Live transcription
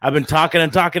I've been talking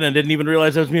and didn't even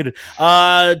realize I was muted.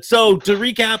 So to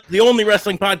recap, the only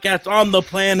wrestling podcast on the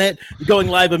planet, going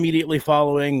live immediately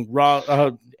following Raw,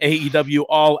 AEW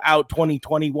All Out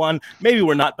 2021. Maybe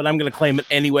we're not, but I'm going to claim it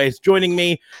anyways. Joining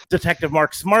me, Detective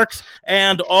Mark Smarks,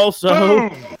 and also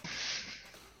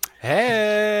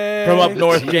hey from up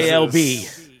north, Jesus.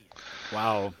 JLB.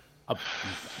 Wow,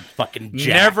 fucking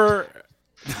jacked.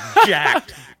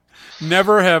 Jacked.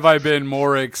 Never have I been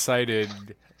more excited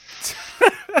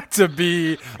to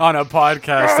be on a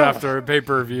podcast after a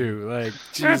pay-per-view. Like,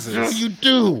 Jesus. That's how you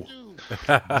do.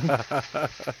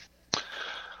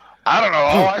 I don't know.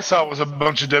 All I saw was a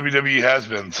bunch of WWE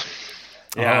has-beens.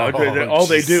 Yeah, all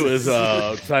they do is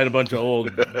sign a bunch of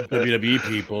old WWE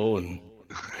people. And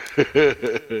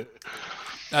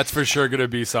that's for sure going to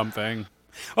be something.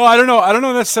 Oh, I don't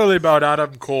know necessarily about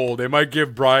Adam Cole. They might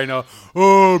give Brian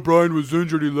Brian was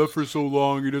injured. He left for so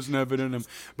long. He doesn't have it in him.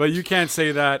 But you can't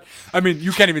say that. I mean,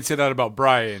 you can't even say that about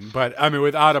Brian. But, I mean,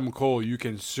 with Adam Cole, you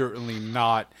can certainly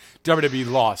not.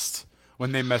 WWE lost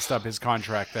when they messed up his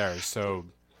contract there. So,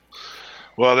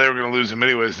 well, they were going to lose him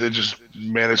anyways. They just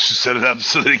managed to set it up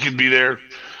so they could be there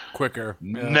quicker.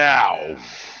 Now.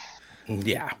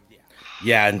 Yeah,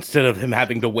 instead of him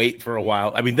having to wait for a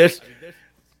while. I mean,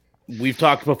 we've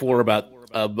talked before about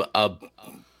a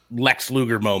Lex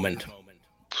Luger moment.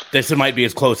 This might be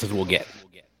as close as we'll get.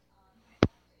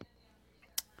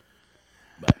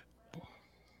 But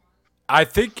I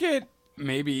think it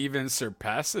maybe even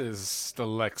surpasses the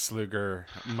Lex Luger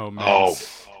moment. Oh.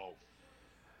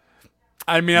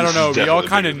 I mean, I don't know. We all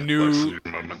kind of knew.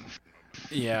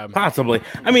 Yeah, possibly.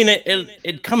 I mean,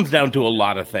 it comes down to a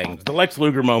lot of things. The Lex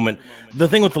Luger moment, the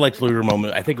thing with the Lex Luger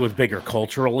moment, I think it was bigger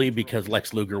culturally because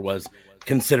Lex Luger was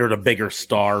considered a bigger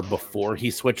star before he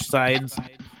switched sides.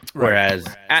 Whereas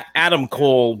Adam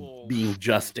Cole being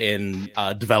just in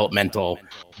developmental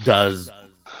does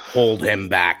hold him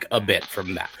back a bit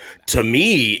from that. To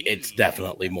me, it's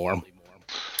definitely more.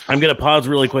 I'm going to pause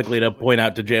really quickly to point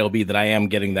out to JLB that I am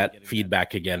getting that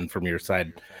feedback again from your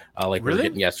side. Like we were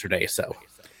getting yesterday, so.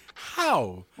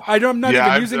 How? I'm not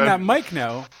even using that mic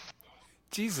now.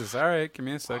 Jesus, all right, give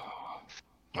me a sec.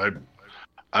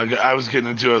 I was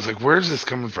getting into it. I was like, where's this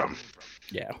coming from?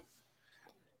 Yeah.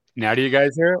 Now do you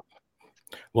guys hear it?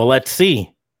 Well, let's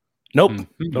see. Nope.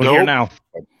 Don't hear now.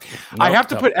 I have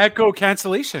to put echo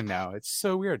cancellation now. It's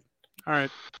so weird. All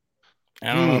right.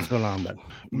 I don't know what's going on, but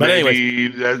maybe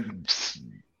anyways. That's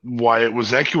why it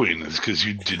was echoing, is because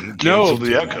you didn't cancel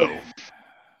the echo.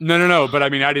 No. But I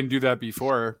mean, I didn't do that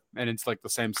before, and it's like the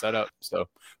same setup. So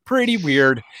pretty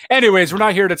weird. Anyways, we're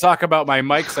not here to talk about my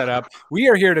mic setup. We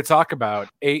are here to talk about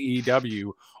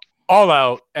AEW All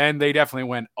Out, and they definitely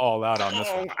went all out on this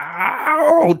one.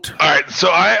 Out. All right, so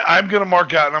I'm going to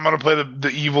mark out, and I'm going to play the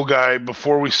evil guy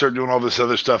before we start doing all this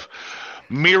other stuff.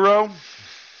 Miro,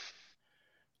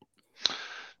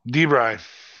 D-Bry,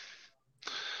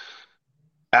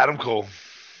 Adam Cole,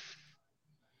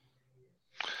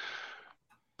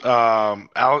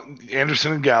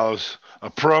 Anderson and Gallows, a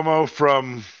promo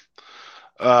from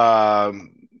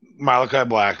Malachi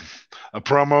Black, a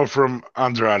promo from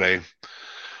Andrade.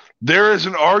 There is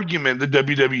an argument that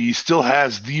WWE still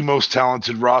has the most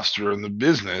talented roster in the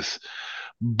business,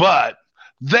 but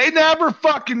they never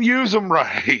fucking use them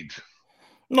right.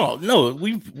 No,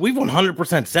 we've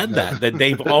 100% said that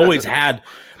they've always had.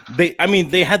 They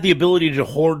had the ability to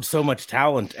hoard so much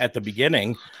talent at the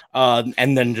beginning,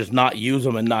 and then just not use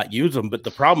them. But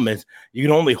the problem is, you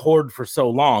can only hoard for so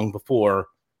long before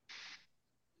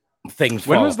things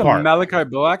fall apart. When was the Malachi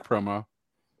Black promo?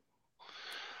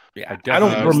 Yeah, I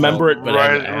don't remember it, but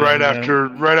right after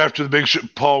the big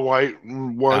shit, Paul White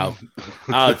won.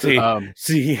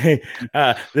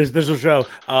 This will show.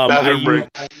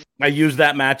 I used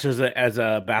that match as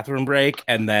a bathroom break,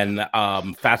 and then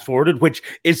fast forwarded, which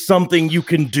is something you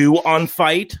can do on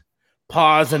Fight.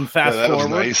 Pause and fast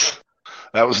forward.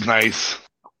 That was nice.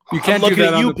 You can't do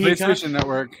that on the PlayStation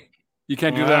Network. You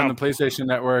can't do that on the PlayStation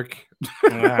Network.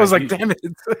 I was like, damn it.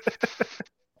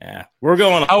 Yeah, we're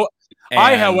going.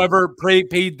 I, however,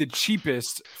 paid the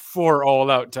cheapest for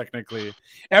All Out. Technically,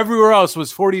 everywhere else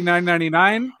was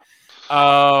 $49.99.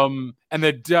 And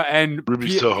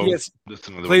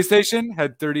PlayStation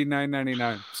had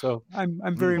 $39.99. So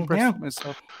I'm very impressed with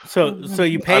myself. So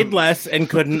you paid less and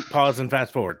couldn't pause and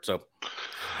fast forward. So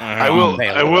I will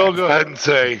go ahead and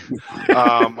say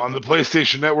on the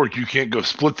PlayStation Network you can't go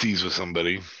splitsies with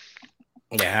somebody.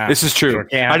 Yeah, this is true.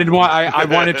 I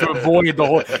wanted to avoid the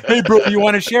whole. Hey, bro, you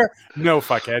want to share? No,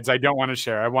 fuckheads. I don't want to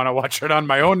share. I want to watch it on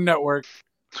my own network.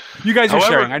 You guys are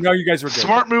sharing. I know you guys were good.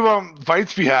 Smart move on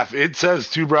Fight's behalf. It says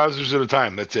 2 browsers at a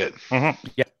time. That's it. Mm-hmm.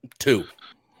 Yeah, 2.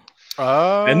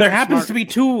 Oh, And there happens to be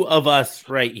two of us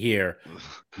right here.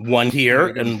 One here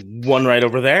and one right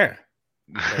over there.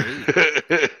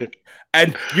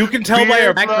 And you can tell by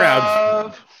our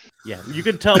backgrounds. Yeah, you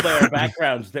can tell by our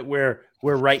backgrounds that we're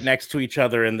right next to each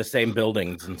other in the same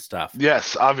buildings and stuff.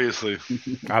 Yes, obviously.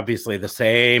 Obviously the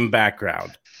same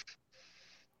background.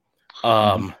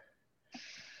 Oh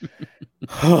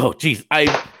geez.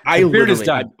 The beard is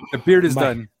done. The beard is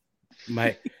done.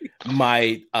 My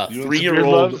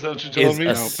 3-year-old is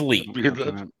asleep.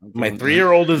 My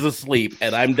 3-year-old is asleep,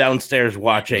 and I'm downstairs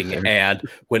watching. And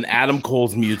when Adam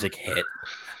Cole's music hit,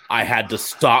 I had to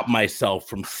stop myself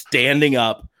from standing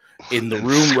up in the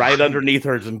room right underneath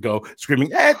hers and go screaming,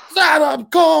 "It's Adam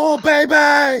Cole,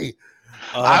 baby!"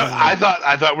 I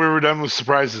thought we were done with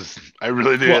surprises. I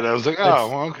really did. Well, I was like, oh,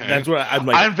 well, okay. That's what I'm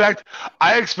like. In fact,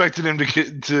 I expected him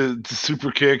to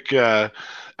super kick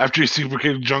after he super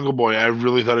kicked Jungle Boy. I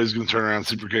really thought he was going to turn around and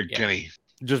super kick Kenny.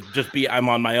 Just be. I'm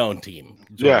on my own team.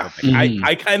 Yeah,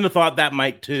 I kind of thought that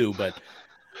might too, but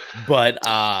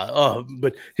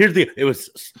here's it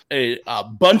was a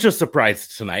bunch of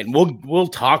surprises tonight, and we'll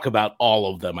talk about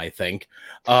all of them. I think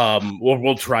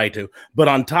we'll try to, but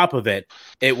on top of it,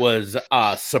 it was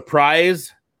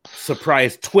surprise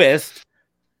twist,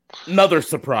 another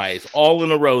surprise, all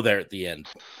in a row there at the end.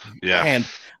 Yeah, and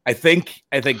I think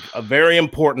a very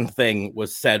important thing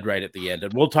was said right at the end,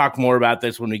 and we'll talk more about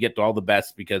this when we get to all the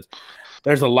best because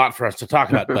there's a lot for us to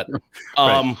talk about. But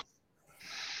right.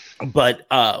 But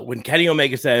when Kenny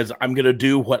Omega says, "I'm going to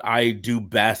do what I do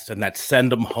best," and that's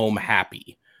send them home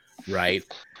happy, right?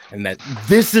 And that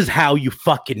this is how you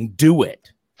fucking do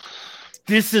it.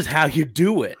 This is how you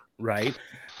do it, right?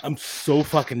 I'm so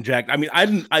fucking jacked. I mean,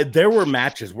 there were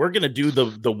matches. We're going to do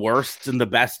the worsts and the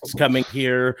bests coming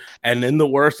here. And in the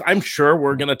worst, I'm sure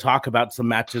we're going to talk about some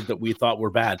matches that we thought were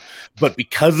bad. But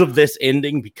because of this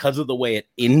ending, because of the way it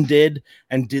ended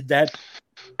and did that,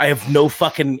 I have no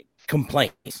fucking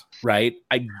complaints, right?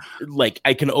 I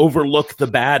can overlook the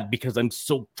bad because I'm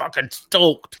so fucking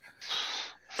stoked.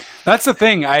 That's the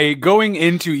thing. Going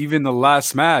into even the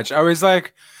last match, I was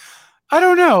like, I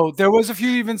don't know. There was a few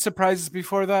even surprises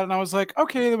before that, and I was like,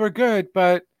 okay, they were good,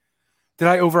 but did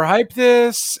I overhype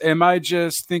this? Am I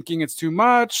just thinking it's too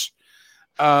much?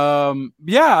 Yeah,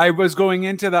 I was going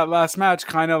into that last match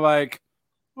kind of like,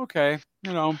 okay,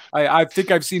 I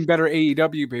think I've seen better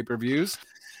AEW pay-per-views.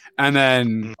 And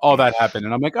then all that happened,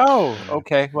 and I'm like, "Oh,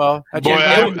 okay. Well,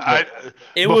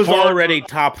 it was already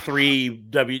top 3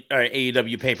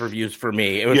 AEW pay-per-views for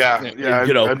me. It was,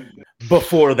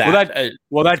 before that.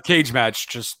 That cage match,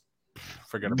 just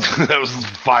forget about it. That was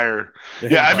fire.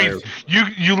 Yeah, I mean,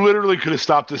 you literally could have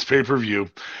stopped this pay-per-view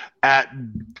at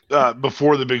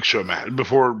before the Big Show match,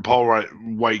 before Paul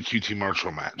White QT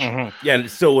Marshall match. Mm-hmm. Yeah, and it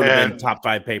still would have been top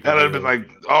 5 pay-per-view. That would have been like,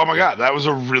 oh my god, that was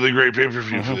a really great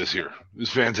pay-per-view for this year. It was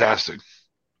fantastic.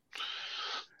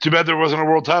 Too bad there wasn't a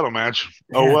world title match.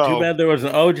 Oh well. Too bad there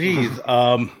wasn't. Oh geez.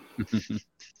 I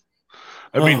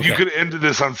mean, you could have ended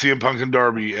this on CM Punk and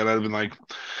Darby, and I'd have been like,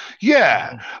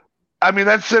 yeah. I mean,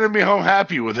 that's sending me home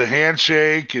happy with a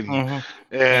handshake and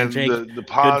the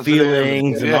positive good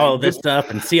feelings and all this stuff,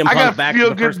 and CM Punk I back.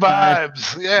 Feel good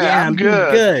vibes. Yeah, I'm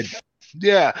good.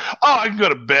 Yeah. Oh, I can go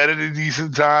to bed at a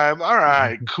decent time. All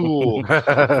right, cool.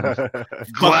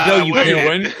 No, you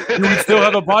wouldn't. You would still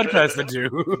have a podcast to do.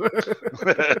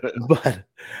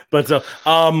 but so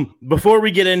before we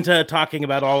get into talking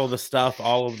about all of the stuff,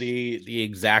 all of the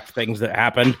exact things that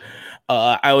happened,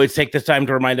 I always take this time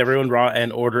to remind everyone Raw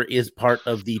and Order is part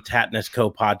of the Tatnus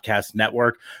Co podcast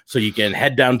network. So you can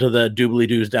head down to the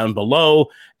doobly-doos down below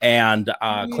and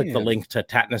click the link to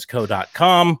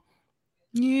tatnusco.com.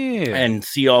 Yeah, and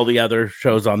see all the other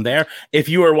shows on there. If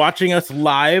you are watching us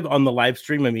live on the live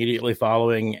stream immediately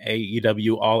following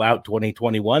AEW All Out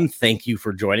 2021, thank you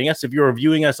for joining us. If you're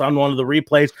viewing us on one of the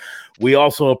replays, we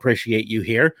also appreciate you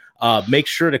here. Make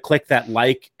sure to click that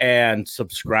like and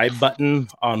subscribe button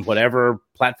on whatever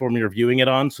platform you're viewing it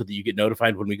on so that you get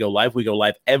notified when we go live. We go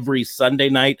live every Sunday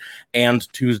night and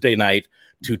Tuesday night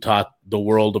to talk the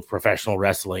world of professional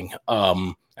wrestling.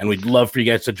 And we'd love for you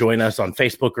guys to join us on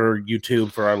Facebook or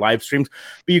YouTube for our live streams.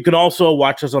 But you can also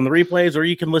watch us on the replays, or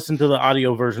you can listen to the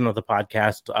audio version of the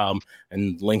podcast.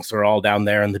 And links are all down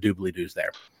there in the doobly-doos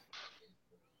there.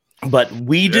 But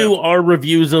we do our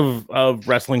reviews of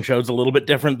wrestling shows a little bit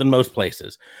different than most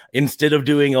places. Instead of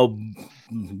doing a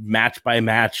match by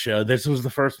match, this was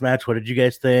the first match. What did you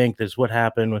guys think? This is what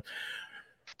happened.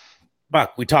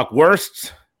 Buck, we talk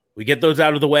worsts. We get those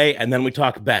out of the way, and then we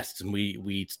talk bests, and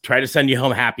we try to send you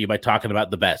home happy by talking about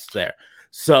the best there.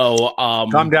 So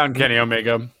calm down, Kenny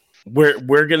Omega.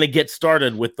 We're gonna get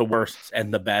started with the worsts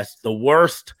and the best. The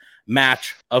worst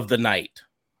match of the night.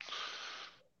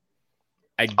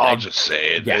 I'll just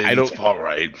say it. Yeah, I don't. Paul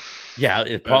White. Yeah,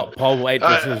 it's Paul White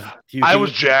versus QT. I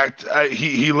was jacked.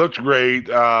 He looked great.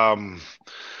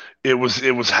 It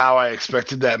was how I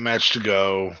expected that match to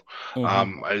go.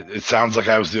 It sounds like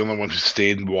I was the only one who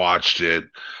stayed and watched it.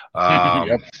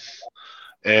 Yep.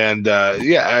 And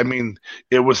I mean,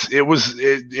 it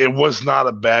was not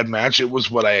a bad match. It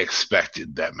was what I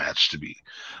expected that match to be.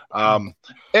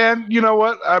 And you know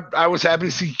what? I was happy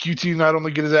to see QT not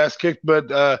only get his ass kicked,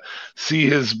 but see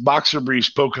his boxer briefs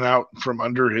poking out from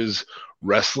under his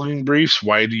wrestling briefs.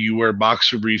 Why do you wear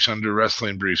boxer briefs under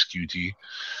wrestling briefs, QT?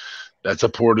 That's a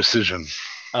poor decision.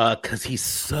 Because he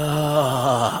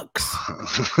sucks.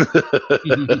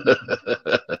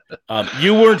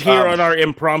 You weren't here on our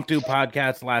impromptu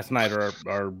podcast last night, or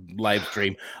our live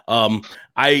stream.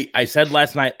 I said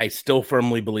last night, I still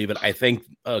firmly believe it. I think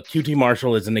QT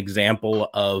Marshall is an example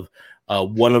of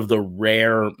one of the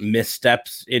rare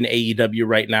missteps in AEW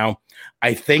right now.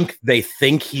 I think they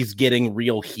think he's getting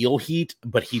real heel heat,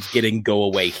 but he's getting go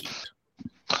away heat.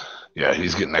 Yeah,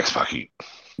 he's getting X-Pac heat.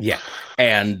 Yeah,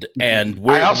 and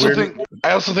I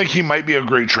also think he might be a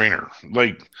great trainer.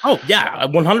 Like, oh yeah,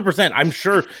 100%. I'm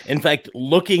sure. In fact,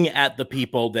 looking at the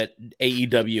people that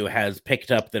AEW has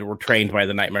picked up that were trained by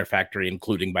the Nightmare Factory,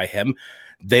 including by him,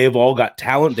 they've all got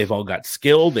talent. They've all got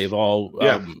skill. They've all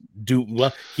do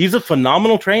well. He's a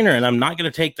phenomenal trainer, and I'm not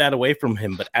going to take that away from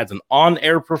him. But as an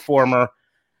on-air performer,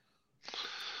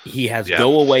 he has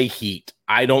go away heat.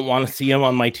 I don't want to see him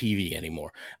on my TV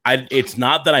anymore. It's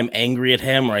not that I'm angry at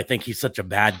him or I think he's such a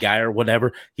bad guy or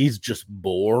whatever. He's just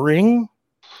boring.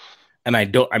 And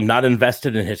I'm not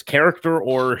invested in his character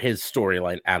or his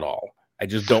storyline at all. I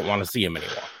just don't want to see him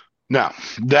anymore. Now,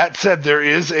 that said, there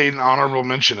is an honorable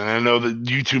mention, and I know that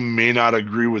you two may not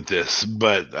agree with this,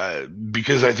 but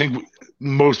because I think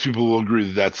most people will agree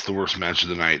that that's the worst match of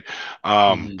the night.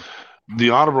 The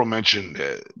honorable mention,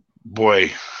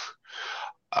 boy,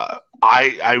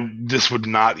 this would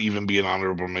not even be an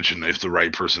honorable mention if the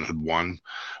right person had won,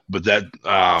 but that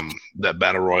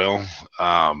battle royal,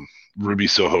 Ruby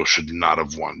Soho should not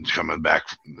have won coming back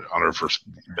on her first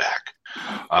back.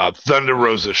 Thunder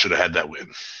Rosa should have had that win.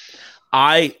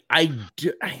 I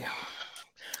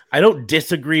don't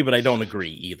disagree, but I don't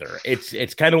agree either.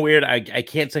 It's kind of weird. I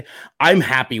can't say I'm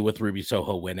happy with Ruby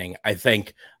Soho winning. I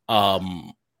think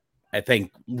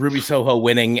Ruby Soho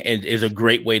winning is a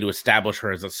great way to establish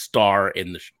her as a star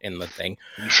in the thing.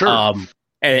 Sure.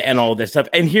 And all this stuff.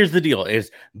 And here's the deal: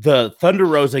 is the Thunder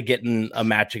Rosa getting a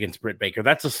match against Britt Baker?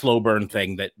 That's a slow burn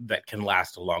thing that can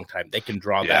last a long time. They can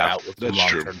draw that out with some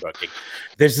long-term booking.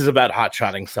 This is about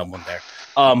hot-shotting someone there.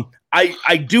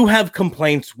 I do have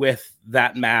complaints with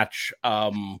that match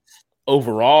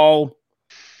overall.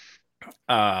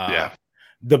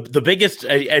 The biggest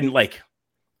and like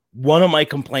one of my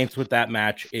complaints with that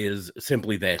match is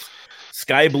simply this.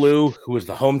 Sky Blue, who was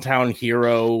the hometown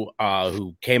hero,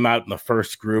 who came out in the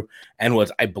first group and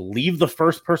was, I believe, the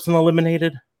first person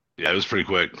eliminated. Yeah, it was pretty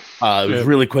quick. It was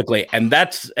really quickly. And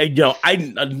that's, I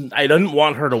didn't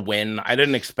want her to win. I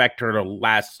didn't expect her to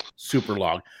last super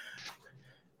long.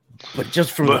 But just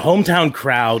from the hometown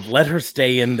crowd, let her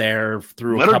stay in there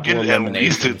through a couple of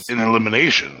eliminations. At least an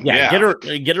elimination. Yeah,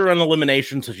 get her an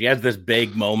elimination so she has this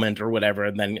big moment or whatever,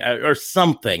 and then or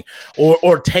something,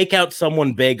 or take out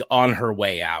someone big on her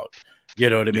way out. You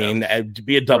know what I mean? To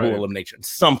be a double elimination,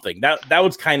 something that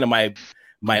was kind of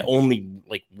my only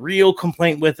like real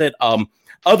complaint with it.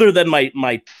 Other than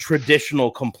my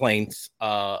traditional complaints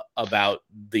about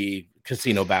the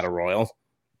Casino Battle Royal,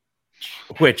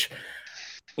 which.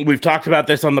 We've talked about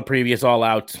this on the previous All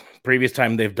Out, previous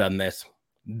time they've done this.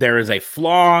 There is a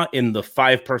flaw in the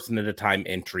 5-person at a time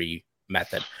entry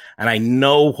method. And I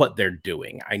know what they're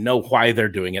doing. I know why they're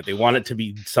doing it. They want it to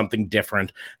be something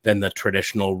different than the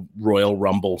traditional Royal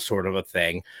Rumble sort of a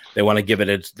thing. They want to give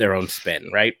it their own spin,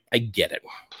 right? I get it.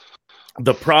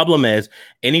 The problem is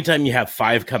anytime you have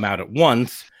 5 come out at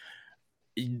once,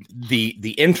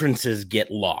 the entrances get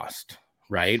lost.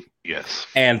 Right? Yes.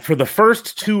 And for the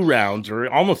first 2 rounds, or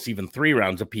almost even 3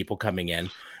 rounds of people coming in,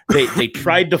 they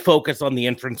tried to focus on the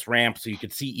entrance ramp so you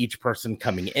could see each person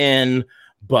coming in,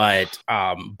 but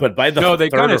by the they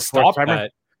kind of stopped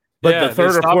that. But the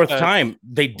third or fourth time,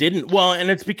 they didn't. Well,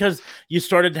 and it's because you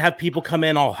started to have people come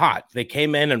in all hot. They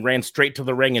came in and ran straight to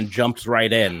the ring and jumped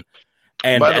right in.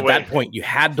 And at that point, you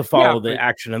had to follow the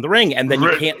action in the ring, and then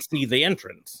you can't see the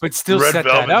entrance. But still Red set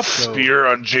Velvet that up. Spear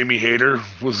on Jamie Hayter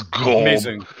was gold.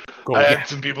 Amazing. I had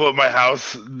some people at my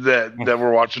house that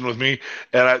were watching with me,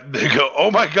 and they go,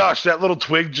 "Oh my gosh, that little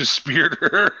twig just speared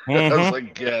her." I was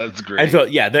like, "Yeah, that's great." And so,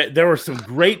 yeah, there were some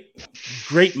great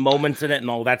moments in it and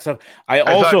all that stuff. I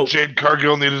thought Jade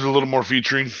Cargill needed a little more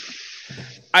featuring.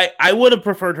 I would have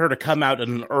preferred her to come out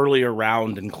in an earlier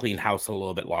round and clean house a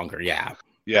little bit longer. Yeah.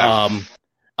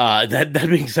 That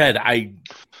being said,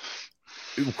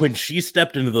 when she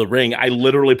stepped into the ring, I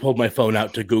literally pulled my phone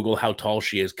out to Google how tall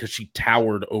she is because she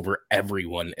towered over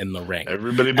everyone in the ring.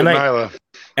 Everybody but Nyla.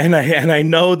 And I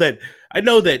know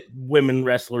that women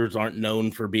wrestlers aren't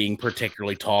known for being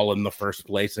particularly tall in the first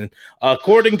place. And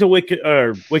according to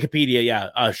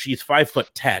Wikipedia, she's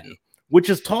 5'10", which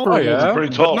is tall. Oh, yeah,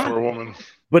 pretty tall for a woman.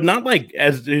 But not like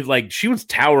she was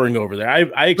towering over there.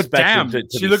 I expected it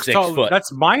to she be looks 6 tall. foot.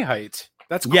 That's my height.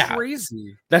 That's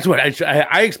crazy. That's what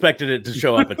I expected it to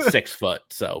show up at 6 foot.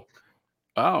 So,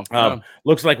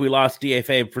 looks like we lost DA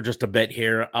Fabe for just a bit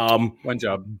here. One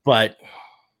job, but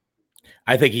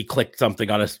I think he clicked something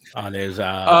on his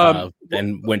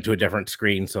and went to a different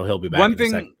screen, so he'll be back.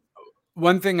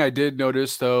 One thing I did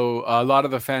notice, though, a lot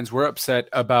of the fans were upset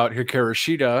about Hikaru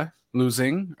Shida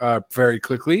losing very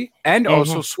quickly, and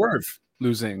also Swerve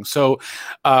losing. So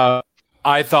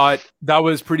I thought that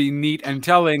was pretty neat and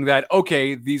telling that,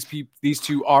 okay, these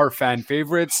two are fan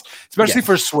favorites, especially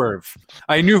for Swerve.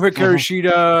 I knew Hikaru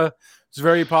Shida was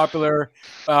very popular,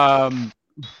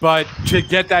 but to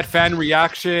get that fan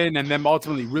reaction and them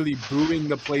ultimately really booing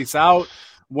the place out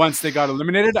once they got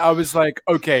eliminated, I was like,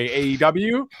 okay,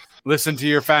 AEW, listen to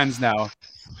your fans now.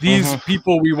 These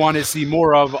people we want to see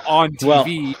more of on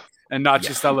TV. And not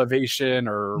just Elevation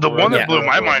or the one that blew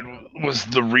my mind was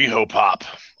the Riho pop.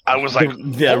 I was like,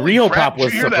 the Riho pop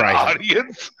was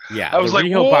surprising. Yeah, I was like,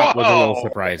 Riho pop was a little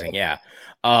surprising. Yeah,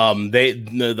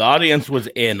 the audience was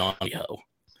in on Riho.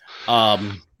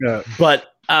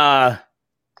 But I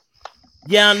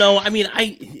mean,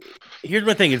 here's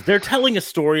my thing: is they're telling a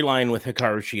storyline with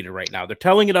Hikaru Shida right now. They're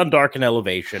telling it on Dark and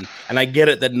Elevation, and I get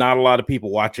it that not a lot of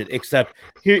people watch it. Except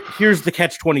here's the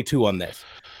catch-22 on this.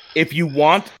 If you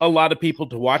want a lot of people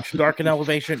to watch Dark and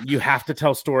Elevation, you have to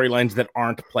tell storylines that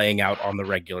aren't playing out on the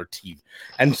regular TV.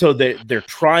 And so they're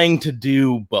trying to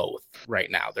do both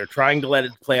right now. They're trying to let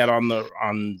it play out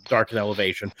on Dark and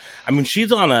Elevation. I mean,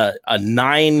 she's on a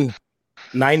nine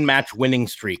match winning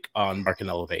streak on Dark and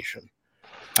Elevation.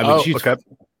 I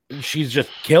mean, she's just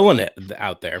killing it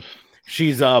out there.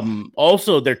 She's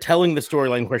also they're telling the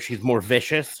storyline where she's more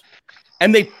vicious,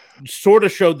 and they sort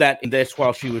of showed that in this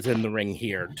while she was in the ring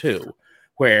here too,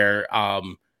 where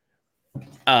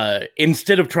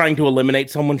instead of trying to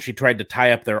eliminate someone, she tried to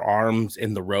tie up their arms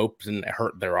in the ropes and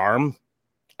hurt their arm.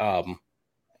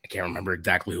 I can't remember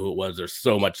exactly who it was. There's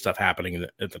so much stuff happening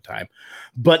at the time.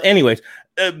 But anyways,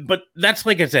 but that's,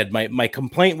 like I said, my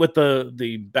complaint with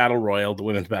the Battle Royal, the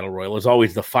Women's Battle Royal, is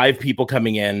always the 5 people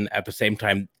coming in at the same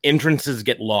time. Entrances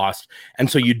get lost, and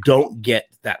so you don't get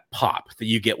that pop that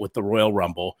you get with the Royal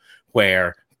Rumble,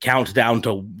 where count down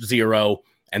to 0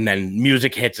 and then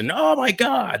music hits and oh my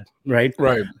God, right?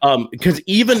 Because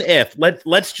even if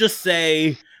let's just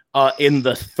say in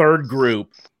the third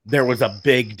group there was a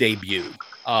big debut,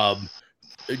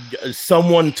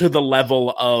 someone to the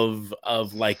level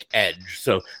of like Edge.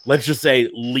 So let's just say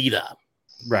Lita,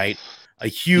 right? A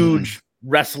huge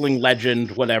wrestling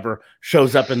legend, whatever,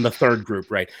 shows up in the third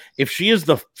group, right? If she is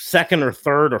the second or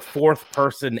third or fourth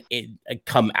person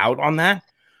come out on that,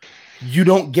 you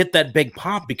don't get that big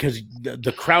pop because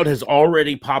the crowd has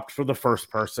already popped for the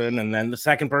first person, and then the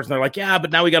second person, they're like, yeah,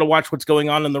 but now we got to watch what's going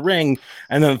on in the ring,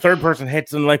 and then the third person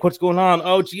hits and like, what's going on?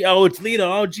 Oh, gee, oh, it's Lita,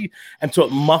 oh, gee. And so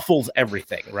it muffles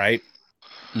everything, right?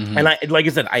 And I, like I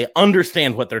said, I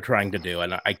understand what they're trying to do,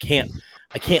 and I can't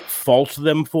fault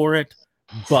them for it,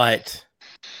 but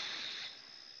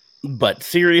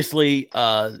seriously,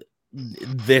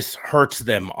 this hurts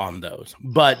them on those.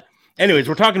 But anyways,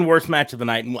 we're talking worst match of the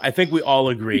night, and I think we all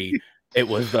agree it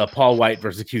was Paul White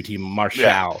versus QT Marshall.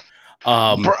 Yeah.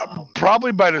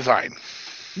 Probably by design.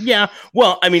 Yeah.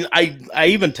 Well, I mean, I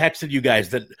even texted you guys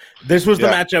that this was the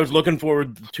match I was looking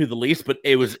forward to the least, but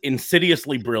it was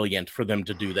insidiously brilliant for them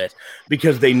to do this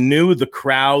because they knew the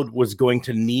crowd was going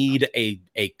to need a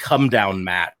come down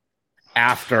match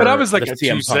after. But that was like a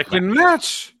 2-second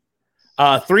match.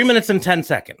 3 minutes and 10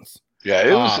 seconds.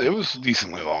 Yeah, it was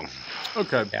decently long.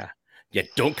 Okay. Yeah,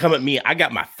 don't come at me. I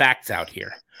got my facts out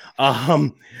here.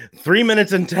 3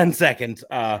 minutes and 10 seconds.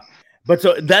 But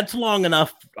so that's long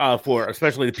enough for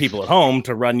especially the people at home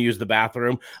to use the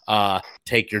bathroom,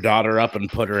 take your daughter up and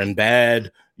put her in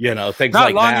bed, things like that.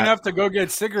 Not long enough to go get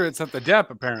cigarettes at the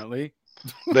Dep, apparently.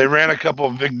 They ran a couple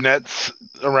of vignettes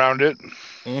around it.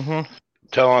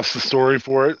 telling us the story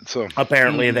for it. So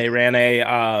apparently they ran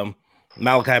a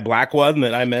Malachi Black one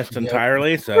that I missed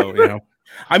entirely. So,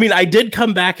 I mean, I did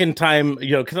come back in time,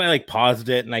 because I paused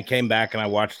it and I came back and I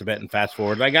watched a bit and fast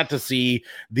forward. I got to see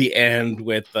the end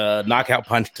with the knockout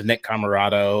punch to Nick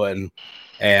Camarado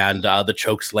and the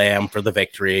choke slam for the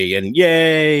victory, and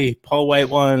yay, Paul White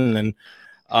won.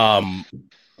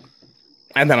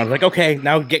 And then I was like, okay,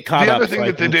 now get caught up. The other thing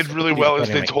that they did really well is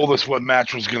they told us what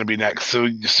match was going to be next, so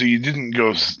you didn't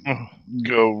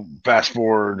go fast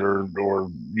forward or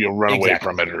run away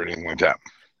from it or anything like that.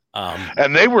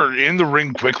 And they were in the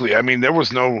ring quickly. I mean, there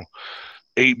was no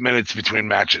 8 minutes between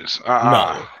matches.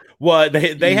 No. Well,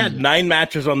 they had 9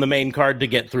 matches on the main card to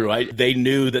get through. They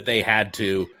knew that they had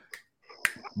to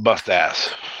bust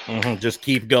ass. Just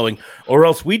keep going, or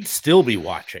else we'd still be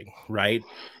watching, right?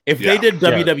 If they did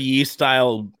WWE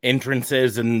style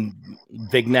entrances and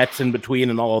vignettes in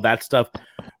between and all of that stuff,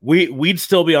 we'd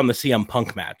still be on the CM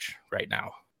Punk match right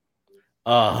now.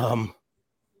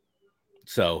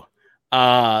 So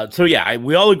yeah,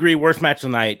 we all agree worst match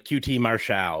of the night, QT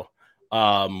Marshall.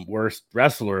 Worst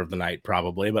wrestler of the night,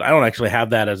 probably, but I don't actually have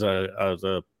that as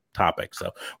a topic. So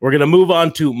we're gonna move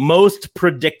on to most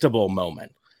predictable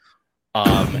moment.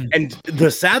 And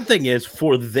the sad thing is,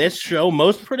 for this show,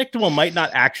 most predictable might not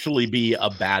actually be a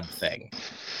bad thing,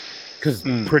 because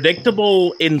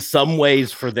predictable in some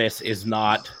ways for this is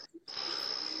not,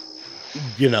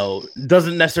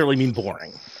 doesn't necessarily mean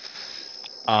boring.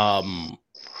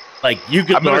 You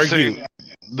could argue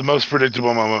the most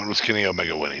predictable moment was Kenny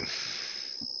Omega winning.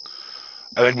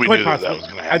 I think we knew that was going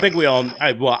to happen. I think we all.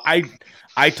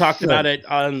 I talked about it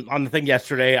on the thing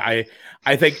yesterday.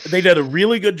 I think they did a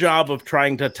really good job of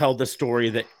trying to tell the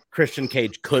story that Christian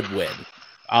Cage could win.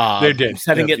 They did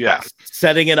setting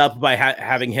it up by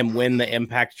having him win the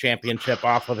Impact Championship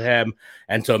off of him,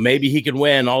 and so maybe he can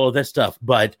win all of this stuff.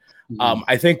 But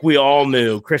I think we all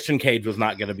knew Christian Cage was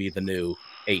not going to be the new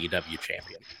AEW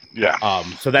champion. Yeah.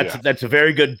 So that's a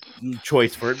very good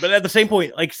choice for it. But at the same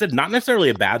point, like I said, not necessarily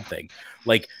a bad thing.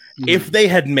 If they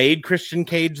had made Christian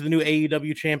Cage the new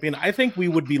AEW champion, I think we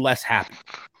would be less happy.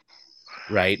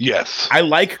 Right? Yes. I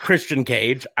like Christian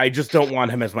Cage. I just don't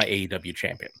want him as my AEW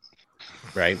champion.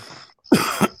 Right?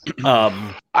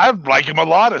 I like him a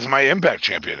lot as my Impact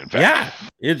champion, in fact.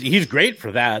 Yeah. He's great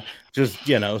for that. Just,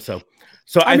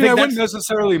 so I mean, I wouldn't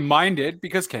necessarily mind it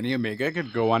because Kenny Omega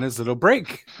could go on his little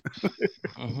break.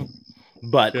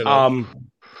 But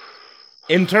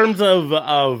in terms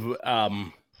of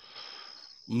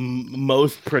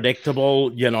most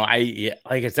predictable, like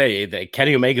I say,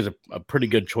 Kenny Omega is a pretty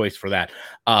good choice for that.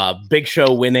 Big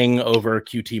Show winning over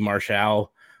QT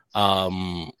Marshall,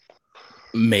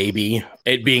 maybe.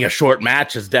 It being a short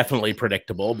match is definitely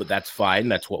predictable, but that's fine.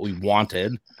 That's what we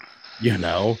wanted, You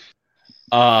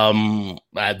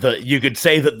could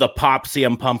say that the pop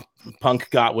CM Punk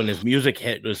got when his music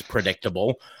hit was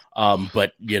predictable,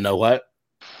 but you know what?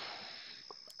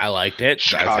 I liked it.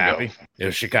 Chicago. I was happy. It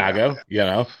was Chicago,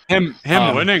 Him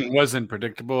winning wasn't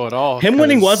predictable at all. Him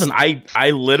winning wasn't. I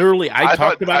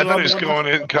talked about it. I thought he was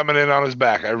coming in on his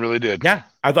back. I really did. Yeah.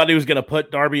 I thought he was going to put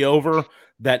Darby over.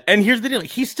 And here's the deal.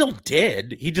 He still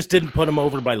did. He just didn't put him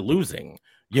over by losing.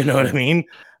 You know what I mean?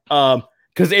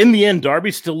 Because in the end, Darby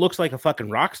still looks like a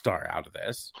fucking rock star out of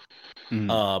this.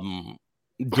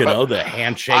 The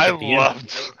handshake. I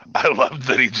loved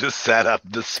that he just sat up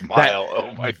to smile.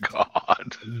 Oh my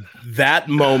god! That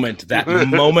moment that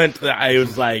I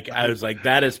was like,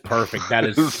 that is perfect. That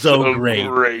is so great.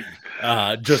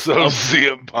 Just so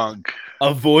CM Punk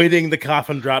avoiding the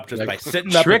coffin drop just by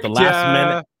sitting up at the last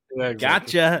minute. Yeah,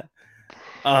 exactly. Gotcha.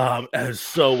 It was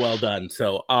so well done.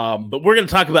 So, but we're going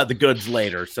to talk about the goods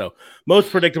later. So, most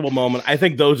predictable moment. I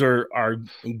think those are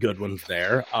good ones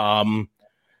there.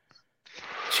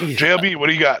 JLB, what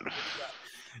do you got?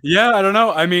 Yeah, I don't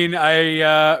know. I mean,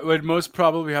 I would most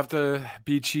probably have to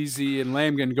be cheesy and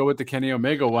lame and go with the Kenny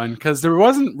Omega one because there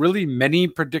wasn't really many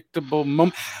predictable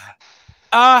moments.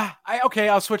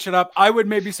 I'll switch it up. I would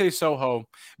maybe say Soho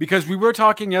because we were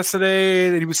talking yesterday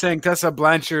that he was saying Tessa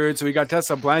Blanchard. So we got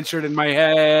Tessa Blanchard in my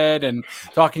head and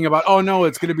talking about, oh no,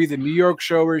 it's going to be the New York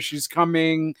show where she's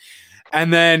coming.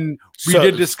 And then we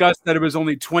did discuss that it was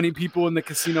only 20 people in the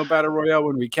Casino Battle Royale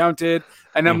when we counted.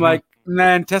 And I'm like,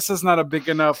 man, Tessa's not a big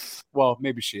enough. Well,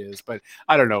 maybe she is, but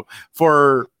I don't know.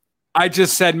 I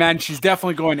just said, man, she's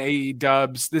definitely going AE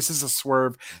dubs. This is a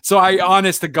swerve. So I,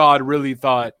 honest to God, really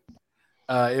thought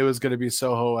it was going to be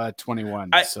Soho at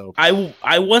 21.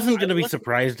 I wasn't going to be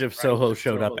surprised if Soho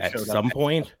showed up at some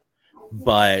point,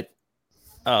 but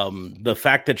the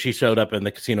fact that she showed up in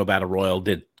the Casino Battle Royal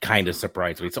did kind of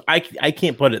surprise me. So I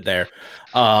can't put it there.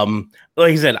 Like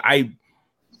I said,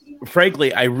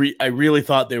 frankly, I really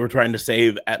thought they were trying to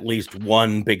save at least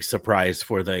one big surprise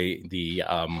for the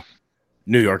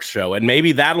New York show, and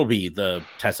maybe that'll be the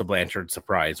Tessa Blanchard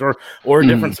surprise, or a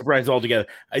different surprise altogether.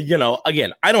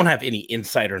 Again, I don't have any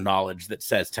insider knowledge that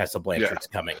says Tessa Blanchard's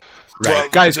coming. Right, well,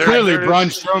 guys, clearly Braun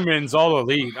Strowman's all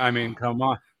elite. I mean, come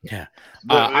on. Yeah,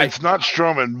 it's not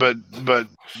Strowman, but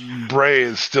Bray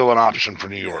is still an option for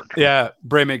New York. Yeah,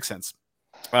 Bray makes sense.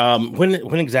 When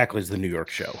exactly is the New York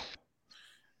show?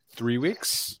 3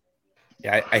 weeks.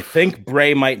 Yeah, I think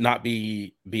Bray might not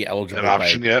be eligible. An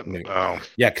option yet? Oh.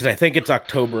 Yeah, because I think it's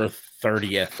October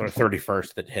 30th or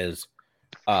 31st that his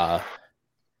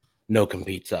no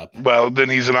competes up. Well, then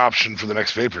he's an option for the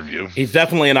next pay-per-view. He's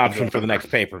definitely an option for the next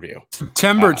pay-per-view.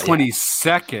 September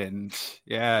 22nd.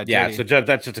 Yeah. So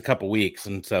that's just a couple weeks,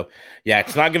 and so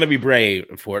it's not going to be Bray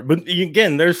for it. But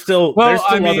again, there's still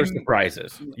other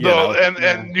surprises.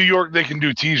 And New York, they can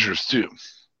do teasers too.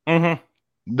 Mm-hmm.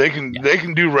 They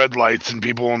can do red lights, and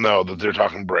people will know that they're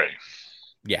talking Bray.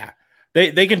 Yeah.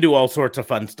 They can do all sorts of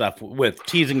fun stuff with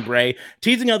teasing Bray,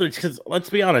 teasing others, because let's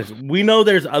be honest, we know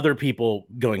there's other people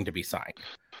going to be signed,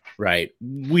 right?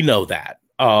 We know that.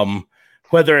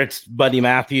 Whether it's Buddy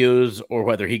Matthews or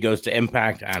whether he goes to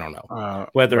Impact, I don't know.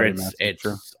 Whether Buddy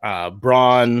it's Matthews,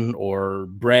 Braun or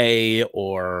Bray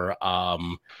or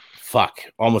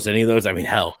almost any of those. I mean,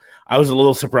 hell, I was a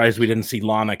little surprised we didn't see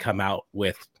Lana come out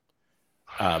with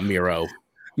Miro.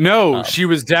 No, she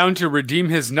was down to redeem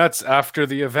his nuts after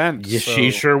the event. Yes,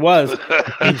 she sure was.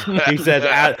 He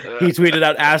said, he tweeted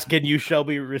out, "Ask and you shall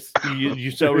be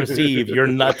you shall receive. Your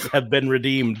nuts have been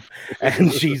redeemed."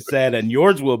 And she said, "And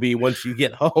yours will be once you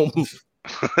get home."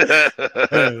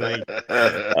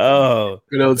 Oh,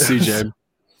 good old CJ.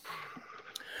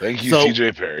 Thank you,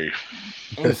 CJ Perry.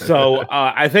 So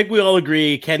I think we all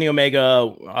agree Kenny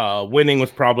Omega winning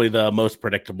was probably the most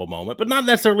predictable moment, but not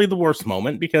necessarily the worst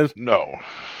moment, because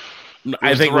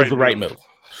I think it was the right move.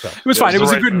 So. It was fine. It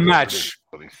was a good match.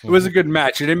 It was a good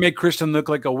match. It didn't make Christian look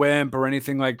like a wimp or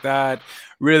anything like that.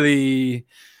 Really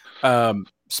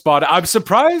spot. I'm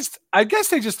surprised. I guess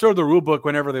they just throw the rule book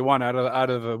whenever they want out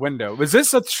of the window. Was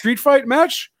this a street fight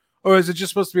match, or is it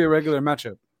just supposed to be a regular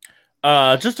matchup?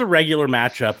 Just a regular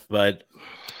matchup, but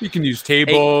you can use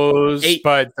tables,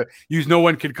 but no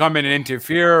one could come in and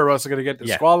interfere, or else they're going to get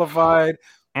disqualified.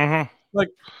 Mm-hmm. Like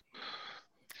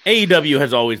AEW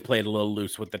has always played a little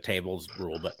loose with the tables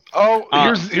rule, but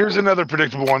here's another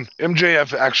predictable one: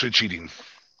 MJF actually cheating.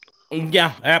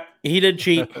 Yeah, he did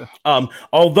cheat.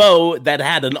 Although that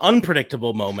had an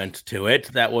unpredictable moment to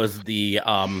it. That was the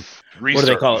what do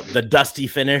they call it? The dusty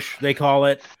finish, they call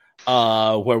it.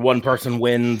 Where one person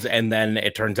wins and then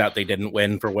it turns out they didn't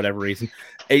win for whatever reason.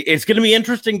 It's going to be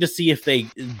interesting to see if they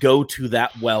go to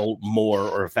that well more,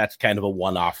 or if that's kind of a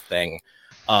one-off thing.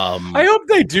 I hope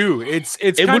they do. It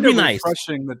kind would be of nice.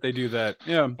 Refreshing that they do that.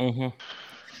 Yeah. Mm-hmm.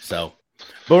 So,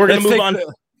 but we're going to move on.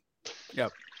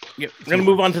 We're going to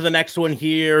move on to the next one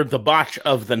here, the botch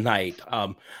of the night.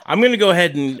 I'm going to go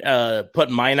ahead and put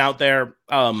mine out there.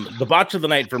 The botch of the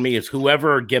night for me is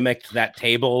whoever gimmicked that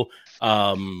table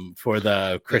for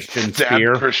the Christian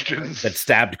spear that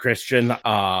stabbed Christian.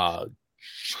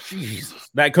 Jesus,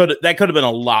 that could have been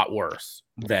a lot worse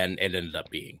than it ended up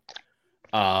being.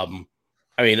 I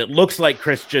mean, it looks like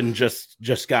Christian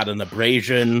just got an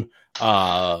abrasion,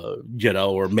 or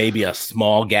maybe a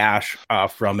small gash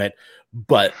from it.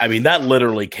 But I mean, that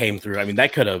literally came through. I mean,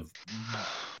 that could have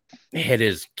hit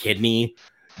his kidney,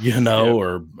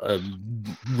 or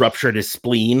ruptured his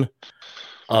spleen.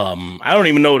 I don't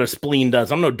even know what a spleen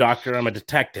does. I'm no doctor. I'm a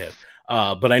detective.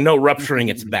 But I know rupturing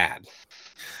it's bad.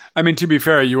 I mean, to be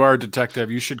fair, you are a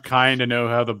detective. You should kind of know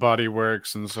how the body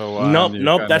works and so on.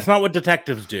 Nope. That's not what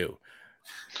detectives do.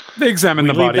 They examine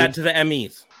the body.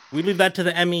 We leave that to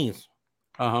the MEs.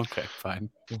 Oh, okay, fine.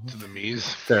 To the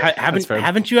MEs.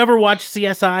 Haven't you ever watched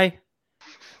CSI?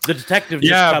 The detective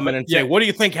just come in and say, "What do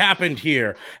you think happened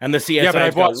here?" And the CSI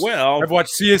I've watched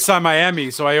CSI Miami,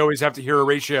 so I always have to hear a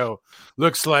ratio.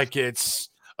 Looks like it's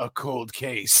a cold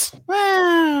case.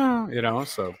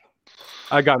 So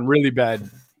I got really bad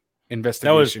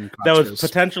investigation. That was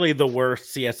potentially the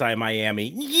worst CSI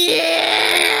Miami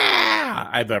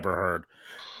I've ever heard.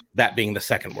 That being the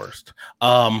second worst.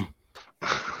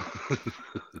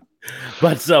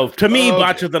 But so to me,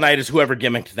 botch of the night is whoever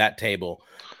gimmicked that table.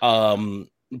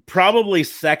 Probably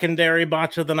secondary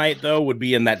botch of the night, though, would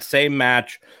be in that same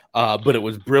match, but it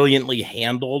was brilliantly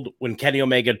handled when Kenny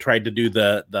Omega tried to do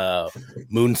the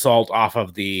moonsault off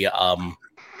of the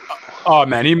oh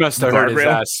man, he must have hurt his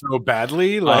ass so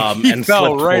badly, like he and fell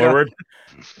slipped right forward.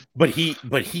 But he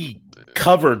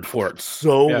covered for it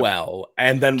so well,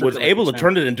 and then was able to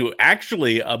turn it into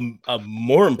actually a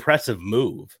more impressive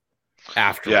move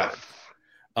afterward.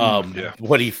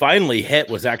 What he finally hit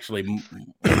was actually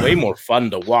way more fun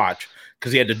to watch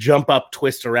because he had to jump up,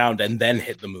 twist around, and then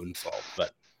hit the moonsault.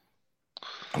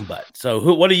 But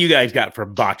so what do you guys got for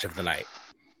botch of the night?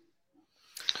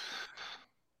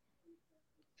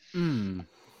 I'm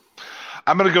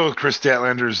going to go with Chris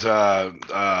Statlander's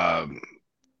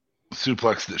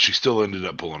suplex that she still ended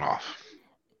up pulling off.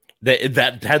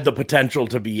 That had the potential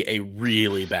to be a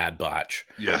really bad botch.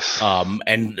 Yes.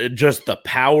 And just the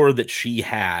power that she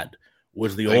had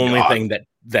was the only thing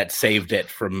that saved it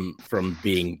from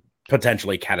being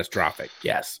potentially catastrophic.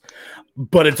 Yes.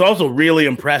 But it's also really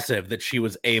impressive that she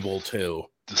was able to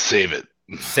save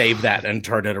that and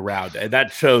turn it around. And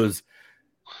that shows,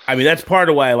 I mean, that's part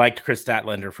of why I liked Chris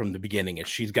Statlander from the beginning is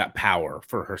she's got power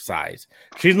for her size.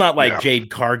 She's not like Jade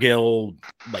Cargill,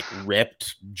 like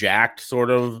ripped, jacked sort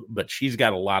of, but she's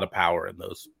got a lot of power in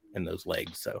those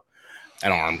legs, so,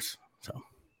 and arms. So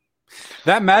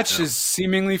that match is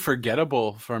seemingly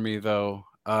forgettable for me, though.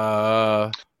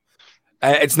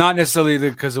 It's not necessarily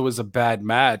because it was a bad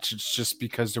match. It's just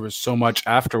because there was so much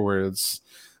afterwards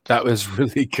that was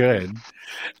really good,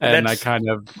 and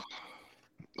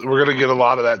we're going to get a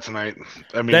lot of that tonight.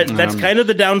 I mean, that's kind of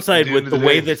the downside with the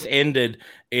way this ended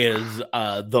is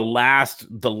the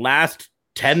last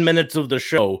 10 minutes of the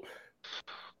show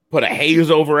put a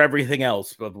haze over everything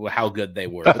else of how good they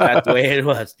were. But that's the way it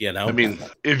was, you know? I mean,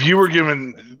 if you were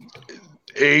given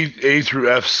A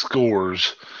through F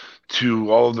scores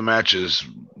to all of the matches,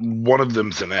 one of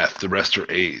them's an F, the rest are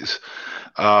A's.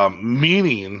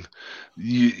 Meaning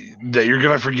that you're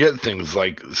going to forget things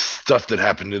like stuff that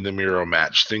happened in the Miro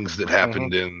match, things that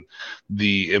happened in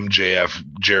the MJF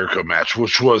Jericho match,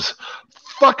 which was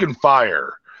fucking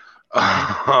fire.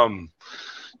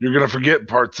 You're going to forget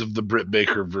parts of the Britt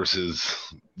Baker versus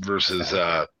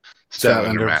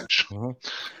Statlander match.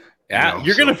 Yeah,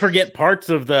 you're going to forget parts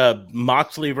of the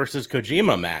Moxley versus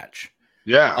Kojima match.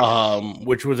 Yeah.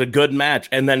 Which was a good match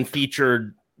and then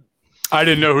featured. I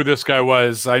didn't know who this guy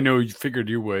was. I know you figured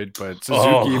you would, but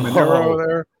Suzuki Minoru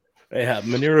there. Yeah,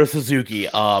 Minoru Suzuki.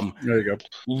 There you go.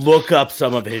 Look up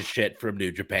some of his shit from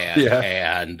New Japan. Yeah.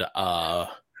 And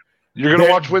you're gonna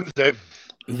watch Wednesday.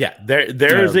 Yeah,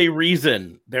 there is a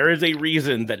reason. There is a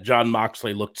reason that Jon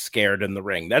Moxley looked scared in the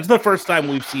ring. That's the first time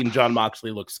we've seen Jon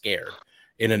Moxley look scared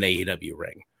in an AEW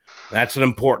ring. That's an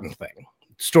important thing.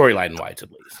 Storyline wise, at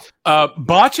least.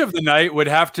 Botch of the night would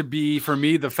have to be for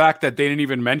me the fact that they didn't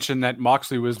even mention that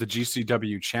Moxley was the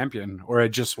GCW champion or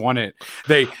had just won it.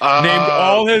 They named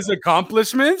all his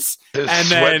accomplishments his and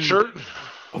sweatshirt.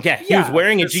 Yeah, he was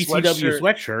wearing a GCW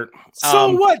sweatshirt.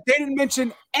 So what? They didn't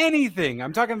mention anything.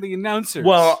 I'm talking to the announcers.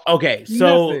 Well, okay,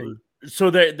 so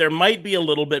there might be a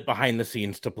little bit behind the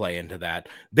scenes to play into that.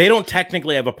 They don't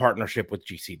technically have a partnership with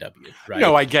GCW, right?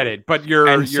 No, I get it, but your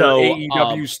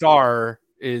AEW star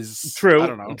is true. I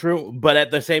don't know. True, but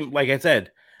at the same, like I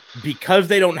said, because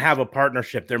they don't have a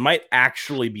partnership, there might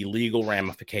actually be legal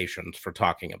ramifications for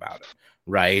talking about it,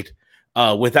 right?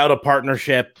 Without a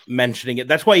partnership mentioning it,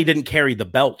 that's why he didn't carry the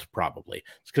belt. Probably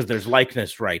it's because there's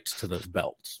likeness rights to those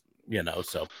belts, you know.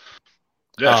 So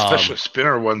yeah, especially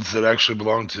spinner ones that actually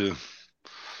belong to.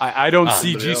 I don't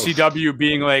see GCW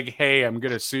being like, "Hey, I'm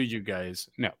gonna sue you guys."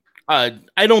 No.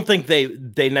 I don't think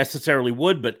they necessarily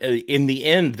would, but in the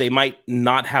end, they might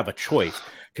not have a choice.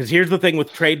 Because here's the thing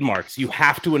with trademarks: you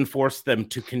have to enforce them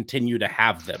to continue to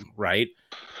have them, right?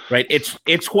 Right.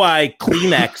 It's why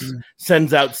Kleenex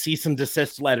sends out cease and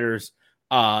desist letters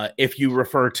if you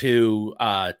refer to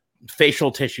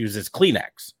facial tissues as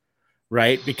Kleenex,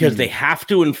 right? Because they have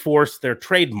to enforce their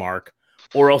trademark,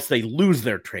 or else they lose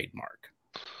their trademark.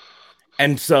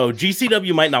 And so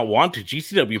GCW might not want to.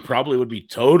 GCW probably would be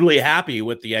totally happy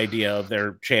with the idea of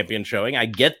their champion showing. I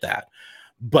get that.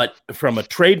 But from a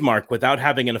trademark, without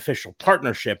having an official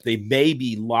partnership, they may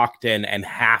be locked in and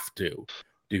have to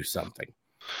do something.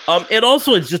 It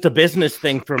also is just a business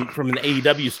thing from an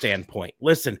AEW standpoint.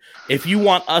 Listen, if you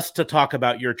want us to talk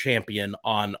about your champion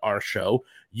on our show,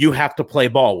 you have to play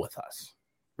ball with us,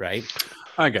 right?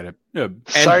 I get it. Yeah.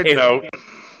 Side note.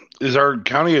 Is our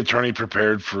county attorney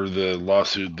prepared for the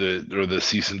lawsuit or the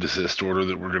cease and desist order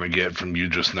that we're going to get from you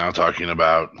just now talking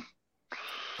about?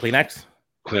 Kleenex?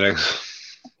 Kleenex?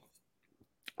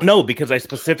 No, because I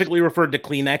specifically referred to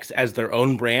Kleenex as their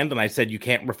own brand, and I said you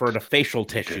can't refer to facial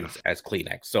tissues as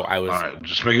Kleenex. So I was... All right,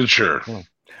 just making sure.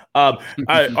 Our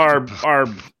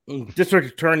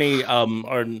district attorney,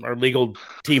 our legal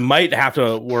team might have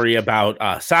to worry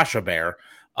about Sasha Bear.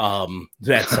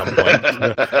 at some point.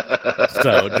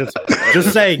 So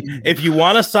just saying, if you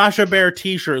want a Sasha Bear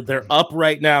t-shirt, they're up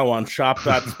right now on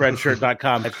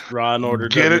shop.spreadshirt.com. Draw an order.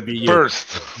 Get WBU. it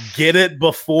first. Get it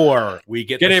before we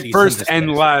get it first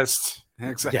and last.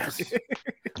 Exactly. Yes.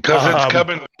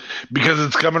 Because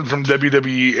it's coming from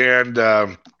WWE and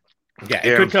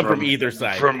it could come from either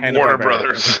side. From Warner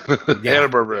Brothers.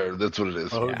 Hanna-Barbera, that's what it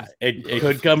is. Yeah, it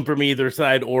could come from either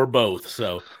side or both.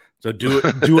 So do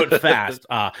it fast.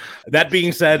 That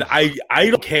being said, I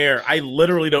don't care. I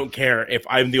literally don't care if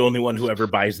I'm the only one who ever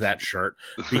buys that shirt,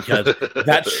 because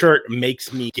that shirt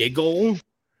makes me giggle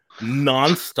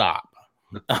nonstop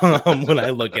when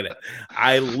I look at it.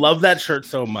 I love that shirt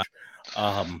so much.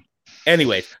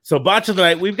 Anyway, so botch of the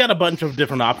night, we've got a bunch of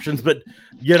different options, but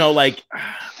like,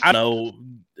 I don't know,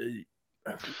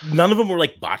 none of them were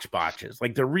like botches.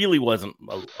 Like, there really wasn't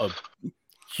a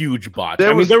huge botch.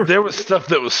 There was stuff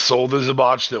that was sold as a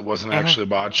botch that wasn't actually a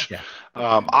botch. Yeah.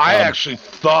 I actually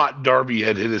thought Darby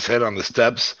had hit his head on the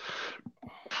steps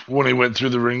when he went through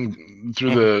the ring,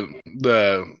 through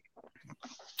the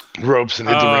ropes and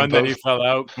hit the ring and then he fell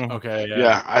out. Okay.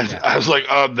 Yeah. I was like,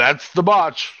 that's the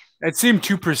botch. It seemed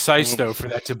too precise though for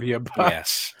that to be a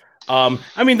botch. I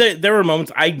mean, there were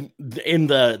moments in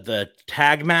the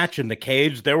tag match in the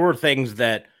cage, there were things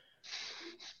that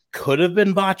could have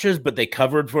been botches, but they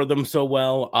covered for them so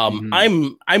well.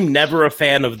 I'm never a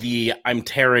fan of I'm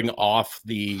tearing off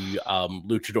the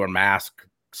luchador mask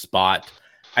spot.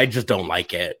 I just don't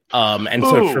like it. And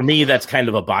so for me, that's kind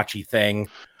of a botchy thing.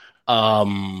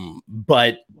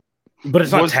 But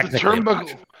it's not technically a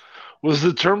botch. Was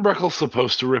the turnbuckle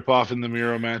supposed to rip off in the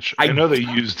Miro match? I know they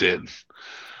used it.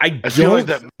 I feel like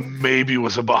that maybe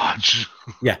was a botch.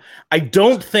 Yeah. I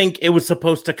don't think it was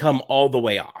supposed to come all the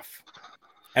way off.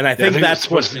 And I think that's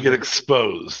supposed to get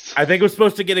exposed. I think it was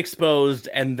supposed to get exposed,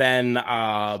 and then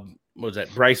was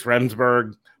it Bryce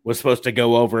Remsburg was supposed to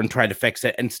go over and try to fix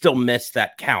it and still miss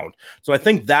that count. So I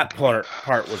think that part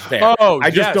was there.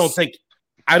 I just don't think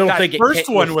the first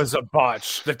one was a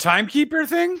botch. The timekeeper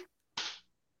thing?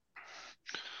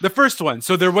 The first one.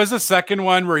 So there was a second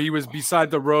one where he was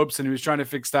beside the ropes and he was trying to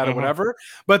fix that or whatever.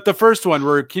 But the first one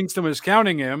where Kingston was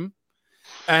counting him,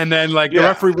 and then the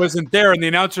referee wasn't there, and the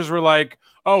announcers were like,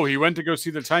 "Oh, he went to go see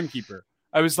the timekeeper."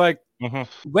 I was like,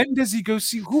 when does he go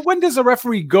see when does a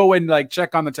referee go and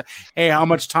check on the time? Hey, how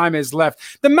much time is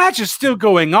left? The match is still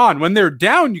going on. When they're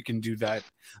down, you can do that.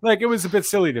 It was a bit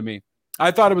silly to me. I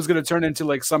thought it was going to turn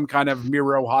into some kind of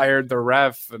Miro hired the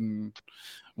ref and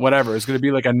whatever. It's going to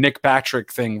be like a Nick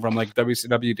Patrick thing from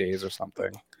WCW days or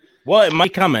something. Well, it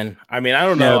might come in. I mean, I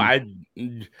don't know.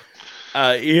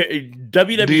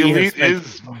 WWE the Elite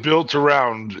is built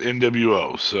around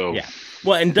NWO, so yeah.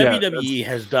 Well, and WWE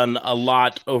has done a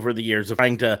lot over the years of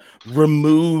trying to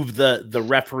remove the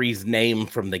referee's name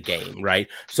from the game, right?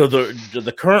 So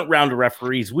the current round of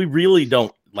referees, we really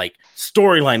don't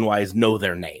storyline wise know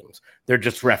their names. They're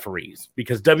just referees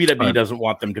because WWE doesn't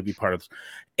want them to be part of this.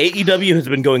 AEW has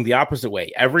been going the opposite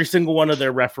way. Every single one of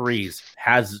their referees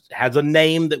has a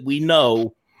name that we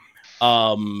know,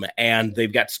 and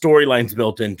they've got storylines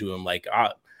built into them.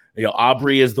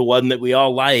 Aubrey is the one that we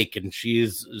all like, and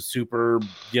she's super,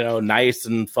 nice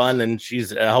and fun, and she's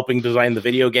helping design the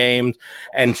video games,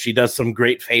 and she does some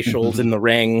great facials in the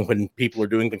ring when people are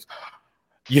doing things,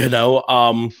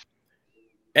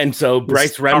 And so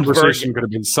Bryce Remsburg could have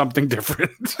been something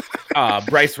different.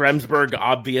 Bryce Remsburg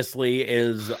obviously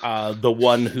is the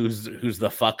one who's the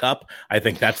fuck up. I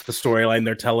think that's the storyline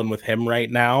they're telling with him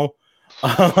right now.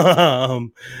 But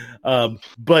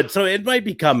so it might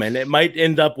be coming. It might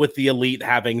end up with the Elite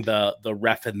having the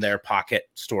ref in their pocket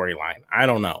storyline. I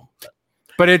don't know.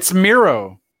 But it's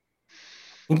Miro.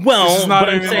 Well, it's not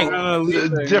a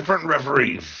different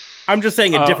referee. I'm just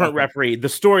saying a different referee. The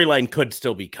storyline could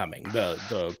still be coming.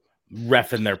 The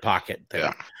ref in their pocket thing.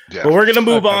 Yeah. But we're going to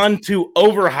move on to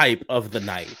overhype of the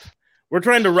night. We're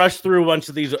trying to rush through a bunch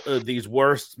of these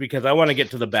worsts because I want to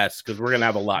get to the best because we're going to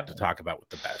have a lot to talk about with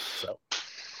the best. So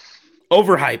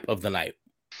overhype of the night.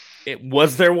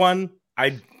 Was there one?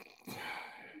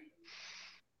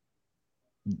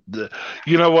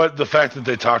 You know what? The fact that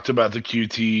they talked about the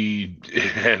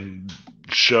QT and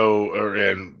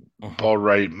and Paul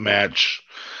Wright match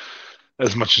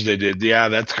as much as they did,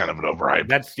 that's kind of an overhype.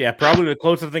 That's probably the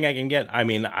closest thing I can get. I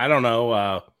mean, I don't know.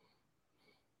 I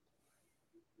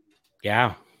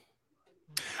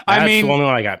mean, the one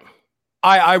I got.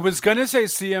 I was gonna say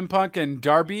CM Punk and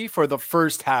Darby for the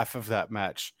first half of that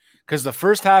match because the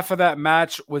first half of that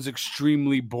match was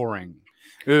extremely boring.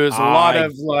 It was a lot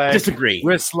of disagree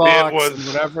wrist locks and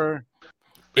whatever.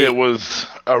 It was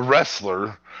a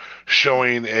wrestler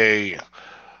showing a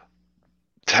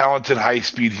talented,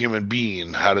 high-speed human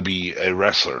being how to be a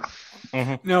wrestler.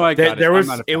 Mm-hmm. No, I got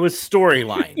it was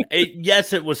storyline.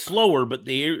 Yes, it was slower, but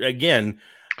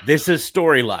this is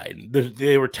storyline.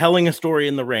 They were telling a story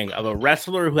in the ring of a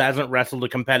wrestler who hasn't wrestled a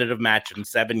competitive match in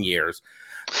 7 years.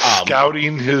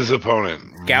 Scouting his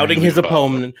opponent.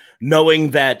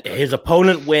 Knowing that his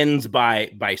opponent wins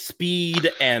by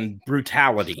speed and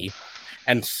brutality,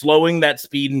 and slowing that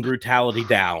speed and brutality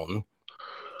down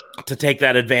to take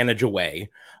that advantage away.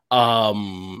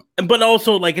 But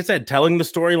also, like I said, telling the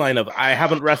storyline of I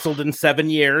haven't wrestled in 7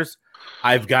 years.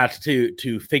 I've got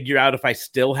to figure out if I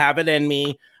still have it in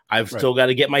me. I've still got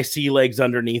to get my sea legs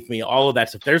underneath me. All of that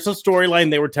stuff. There's a storyline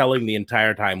they were telling the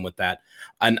entire time with that.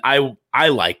 And I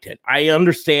liked it. I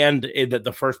understand that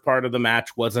the first part of the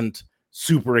match wasn't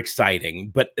super exciting,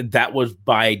 but that was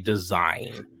by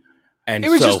design. And it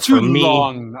was just too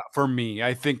long for me.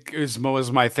 I think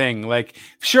was my thing. Like,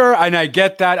 sure, and I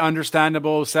get that,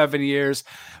 understandable, 7 years,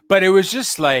 but it was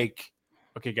just like,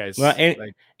 okay, guys. Well,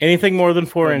 anything more than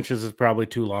 4 inches is probably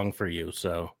too long for you,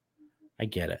 so I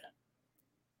get it.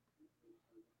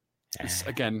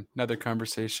 Again, another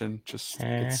conversation. So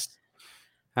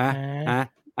yeah,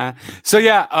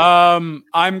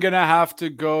 I'm gonna have to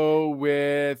go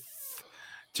with.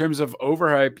 In terms of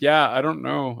overhype, yeah, I don't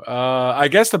know. I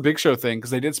guess the Big Show thing,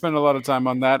 because they did spend a lot of time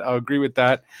on that. I'll agree with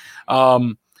that.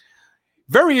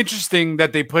 Very interesting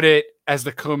that they put it as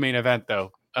the co-main event,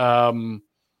 though.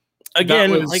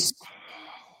 Again,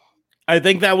 I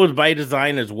think that was by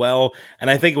design as well, and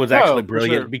I think it was actually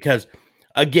brilliant because,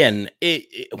 again,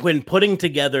 when putting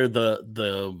together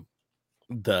the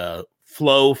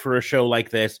flow for a show like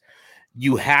this,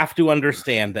 you have to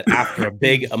understand that after a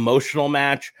big emotional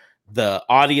match, the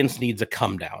audience needs a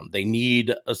come down. They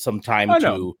need some time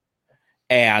to,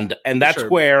 and that's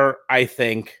where I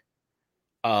think.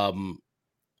 But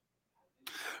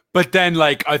then,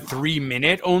 like a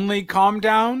 3-minute only calm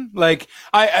down, like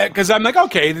because I'm like,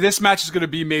 okay, this match is going to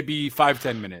be maybe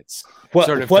 5-10 minutes. What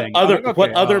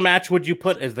other match would you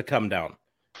put as the come down?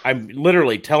 I'm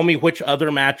literally tell me which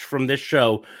other match from this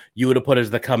show you would have put as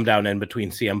the come down in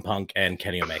between CM Punk and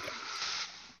Kenny Omega.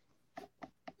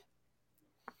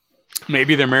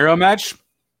 Maybe the Miro match.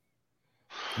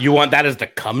 You want that as the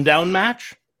come down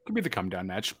match? Could be the come down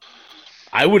match.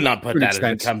 I would not put that as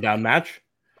the come down match.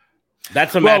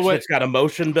 That's a match that's got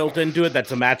emotion built into it.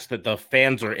 That's a match that the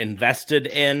fans are invested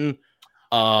in,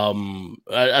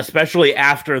 especially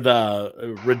after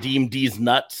the Redeem D's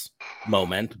nuts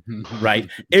moment, right?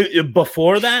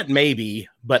 Before that, maybe,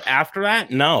 but after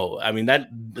that, no. I mean,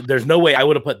 there's no way I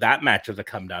would have put that match as a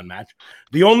come down match.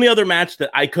 The only other match that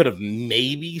I could have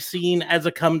maybe seen as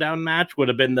a come down match would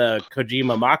have been the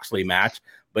Kojima Moxley match.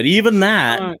 But even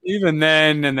that, even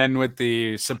then, and then with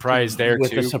the surprise there,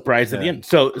 with the surprise at the end.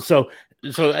 So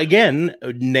again,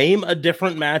 name a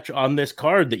different match on this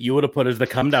card that you would have put as the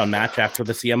come down match after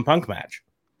the CM Punk match.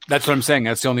 That's what I'm saying.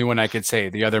 That's the only one I could say.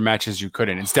 The other matches you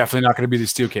couldn't. It's definitely not going to be the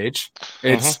steel cage.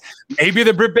 It's maybe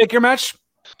the Britt Baker match.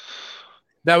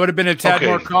 That would have been a tad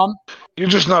more calm. You're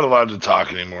just not allowed to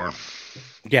talk anymore.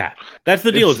 Yeah, that's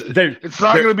the deal. It's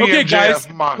not going to be MJF, guys,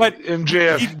 but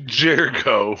MJF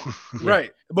Jericho.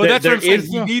 Right. But that's what I'm saying.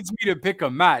 He needs me to pick a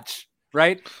match,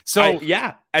 right? So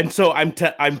and so I'm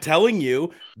telling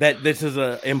you that this is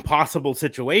an impossible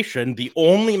situation. The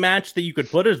only match that you could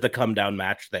put as the come down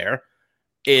match there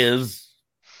is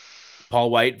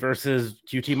Paul White versus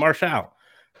QT Marshall,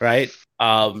 right?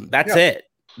 That's it.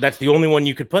 That's the only one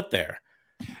you could put there.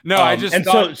 No, I just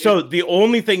so the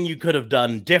only thing you could have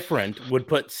done different would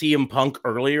put CM Punk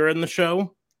earlier in the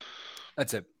show.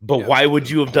 That's it. But why would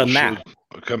you have done that?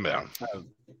 Come down.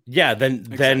 Yeah,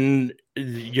 then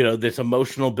this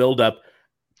emotional buildup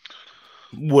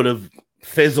would have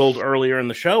fizzled earlier in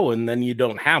the show, and then you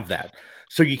don't have that.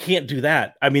 So you can't do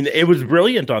that. I mean, it was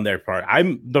brilliant on their part.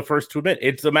 I'm the first to admit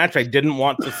it's a match I didn't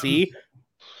want to see.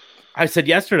 I said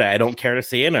yesterday, I don't care to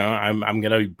see it. I'm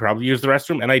going to probably use the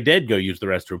restroom. And I did go use the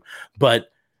restroom. But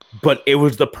it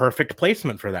was the perfect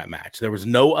placement for that match. There was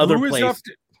no other place.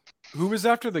 Who was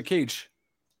after the cage?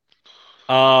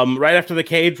 Right after the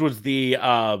cage was the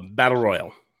Battle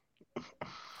Royal.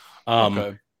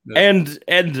 Okay. And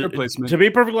to be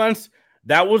perfectly honest,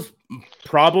 that was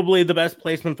probably the best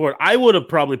placement for it. I would have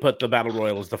probably put the Battle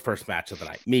Royal as the first match of the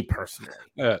night, me personally.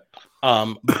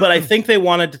 But I think they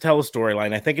wanted to tell a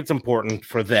storyline. I think it's important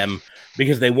for them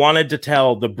because they wanted to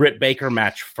tell the Britt Baker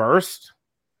match first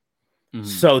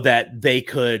so that they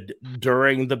could,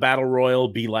 during the Battle Royal,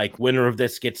 be like, winner of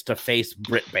this gets to face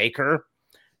Britt Baker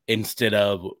instead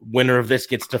of winner of this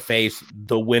gets to face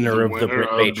the winner of the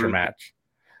Britt Baker match.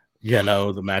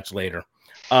 The match later.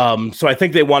 So I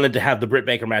think they wanted to have the Britt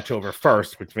Baker match over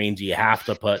first, which means you have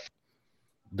to put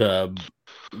the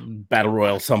Battle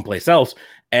Royal someplace else.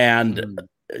 And,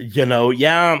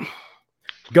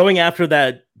 going after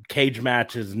that cage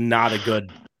match is not a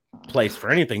good place for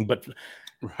anything. But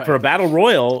for a Battle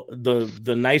Royal,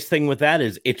 the nice thing with that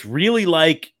is it's really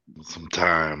like some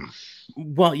time.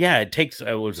 Well, yeah, it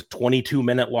was a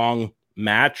 22-minute long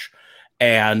match.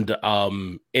 And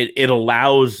it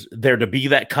allows there to be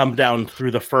that come down through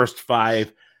the first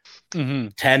 5,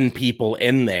 10 people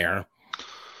in there.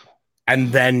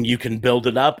 And then you can build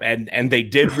it up. And they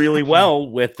did really well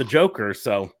with the Joker.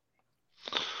 So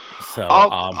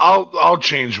I'll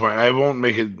change I won't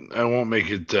make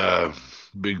it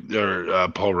big or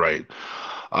Paul Wright.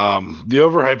 The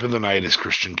overhype of the night is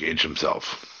Christian Cage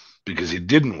himself, because he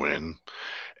didn't win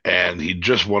and he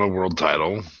just won a world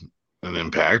title in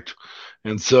Impact.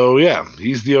 And so, yeah,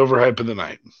 he's the overhype of the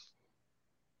night.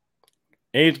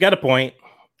 He's got a point.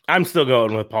 I'm still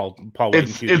going with Paul.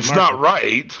 It's not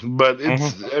right, but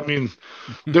it's. I mean,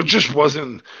 there just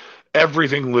wasn't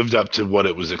everything lived up to what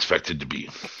it was expected to be.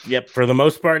 Yep, for the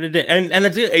most part, it did. And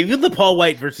it's even the Paul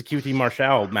White versus QT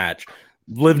Marshall match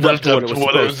lived up to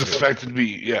what it was expected to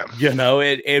be. Yeah,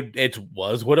 it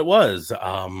was what it was.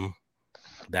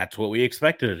 That's what we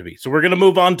expected it to be. So we're gonna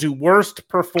move on to worst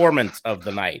performance of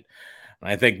the night.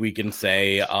 I think we can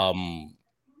say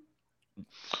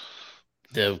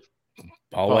the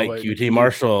Paul White QT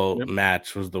Marshall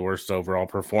match was the worst overall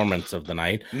performance of the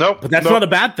night. Nope, but that's not a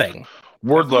bad thing.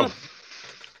 Wardlow.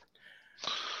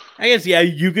 I guess, yeah,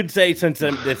 you could say, since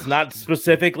it's not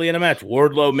specifically in a match,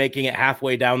 Wardlow making it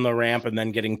halfway down the ramp and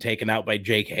then getting taken out by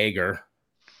Jake Hager.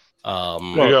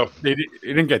 They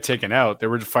didn't get taken out. They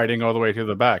were fighting all the way to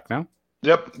the back, no?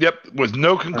 Yep. With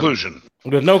no conclusion.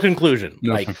 With no conclusion.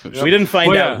 We didn't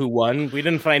find out who won. We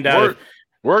didn't find out.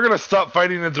 We're gonna stop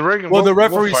fighting at the ring. And the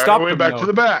referee stopped them back to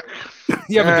the back. But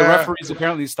the referees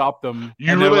apparently stopped them.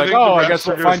 You really think I guess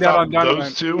we'll find out on Dynamite.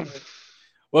 Those two?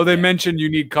 Well, they mentioned you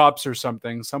need cops or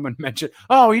something. Someone mentioned,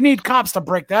 you need cops to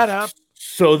break that up.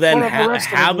 So then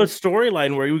have a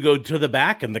storyline where you go to the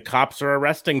back and the cops are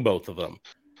arresting both of them,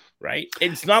 right?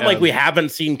 It's not like we haven't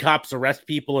seen cops arrest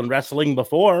people in wrestling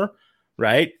before.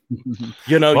 Right,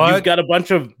 you've got a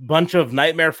bunch of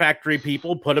Nightmare Factory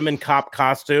people, put them in cop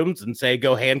costumes, and say,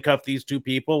 "Go handcuff these two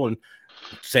people," and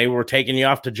say, "We're taking you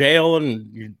off to jail,"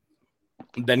 and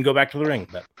then go back to the ring.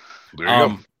 But there you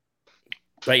go.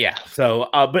 But yeah, so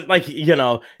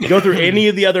go through any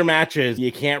of the other matches,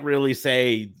 you can't really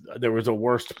say there was a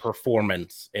worst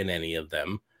performance in any of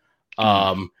them.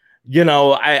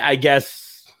 I guess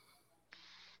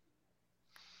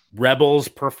Rebel's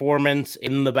performance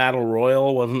in the Battle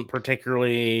Royal wasn't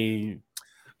particularly,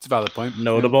 it's a valid point,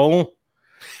 notable.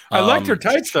 I liked her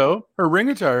tights though. Her ring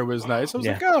attire was nice. I was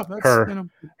like, that's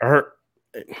her.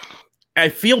 I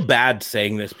feel bad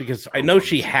saying this because I know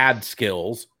she had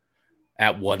skills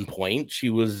at one point. She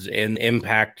was in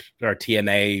Impact or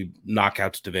TNA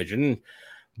Knockouts division,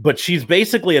 but she's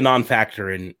basically a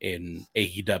non-factor in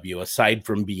AEW aside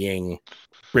from being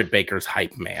Britt Baker's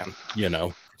hype man,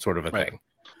 sort of a thing.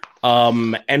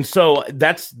 And so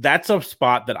that's a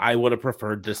spot that I would have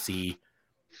preferred to see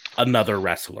another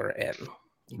wrestler in,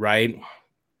 right?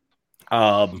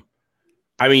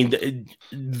 I mean,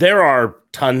 there are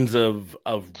tons of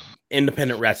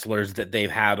independent wrestlers that they've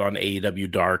had on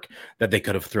AEW Dark that they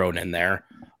could have thrown in there.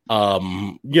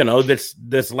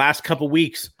 This last couple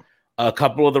weeks, a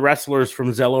couple of the wrestlers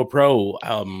from Zelo Pro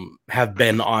have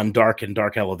been on Dark and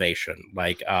Dark Elevation,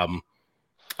 like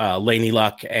Laney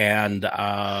Luck and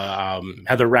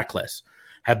Heather Reckless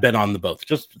have been on the both.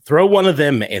 Just throw one of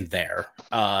them in there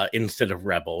instead of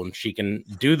Rebel, and she can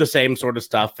do the same sort of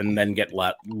stuff and then get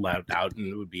let out, and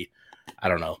it would be, I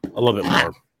don't know, a little bit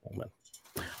more.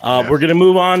 We're going to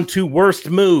move on to worst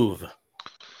move.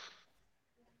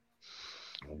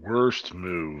 Worst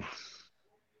move.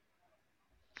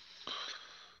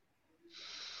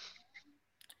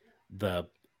 The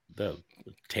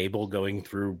table going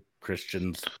through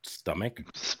Christian's stomach,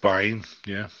 spine.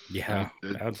 Yeah,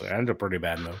 that's a pretty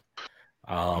bad move.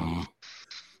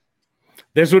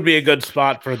 This would be a good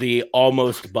spot for the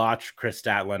almost botch Chris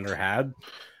Statlander had,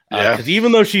 because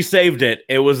even though she saved it,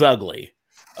 it was ugly.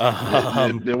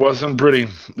 It wasn't pretty.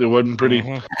 It wasn't pretty.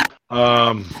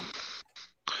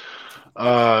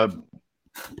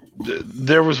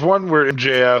 There was one where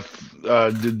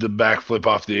MJF did the backflip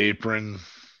off the apron.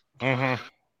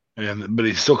 But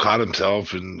he still caught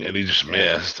himself and he just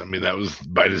missed. I mean, that was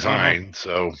by design.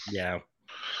 So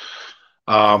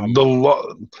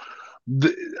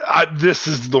this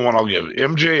is the one I'll give.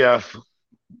 MJF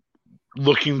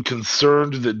looking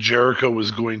concerned that Jericho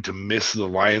was going to miss the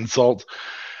lion salt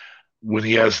when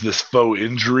he has this faux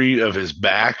injury of his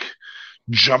back,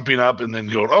 jumping up and then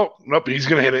going, oh, nope, he's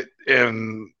going to hit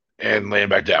it and laying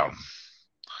back down.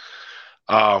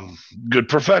 Good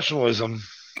professionalism.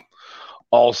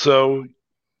 Also,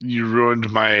 you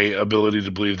ruined my ability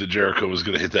to believe that Jericho was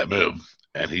going to hit that move,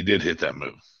 and he did hit that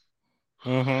move.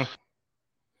 Mm-hmm.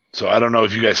 So I don't know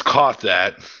if you guys caught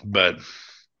that, but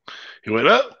he went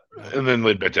up and then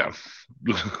laid back down.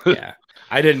 Yeah,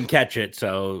 I didn't catch it,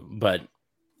 but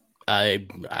I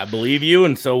believe you,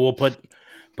 and so we'll put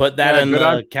that in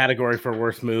the category for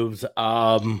worst moves.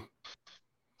 I'll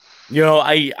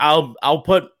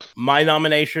put my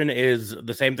nomination is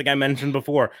the same thing I mentioned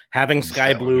before, having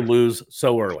Sky Blue lose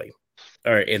so early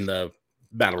or in the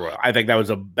Battle Royal. I think that was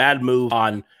a bad move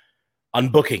on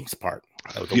Booking's part.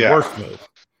 That was the worst move.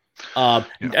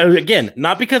 Again,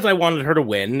 not because I wanted her to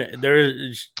win.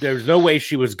 There's no way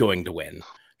she was going to win.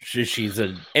 She's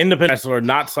an independent wrestler,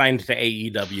 not signed to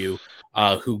AEW,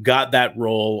 who got that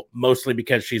role mostly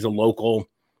because she's a local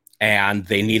and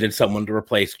they needed someone to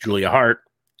replace Julia Hart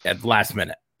at the last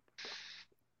minute.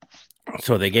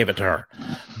 So they gave it to her.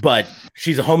 But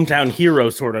she's a hometown hero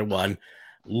sort of one.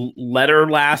 Let her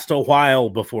last a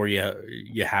while before you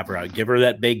have her out. Give her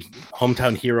that big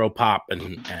hometown hero pop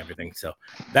and everything. So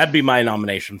that'd be my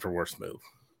nomination for worst move.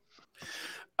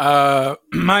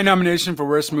 My nomination for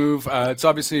worst move, it's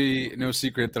obviously no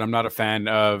secret that I'm not a fan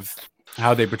of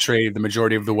how they portrayed the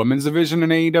majority of the women's division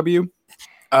in AEW.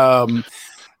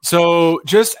 So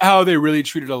just how they really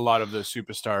treated a lot of the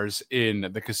superstars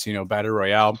in the Casino Battle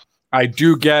Royale. I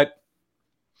do get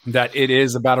that it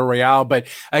is a battle royale, but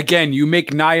again, you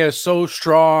make Nia so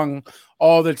strong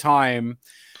all the time,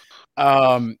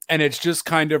 and it's just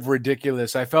kind of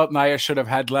ridiculous. I felt Nia should have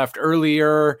had left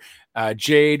earlier.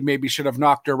 Jade maybe should have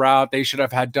knocked her out. They should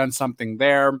have had done something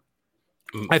there.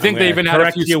 I think they even had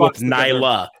a few spots with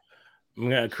Nyla. I'm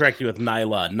going to correct you with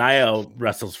Nyla. Nia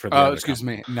wrestles for the Oh, excuse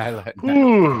me. Nyla.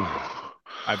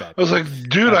 I bet. I was like,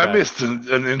 dude, I missed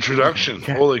an introduction.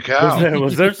 Holy cow.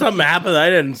 Was there something happen that I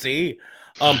didn't see?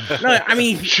 No, I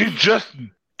mean,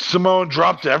 Simone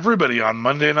dropped everybody on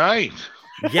Monday night.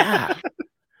 Yeah.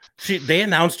 They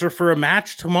announced her for a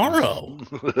match tomorrow.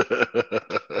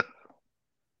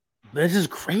 This is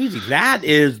crazy. That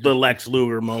is the Lex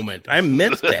Luger moment. I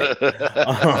missed it.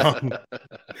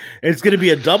 It's going to be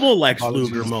a double Lex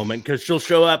Luger moment because she'll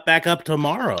show up back up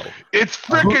tomorrow. It's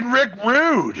freaking Rick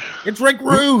Rude. It's Rick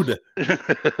Rude.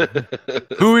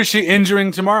 Who is she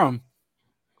injuring tomorrow?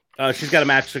 She's got a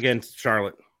match against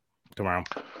Charlotte tomorrow.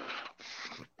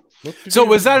 So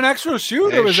was that an actual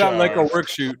shoot or was that like a work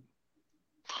shoot?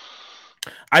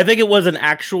 I think it was an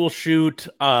actual shoot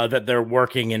that they're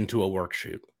working into a work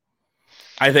shoot.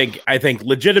 I think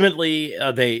legitimately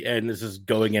they, and this is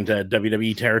going into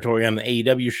WWE territory on the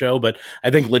AEW show, but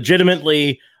I think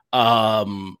legitimately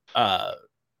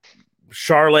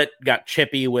Charlotte got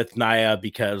chippy with Nia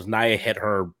because Nia hit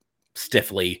her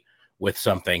stiffly with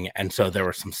something, and so there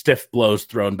were some stiff blows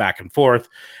thrown back and forth,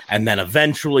 and then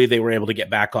eventually they were able to get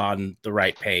back on the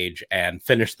right page and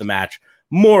finish the match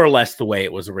more or less the way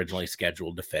it was originally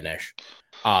scheduled to finish.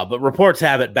 But reports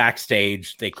have it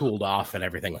backstage they cooled off and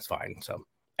everything was fine. So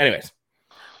anyways,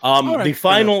 right, the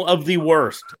final of the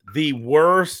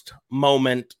worst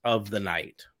moment of the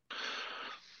night.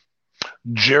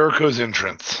 Jericho's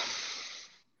entrance.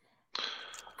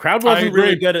 Crowd wasn't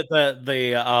really good at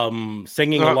the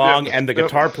singing along, and the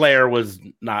guitar player was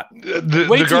not.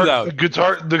 The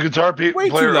guitar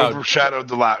player overshadowed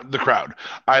the crowd.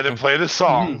 Either played a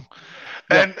song,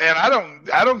 and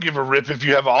I don't give a rip if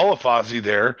you have all of Fozzy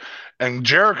there, and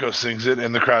Jericho sings it,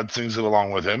 and the crowd sings it along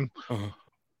with him.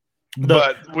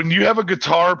 But when you have a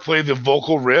guitar play the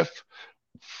vocal riff,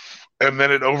 and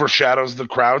then it overshadows the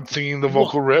crowd singing the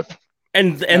vocal riff,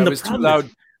 and the was too loud.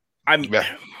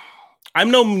 I'm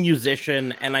no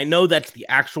musician, and I know that's the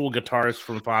actual guitarist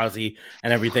from Fozzy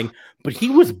and everything, but he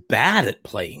was bad at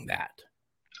playing that.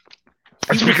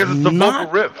 It's because it's the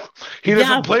vocal riff. He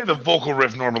doesn't play the vocal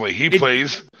riff normally. He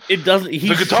plays the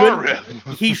guitar riff.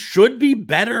 He should be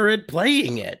better at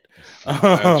playing it.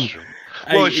 That's true.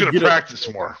 Well, he should have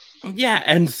practiced more. Yeah,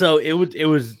 and so it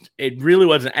really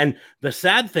wasn't. And the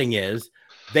sad thing is,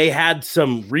 they had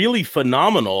some really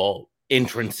phenomenal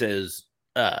entrances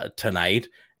tonight.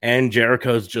 And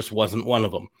Jericho's just wasn't one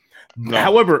of them. No.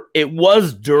 However, it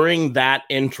was during that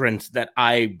entrance that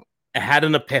I had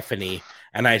an epiphany,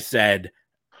 and I said,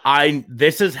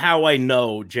 "This is how I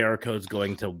know Jericho's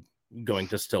going to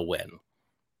still win."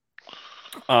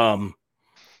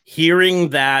 Hearing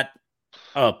that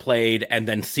played, and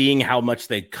then seeing how much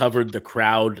they covered the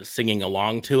crowd singing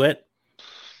along to it,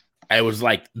 I was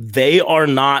like, they are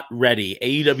not ready.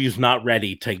 AEW's not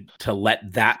ready to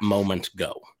let that moment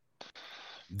go.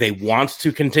 They want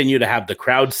to continue to have the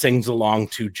crowd sings along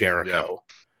to Jericho.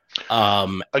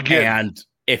 Again, and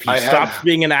if he stops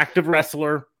being an active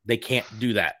wrestler, they can't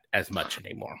do that as much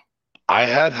anymore. I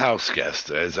had house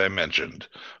guests, as I mentioned,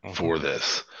 for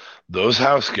this. Those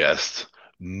house guests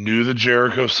knew the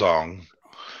Jericho song,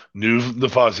 knew the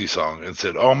Fozzy song, and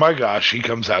said, "Oh my gosh, he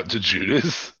comes out to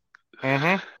Judas."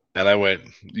 And I went,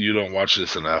 "You don't watch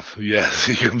this enough." Yes,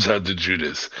 he comes out to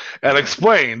Judas. And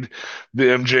explained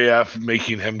the MJF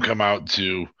making him come out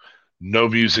to no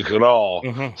music at all.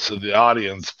 So the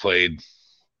audience played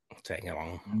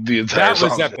the entire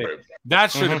song. That was epic.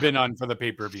 That should have been on for the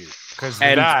pay-per-view.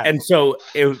 And so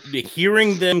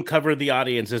hearing them cover the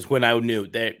audience is when I knew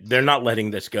that they're not letting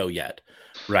this go yet.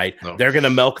 Right? No. They're going to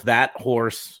milk that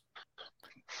horse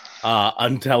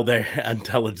until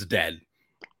it's dead.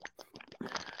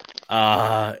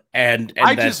 And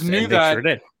I just knew that. Sure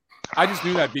did. I just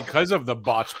knew that because of the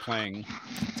botch playing,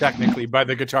 technically by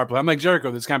the guitar player. I'm like, Jericho,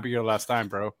 this can't be your last time,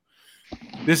 bro.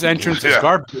 This entrance is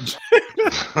garbage.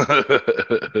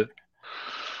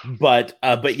 But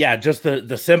yeah, just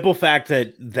the simple fact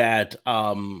that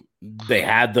they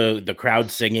had the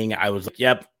crowd singing, I was like,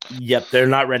 yep, they're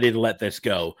not ready to let this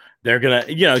go. They're gonna,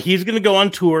 he's gonna go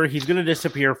on tour, he's gonna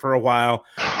disappear for a while,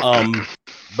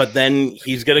 but then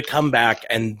he's gonna come back,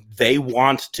 and they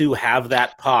want to have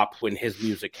that pop when his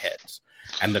music hits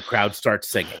and the crowd starts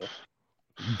singing.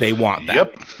 They want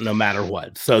that no matter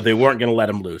what. So they weren't going to let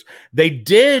him lose. They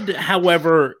did,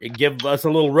 however, give us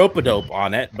a little rope-a-dope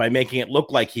on it by making it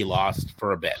look like he lost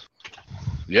for a bit.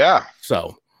 Yeah.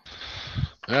 So.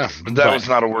 Yeah, but that was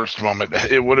not a worst moment.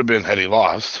 It would have been had he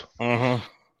lost.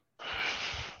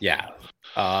 Yeah.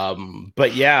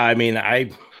 But yeah, I mean,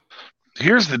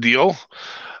 Here's the deal.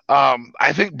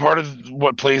 I think part of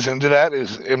what plays into that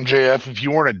is MJF, if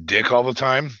you weren't a dick all the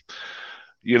time,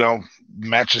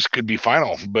 matches could be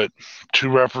final, but two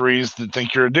referees that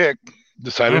think you're a dick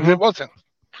decided it wasn't.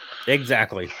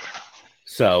 Exactly.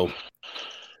 So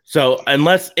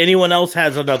unless anyone else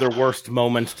has another worst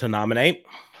moment to nominate.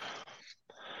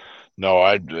 No,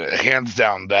 I hands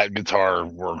down that guitar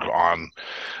work on.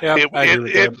 Yeah,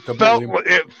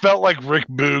 it felt like Rick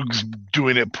Boogs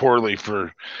doing it poorly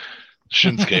for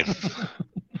Shinsuke.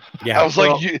 I was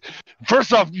like,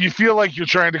 first off, you feel like you're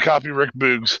trying to copy Rick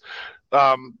Boogs.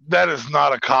 That is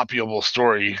not a copyable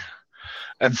story.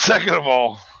 And second of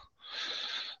all,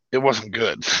 it wasn't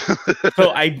good.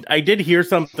 So I did hear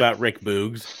something about Rick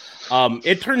Boogs.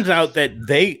 It turns out that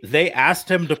they asked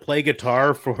him to play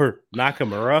guitar for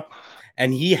Nakamura,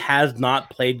 and he has not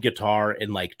played guitar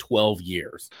in like 12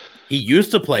 years. He used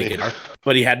to play guitar,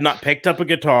 but he had not picked up a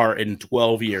guitar in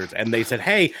 12 years. And they said,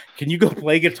 "Hey, can you go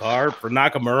play guitar for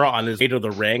Nakamura on his way to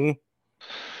the ring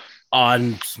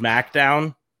on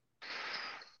SmackDown?"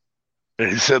 And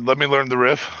he said, "Let me learn the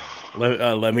riff."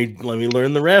 Let me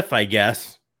learn the riff, I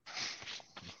guess.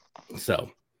 So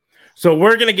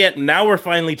we're going to we're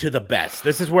finally to the best.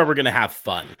 This is where we're going to have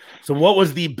fun. So what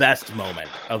was the best moment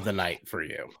of the night for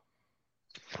you?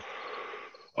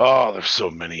 Oh, there's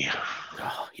so many.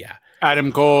 Oh, yeah.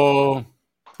 Adam Cole,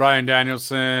 Bryan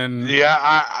Danielson.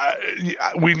 Yeah,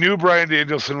 we knew Bryan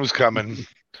Danielson was coming.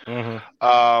 For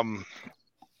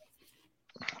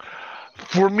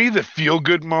me, the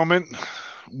feel-good moment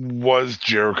was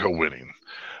Jericho winning.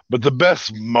 But the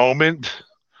best moment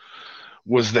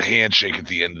was the handshake at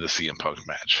the end of the CM Punk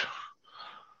match.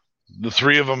 The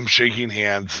three of them shaking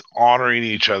hands, honoring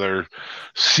each other,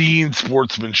 seeing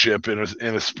sportsmanship in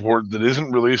a sport that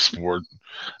isn't really a sport,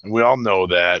 and we all know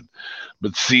that,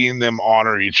 but seeing them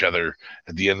honor each other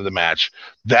at the end of the match,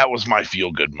 that was my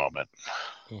feel-good moment.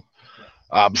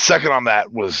 Second on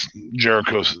that was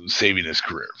Jericho saving his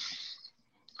career.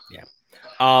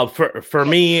 Yeah. For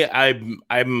me, I'm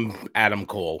Adam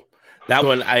Cole. That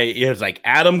one, it was like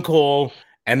Adam Cole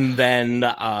and then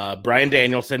Bryan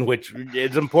Danielson, which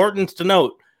is important to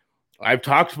note. I've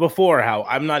talked before how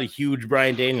I'm not a huge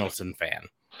Bryan Danielson fan,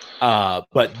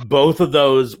 but both of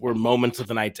those were moments of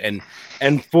the night, and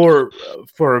for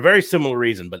a very similar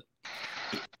reason. But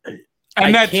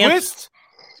that twist,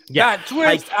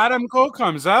 Adam Cole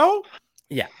comes out.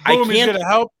 Yeah, boom, he's gonna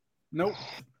help. Nope.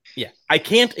 Yeah, I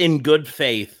can't, in good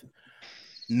faith,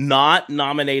 not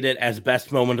nominate it as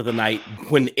best moment of the night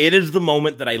when it is the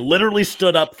moment that I literally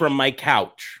stood up from my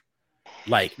couch.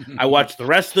 Like, I watched the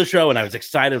rest of the show and I was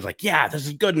excited. I was like, yeah, this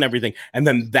is good and everything. And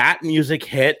then that music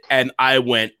hit and I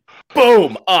went,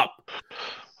 boom, up.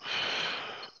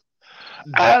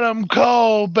 Adam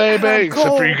Cole, baby. Adam Cole,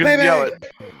 except for you couldn't yell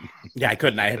it. Yeah, I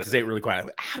couldn't. I had to say it really quiet.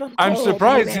 I'm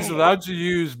surprised he's allowed to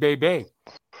use baby.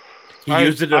 He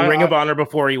used it in Ring of Honor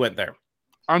before he went there.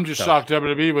 I'm just shocked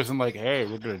WWE wasn't like, hey,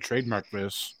 we're going to trademark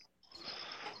this.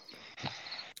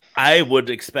 I would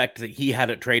expect that he had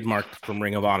it trademarked from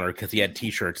Ring of Honor because he had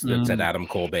T-shirts that said Adam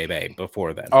Cole Baby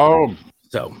before then. Oh.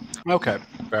 So. Okay.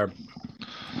 Fair.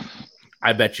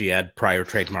 I bet you had prior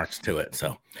trademarks to it.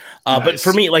 So, nice. But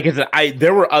for me, like I said,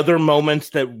 there were other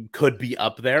moments that could be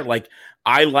up there. Like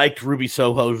I liked Ruby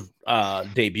Soho's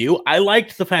debut. I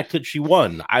liked the fact that she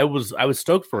won. I was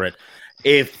stoked for it.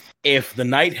 If the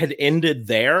night had ended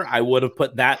there, I would have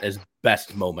put that as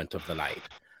best moment of the night.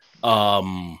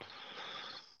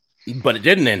 But it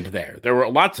didn't end there. There were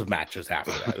lots of matches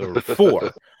after that. There were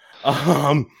 4.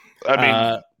 I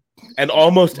mean. And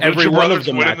almost every one of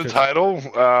the matches. The title.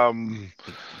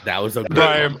 That was a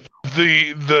good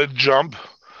the jump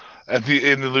in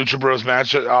the Lucha Bros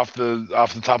match off the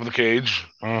top of the cage.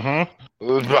 I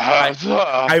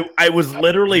was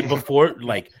literally before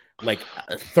like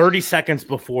 30 seconds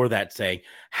before that saying,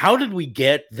 how did we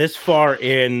get this far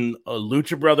in a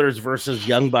Lucha Brothers versus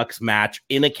Young Bucks match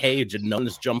in a cage and no one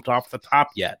has jumped off the top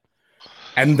yet?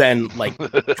 And then like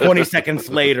 20 seconds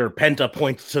later, Penta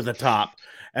points to the top.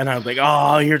 And I was like,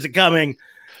 oh, here's it coming.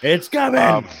 It's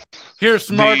coming. Here's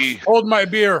Smarks. Hold my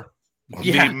beer.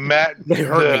 Yeah.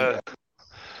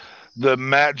 The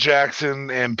Matt Jackson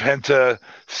and Penta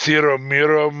Ciro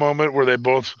Miro moment where they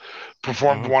both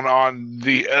performed one on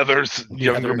the other's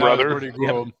younger brother. Pretty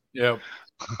cool. Yep.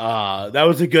 That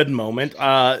was a good moment.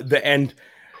 And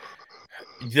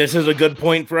this is a good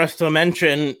point for us to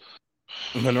mention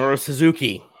Minoru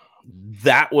Suzuki.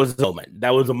 That was a moment.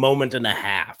 That was a moment and a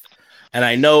half. And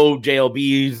I know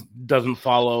JLB doesn't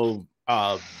follow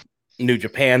New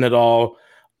Japan at all.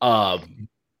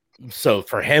 So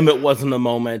for him, it wasn't a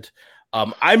moment.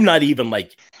 I'm not even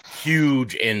like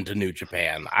huge into New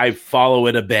Japan. I follow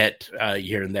it a bit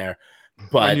here and there,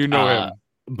 but you know him.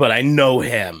 But I know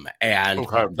him, and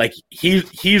like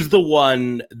he's the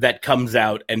one that comes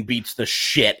out and beats the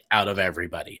shit out of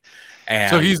everybody. And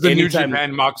so he's the New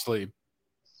Japan Moxley.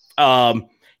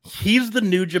 He's the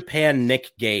New Japan Nick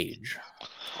Gage.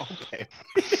 Okay.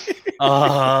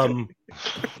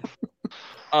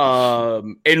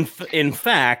 In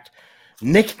fact,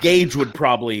 Nick Gage would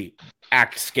probably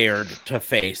act scared to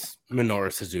face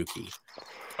Minoru Suzuki.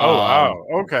 Oh wow.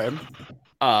 Okay.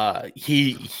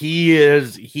 He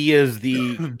is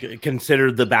the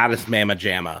considered the baddest Mama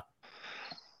Jamma.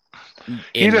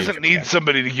 He doesn't need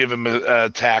somebody to give him a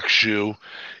tax shoe.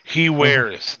 He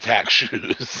wears tax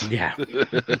shoes. Yeah.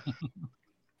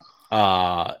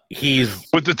 He's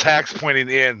with the tax pointing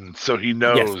in, so he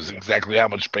knows exactly how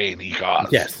much pain he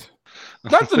caused. Yes.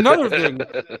 That's another thing.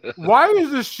 Why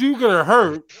is the shoe gonna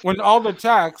hurt when all the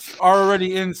tacks are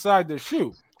already inside the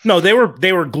shoe? No, they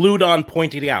were glued on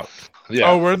pointing out. Yeah.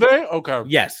 Oh, were they? Okay.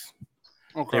 Yes.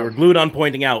 Okay. They were glued on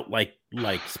pointing out like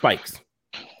spikes.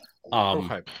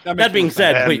 Okay. That being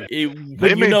said, when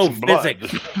you know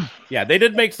physics, yeah, they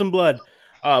did make some blood.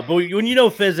 But when you know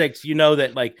physics, you know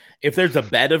that like if there's a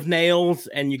bed of nails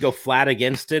and you go flat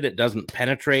against it, it doesn't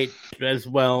penetrate as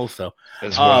well. So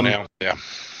it's one nail,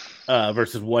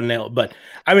 versus one nail. But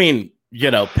I mean, you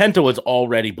know, Penta was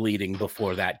already bleeding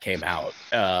before that came out,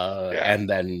 and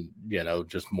then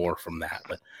just more from that.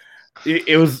 But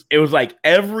it was like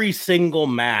every single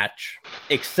match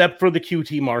except for the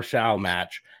QT Marshall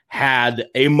match had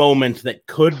a moment that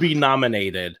could be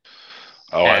nominated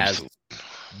as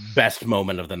best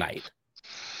moment of the night.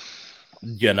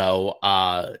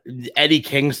 Eddie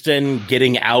Kingston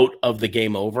getting out of the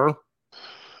Game Over.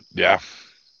 Yeah.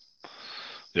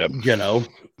 Yep.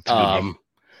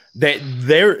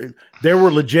 There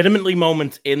were legitimately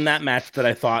moments in that match that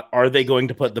I thought, are they going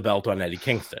to put the belt on Eddie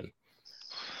Kingston?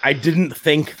 I didn't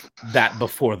think that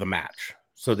before the match.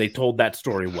 So they told that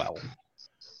story well.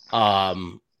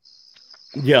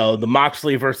 The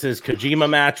Moxley versus Kojima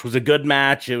match was a good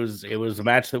match. It was a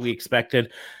match that we expected.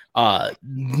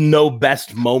 No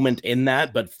best moment in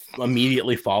that, but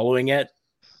immediately following it,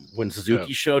 when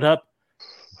Suzuki showed up,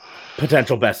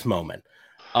 potential best moment.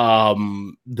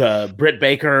 The Britt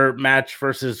Baker match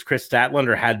versus Chris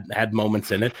Statlander had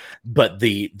moments in it, but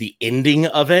the ending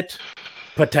of it,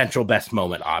 potential best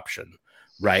moment option,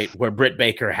 right? Where Britt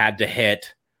Baker had to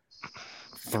hit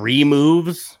 3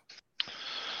 moves.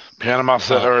 Panama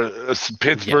or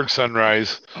Pittsburgh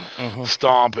Sunrise,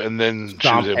 stomp, and then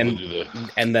stomp, she was able to do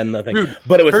and then the thing. Dude,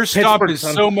 but it was her stomp is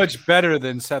so much better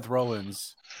than Seth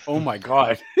Rollins. Oh my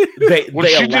god! She did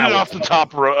it off the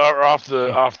top or off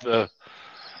the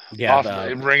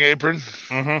ring apron.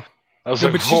 Mm-hmm.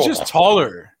 But she's just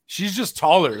taller. she's just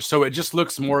taller, so it just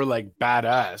looks more like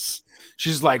badass.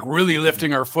 She's like really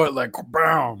lifting her foot, like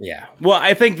bam. Yeah. Well,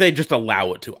 I think they just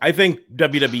allow it to. I think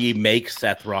WWE makes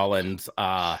Seth Rollins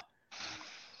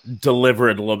deliver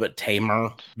it a little bit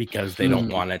tamer because they don't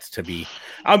want it to be.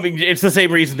 I mean, it's the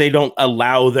same reason they don't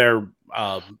allow their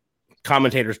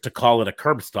commentators to call it a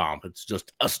curb stomp. It's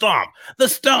just a stomp, the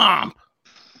stomp.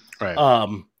 Right.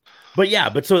 But yeah,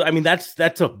 but so I mean,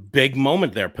 that's a big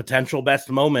moment there, potential best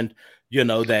moment. You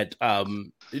know that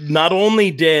not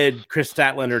only did Chris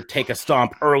Statlander take a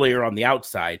stomp earlier on the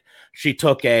outside, she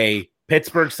took a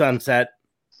Pittsburgh Sunset,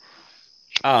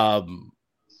 and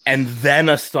then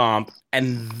a stomp,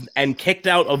 and kicked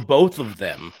out of both of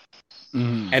them,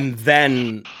 and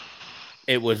then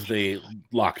it was the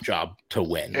lockjaw to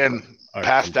win, and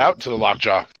passed out to the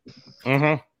lockjaw.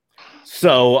 Mm-hmm.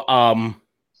 So,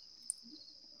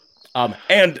 I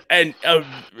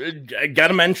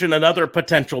gotta mention another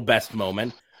potential best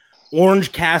moment: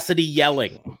 Orange Cassidy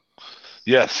yelling.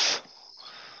 Yes,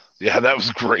 yeah, that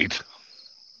was great.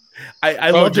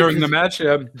 I love during the match.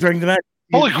 Yeah, during the match.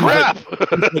 Holy crap!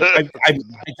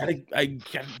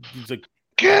 He's like,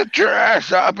 get your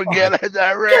ass up and get in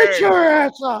that ring. Get your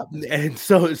ass up. And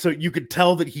so you could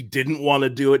tell that he didn't want to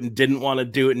do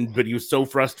it, but he was so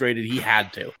frustrated he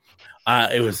had to.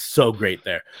 It was so great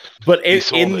there. But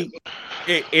in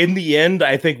the end,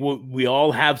 I think we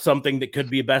all have something that could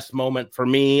be a best moment. For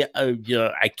me,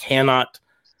 I cannot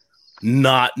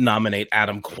not nominate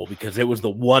Adam Cole because it was the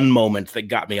one moment that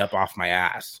got me up off my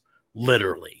ass,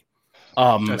 literally.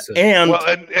 And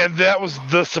that was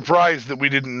the surprise that we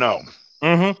didn't know.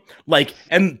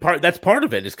 That's part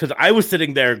of it is because I was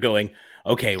sitting there going,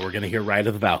 okay, we're gonna hear Ride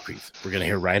of the Valkyries. We're gonna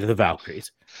hear Ride of the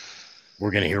Valkyries.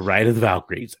 We're gonna hear Ride of the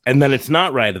Valkyries, and then it's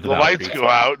not Ride of the Valkyries. The lights go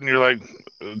out, and you're like,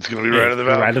 it's gonna be Ride of the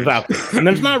Valkyries. Ride of the Valkyries, and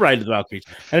then it's not Ride of the Valkyries.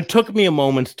 And it took me a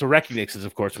moment to recognize, because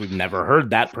of course we've never heard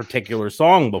that particular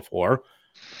song before.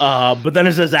 But then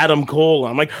it says Adam Cole,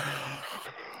 and I'm like,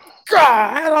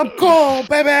 God, Adam Cole,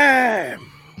 baby.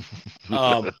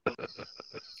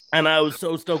 And I was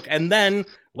so stoked. And then,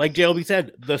 like JLB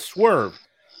said, the swerve.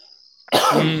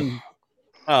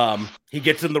 He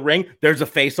gets in the ring. There's a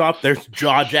face-off. There's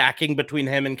jaw-jacking between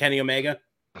him and Kenny Omega.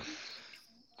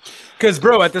 Because,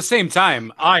 bro, at the same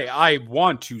time, I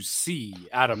want to see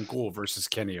Adam Cole versus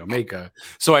Kenny Omega.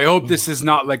 So I hope this is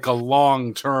not like a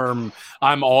long-term,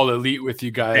 I'm all elite with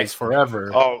you guys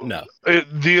forever. Oh, no.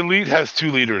 The elite has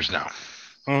 2 leaders now.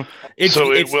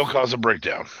 It will cause a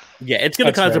breakdown. Yeah, it's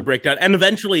going to cause a breakdown. And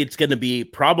eventually it's going to be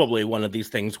probably one of these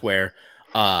things where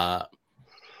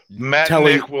Matt and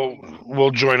Nick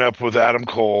will join up with Adam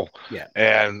Cole,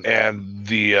 and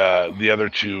the other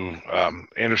 2,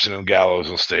 Anderson and Gallows,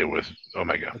 will stay with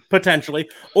Omega. Potentially.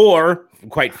 Or,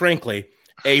 quite frankly,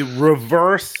 a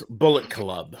reverse Bullet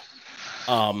Club,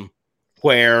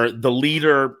 where the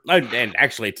leader, and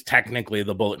actually it's technically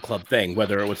the Bullet Club thing,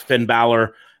 whether it was Finn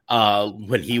Balor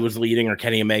when he was leading, or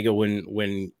Kenny Omega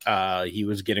when he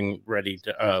was getting ready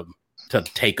to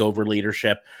take over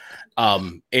leadership.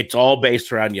 It's all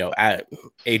based around, at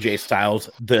AJ Styles.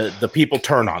 The people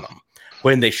turn on him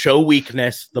when they show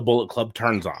weakness. The Bullet Club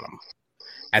turns on him,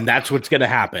 and that's what's going to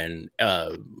happen.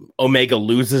 Omega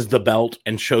loses the belt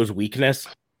and shows weakness,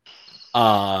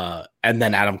 and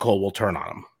then Adam Cole will turn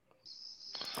on him.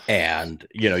 And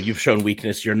you've shown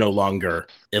weakness. You're no longer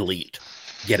elite.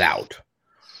 Get out.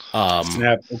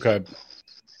 Snap. Okay.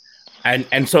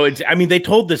 And so it's, I mean, they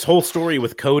told this whole story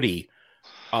with Cody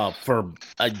for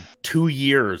 2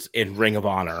 years in Ring of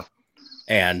Honor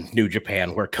and New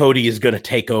Japan, where Cody is going to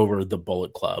take over the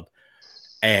Bullet Club.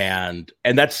 And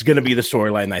that's going to be the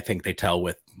storyline I think they tell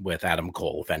with Adam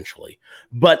Cole eventually.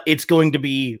 But it's going to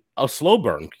be a slow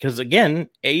burn because, again,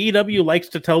 AEW likes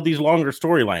to tell these longer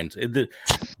storylines.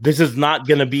 This is not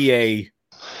going to be a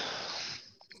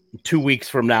 2 weeks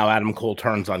from now Adam Cole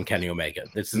turns on Kenny Omega.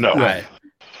 This is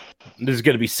this is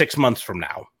going to be 6 months from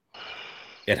now.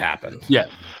 It happens. Yeah.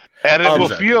 And it will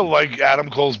feel like Adam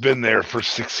Cole's been there for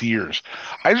 6 years.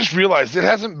 I just realized it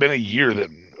hasn't been a year that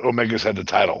Omega's had the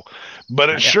title, but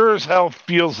it sure as hell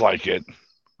feels like it.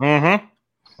 Mm-hmm.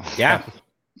 Yeah.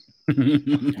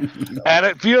 And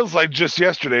it feels like just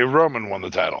yesterday Roman won the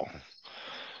title.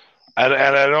 And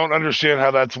I don't understand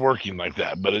how that's working like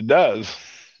that, but it does.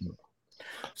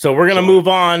 So we're going to move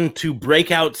on to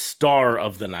breakout star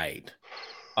of the night.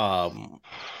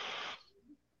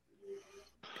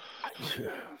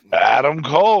 Adam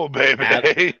Cole,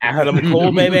 baby. Adam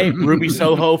Cole, baby. Ruby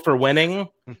Soho for winning.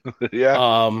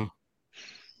 Yeah.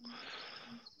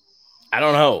 I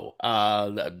don't know.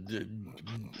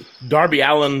 Darby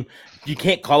Allin, you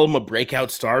can't call him a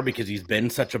breakout star because he's been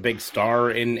such a big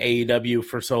star in AEW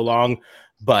for so long.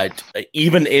 But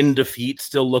even in defeat,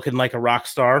 still looking like a rock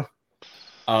star.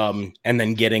 And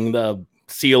then getting the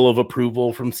seal of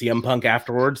approval from CM Punk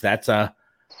afterwards, that's a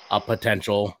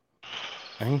potential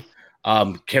thing.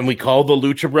 Can we call the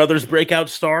Lucha Brothers breakout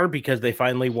star because they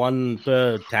finally won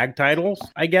the tag titles,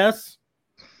 I guess?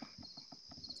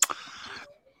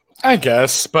 I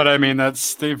guess, but I mean,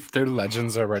 they're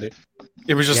legends already.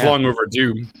 It was just long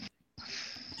overdue.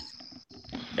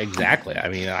 Exactly. I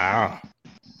mean, I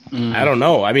don't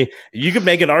know. I mean, you could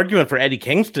make an argument for Eddie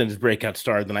Kingston's breakout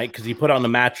star of the night because he put on the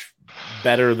match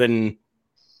better than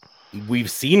we've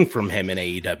seen from him in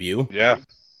AEW. Yeah,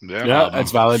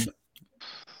 that's valid.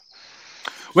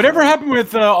 Whatever happened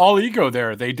with All Ego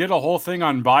there? They did a whole thing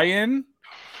on buy-in.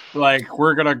 Like,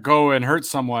 we're going to go and hurt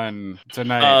someone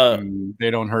tonight, and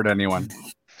they don't hurt anyone.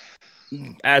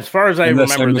 As far as I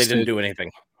remember, they didn't do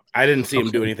anything. I didn't see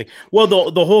him do anything. Well,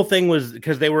 the whole thing was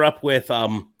because they were up with,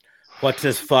 what's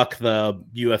his fuck, the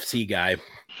UFC guy.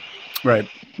 Right.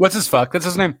 What's his fuck? That's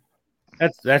his name.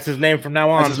 That's his name from now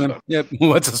on. That's his name. Yep.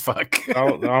 What's his fuck?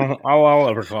 I'll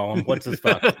ever call him. What's his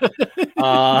fuck?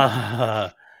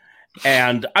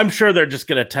 And I'm sure they're just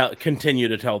going to continue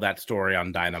to tell that story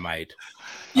on Dynamite.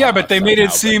 Yeah, but they made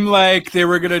it seem like they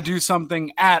were going to do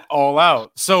something at All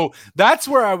Out. So that's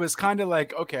where I was kind of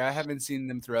like, okay, I haven't seen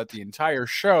them throughout the entire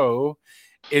show.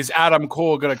 Is Adam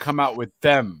Cole going to come out with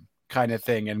them kind of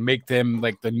thing and make them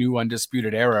like the new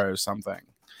Undisputed Era or something?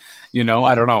 You know,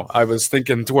 I don't know. I was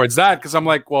thinking towards that because I'm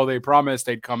like, well, they promised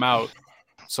they'd come out.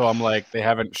 So I'm like, they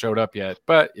haven't showed up yet.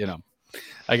 But, you know,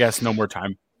 I guess no more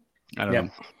time. I don't know.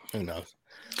 Who knows?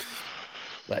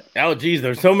 But geez,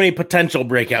 there's so many potential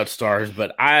breakout stars,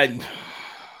 but I'm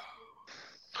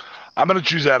gonna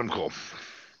choose Adam Cole.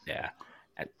 Yeah,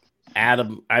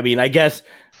 Adam. I mean, I guess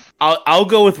I'll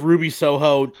go with Ruby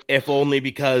Soho, if only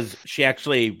because she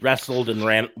actually wrestled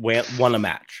and won a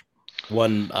match,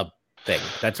 won a thing.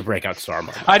 That's a breakout star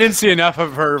moment. I didn't see enough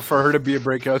of her for her to be a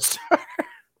breakout star.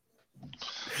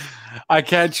 I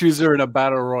can't choose her in a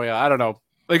battle royal. I don't know.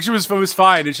 Like, she was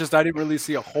fine. It's just I didn't really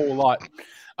see a whole lot.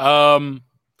 I'd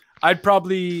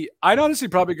honestly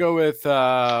probably go with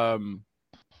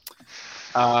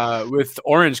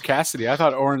Orange Cassidy. I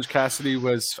thought Orange Cassidy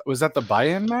was that the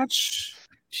buy-in match?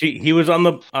 He was on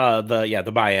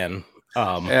the buy-in.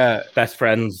 Best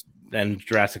Friends and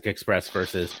Jurassic Express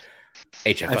versus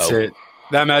HFO. That's it.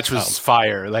 That match was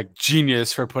fire. Like,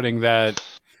 genius for putting that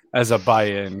as a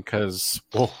buy-in because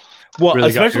well, really,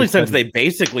 especially since they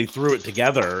basically threw it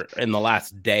together in the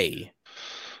last day.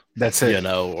 That's it. You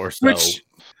know, or so.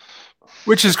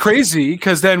 Which is crazy,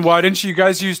 because then why didn't you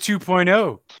guys use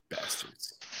 2.0?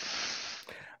 Bastards.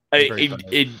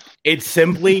 It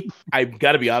simply, I've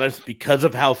got to be honest, because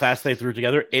of how fast they threw it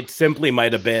together, it simply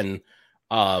might have been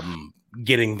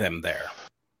getting them there.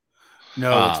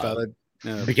 No, it's valid.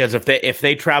 No. Because if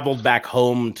they traveled back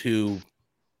home to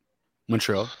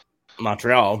Montreal,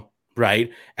 right,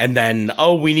 and then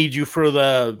we need you for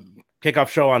the kickoff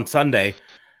show on Sunday.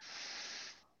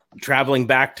 Traveling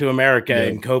back to America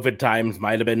in COVID times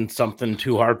might have been something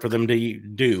too hard for them to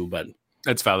do, but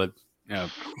that's valid. Yeah,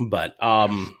 but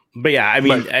yeah, I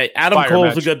mean, Adam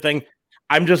Cole's a good thing.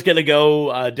 I'm just gonna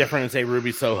go different and say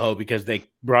Ruby Soho because they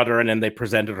brought her in and they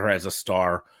presented her as a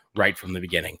star right from the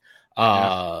beginning.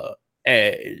 And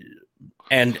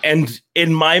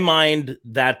in my mind,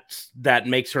 that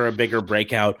makes her a bigger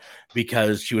breakout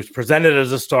because she was presented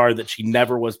as a star that she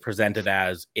never was presented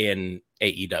as in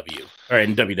AEW or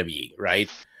in WWE, right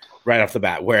off the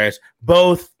bat. Whereas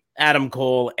both Adam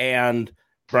Cole and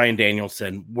Bryan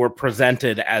Danielson were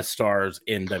presented as stars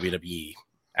in WWE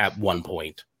at one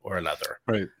point or another,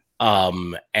 right?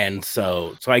 And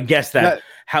so I guess that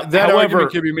however,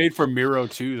 argument could be made for Miro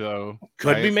too, though.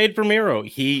 Could be made for Miro.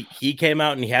 He came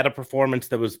out and he had a performance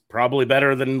that was probably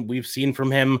better than we've seen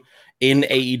from him in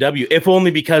AEW, if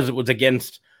only because it was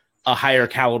against a higher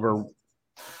caliber.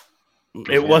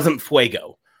 It wasn't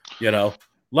Fuego, you know.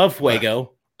 Love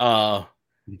Fuego.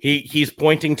 He's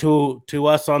pointing to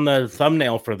us on the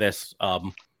thumbnail for this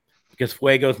because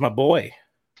Fuego's my boy.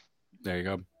 There you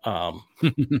go.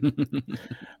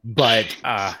 But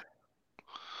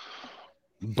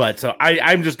so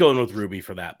I'm just going with Ruby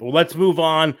for that. But let's move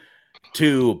on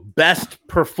to best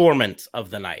performance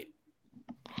of the night.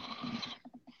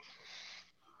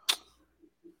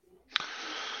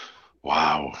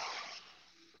 Wow.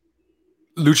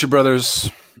 Lucha Brothers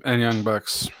and Young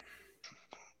Bucks.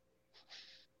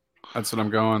 That's what I'm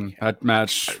going. That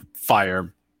match,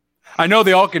 fire. I know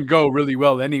they all can go really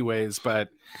well anyways, but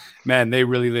man, they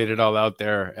really laid it all out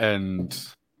there, and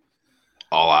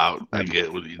All out. I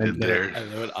get what he did there.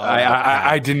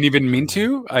 I didn't even mean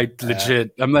to.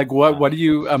 I'm like, what do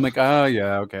you? I'm like, oh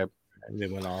yeah, okay. They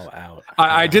went all out.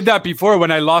 I did that before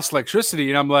when I lost electricity,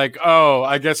 and I'm like, oh,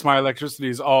 I guess my electricity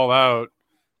is all out.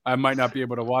 I might not be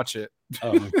able to watch it.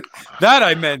 That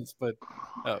I meant, but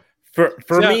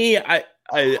for me,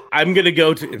 I'm gonna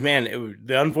go to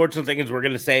the unfortunate thing is we're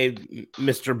gonna say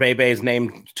Mr. Bebe's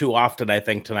name too often. I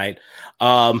think tonight,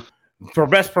 for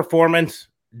best performance,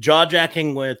 jaw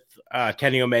jacking with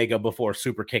Kenny Omega before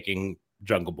super kicking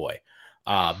Jungle Boy.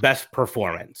 Best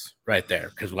performance right there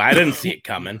because I didn't see it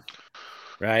coming.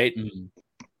 Right,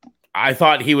 I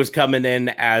thought he was coming in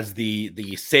as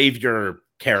the savior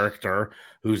character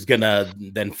who's gonna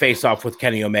then face off with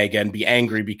Kenny Omega and be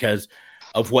angry because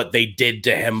of what they did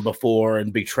to him before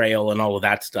and betrayal and all of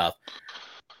that stuff.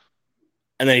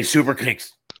 And then he super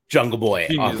kicks Jungle Boy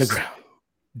off the ground.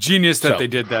 Genius that they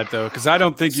did that though, because I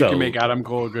don't think you can make Adam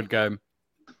Cole a good guy.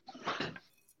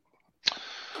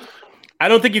 I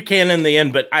don't think you can in the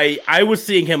end, but I was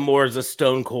seeing him more as a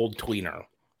stone cold tweener.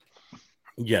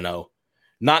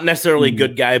 Not necessarily a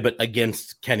good guy, but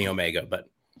against Kenny Omega. But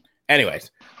anyways,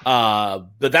 but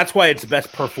that's why it's the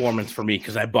best performance for me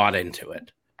because I bought into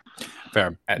it.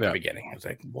 Fair. At the beginning. I was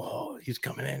like, whoa, he's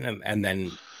coming in. And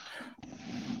then,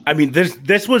 I mean,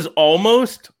 this was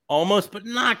almost, but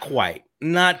not quite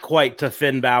to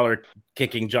Finn Balor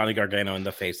kicking Johnny Gargano in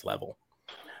the face level.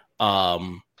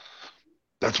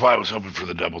 That's why I was hoping for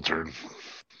the double turn.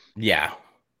 Yeah.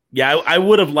 I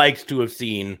would have liked to have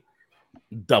seen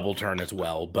double turn as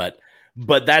well, but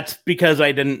that's because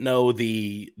I didn't know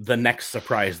the next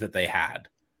surprise that they had.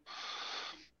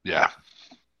 Yeah.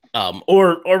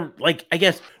 Or like I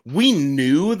guess we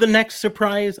knew the next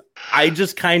surprise. I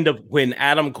just kind of when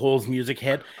Adam Cole's music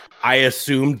hit, I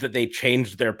assumed that they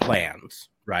changed their plans,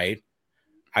 right?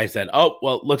 I said, "Oh,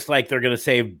 well, it looks like they're going to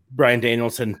save Bryan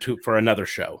Danielson for another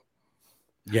show."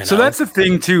 So that's the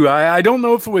thing too. I don't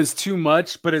know if it was too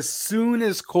much, but as soon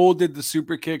as Cole did the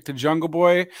super kick to Jungle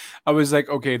Boy, I was like,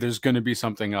 okay, there's going to be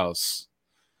something else.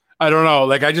 I don't know.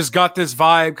 Like I just got this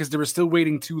vibe because they were still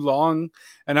waiting too long,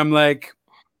 and I'm like,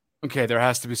 okay, there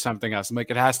has to be something else. I'm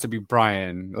like, it has to be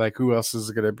Bryan. Like, who else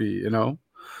is it going to be? Nope,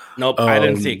 I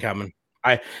didn't see it coming.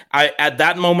 I at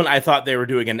that moment I thought they were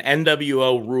doing an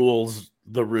NWO rules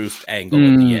the roost angle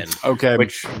at the end. Okay,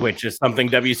 which is something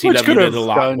WCW did a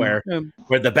lot, where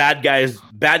the bad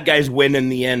guys win in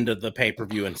the end of the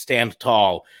pay-per-view and stand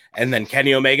tall, and then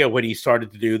Kenny Omega when he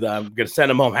started to do the I'm gonna send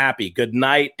him home happy, good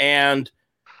night and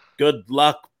good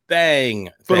luck bang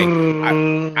thing.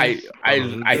 I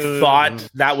thought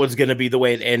that was gonna be the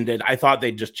way it ended. I thought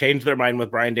they'd just change their mind with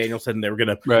Bryan Danielson. They were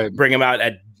gonna bring him out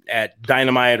at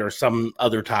Dynamite or some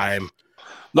other time.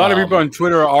 A lot of people on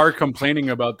Twitter are complaining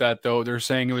about that, though. They're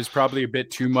saying it was probably a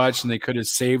bit too much, and they could have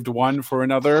saved one for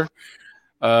another.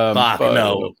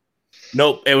 No,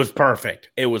 nope. It was perfect.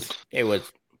 It was good.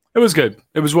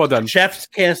 It was well done. Chef's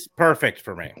kiss, perfect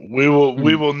for me. We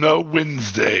will know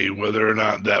Wednesday whether or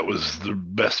not that was the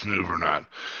best move or not.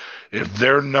 If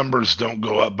their numbers don't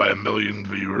go up by 1 million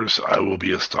viewers, I will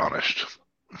be astonished.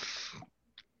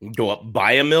 Go up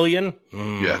by 1 million?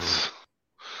 Yes.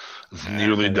 It's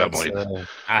nearly doubling.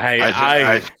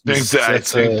 I think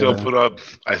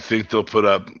they'll put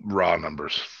up Raw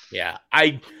numbers. Yeah,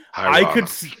 I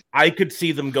could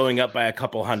see them going up by a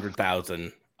couple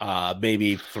 100,000,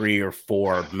 maybe 3 or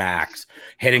 4 max,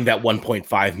 hitting that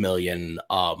 1.5 million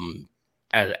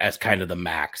as kind of the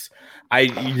max.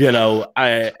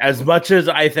 As much as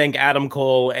I think Adam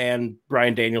Cole and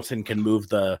Bryan Danielson can move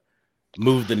the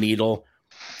needle,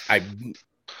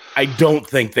 I don't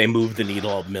think they move the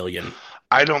needle 1 million.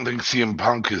 I don't think CM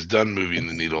Punk is done moving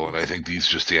the needle, and I think these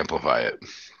just amplify it.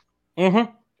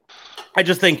 Mm-hmm. I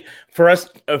just think for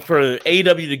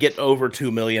AEW to get over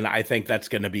 2 million, I think that's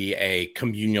going to be a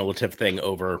cumulative thing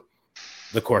over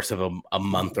the course of a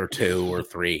month or 2 or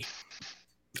 3.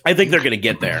 I think they're going to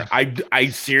get there. I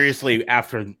seriously,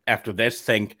 after this,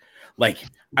 think like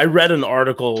I read an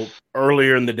article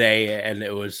earlier in the day, and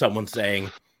it was someone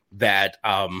saying that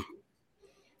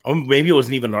maybe it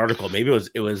wasn't even an article. Maybe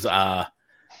it was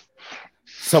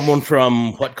someone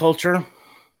from What Culture.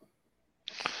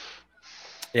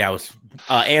 Yeah, it was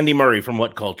Andy Murray from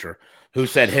What Culture, who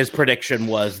said his prediction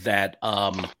was that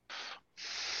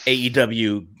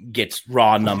AEW gets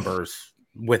Raw numbers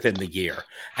within the year.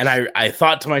 And I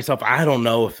thought to myself, I don't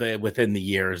know if within the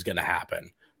year is going to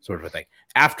happen, sort of a thing.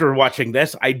 After watching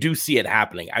this, I do see it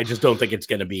happening. I just don't think it's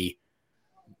going to be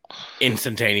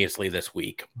instantaneously this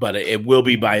week, but it will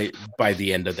be by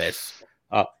the end of this.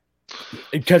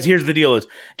 Because here's the deal: is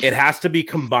it has to be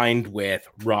combined with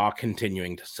Raw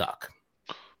continuing to suck,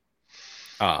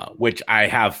 which I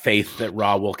have faith that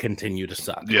Raw will continue to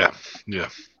suck. Yeah.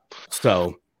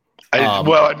 So,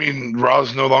 I mean,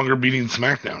 Raw's no longer beating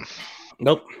SmackDown.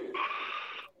 Nope.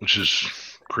 Which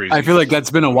is crazy. I feel like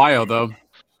that's been a while, though.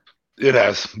 It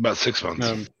has about 6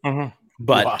 months.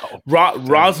 But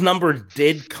Raw's number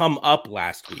did come up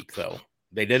last week, though.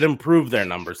 They did improve their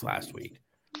numbers last week,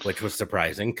 which was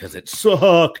surprising because it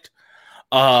sucked.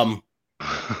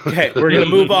 Okay, we're going to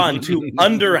move on to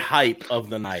underhype of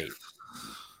the night.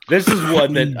 This is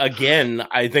one that, again,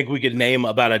 I think we could name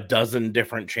about a dozen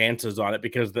different chances on it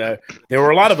because there were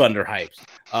a lot of underhypes.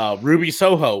 Ruby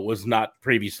Soho was not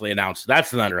previously announced.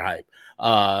 That's an underhype.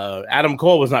 Adam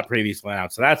Cole was not previously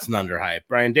announced. So that's an underhype.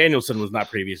 Bryan Danielson was not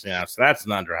previously announced. So that's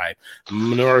an underhype.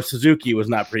 Minoru Suzuki was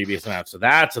not previously announced. So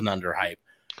that's an underhype.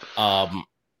 I'm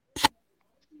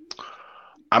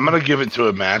going to give it to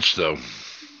a match, though.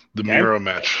 The Miro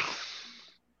match.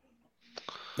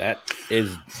 That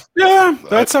is,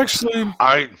 that's actually.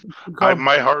 My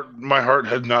heart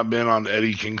had not been on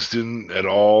Eddie Kingston at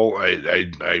all. I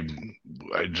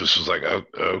just was like, oh,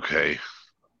 okay,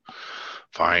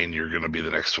 fine, you're gonna be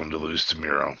the next one to lose to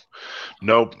Miro.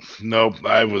 Nope.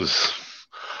 I was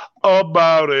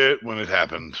about it when it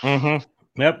happened.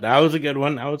 Mm-hmm. Yep, that was a good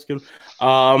one.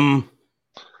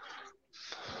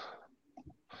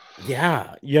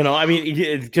 Yeah, I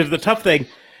mean, because the tough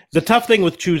thing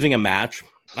with choosing a match,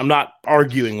 I'm not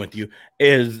arguing with you,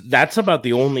 is that's about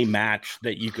the only match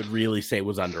that you could really say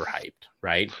was underhyped,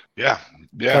 right? Yeah.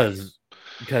 Because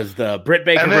the Britt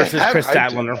Baker versus Chris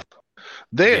Statlander,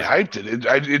 they had hyped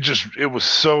it. It was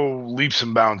so leaps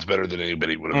and bounds better than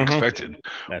anybody would have expected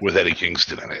with Eddie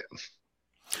Kingston in it.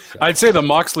 So. I'd say the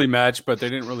Moxley match, but they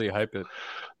didn't really hype it.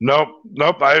 Nope.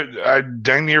 I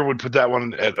dang near would put that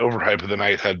one at overhype of the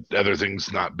night had other things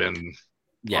not been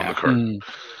on the card.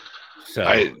 So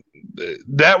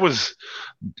that was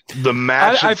the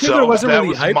match. I think it wasn't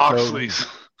really hype. Moxley's.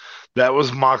 That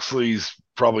was Moxley's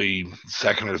probably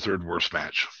second or third worst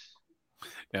match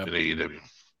in AEW.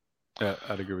 Yeah,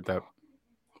 I'd agree with that.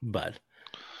 But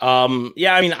I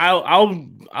mean,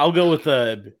 I'll go with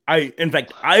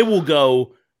I will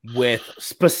go with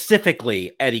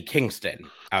specifically Eddie Kingston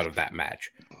out of that match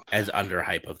as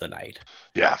underhype of the night.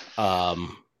 Yeah.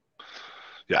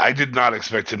 Yeah, I did not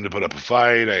expect him to put up a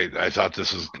fight. I thought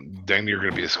this was dang near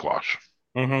going to be a squash.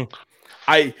 Mm-hmm.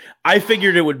 I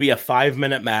figured it would be a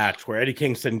 5-minute match where Eddie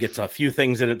Kingston gets a few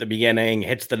things in at the beginning,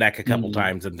 hits the neck a couple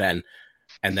times, and then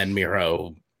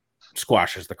Miro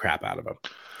squashes the crap out of him.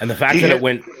 And the fact that it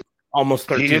went almost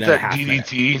 13 and a half minutes.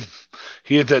 He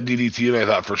hit that DDT, and I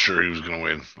thought for sure he was going to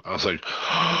win. I was like,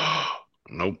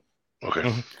 nope. Okay.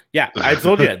 Mm-hmm. Yeah, I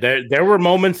told you there were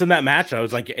moments in that match. I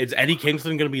was like, is Eddie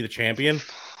Kingston going to be the champion?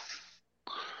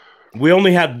 We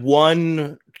only had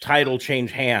one title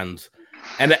change hands,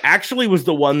 and it actually was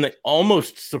the one that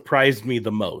almost surprised me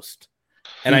the most.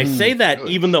 And I say that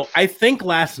even though I think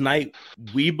last night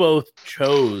we both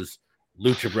chose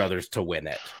Lucha Brothers to win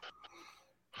it.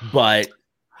 But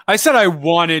I said I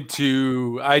wanted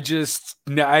to. I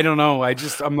don't know.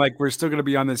 I'm like, we're still going to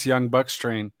be on this Young Bucks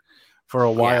train for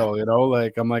a while,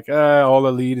 like I'm like, All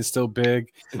Elite is still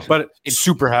big, but it's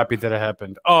super happy that it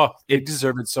happened. Oh, it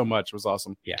deserved it so much. It was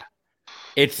awesome. Yeah.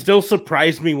 It still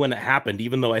surprised me when it happened,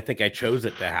 even though I think I chose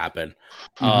it to happen.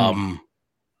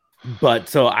 But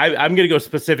so I'm going to go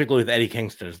specifically with Eddie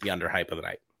Kingston as the underhype of the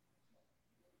night.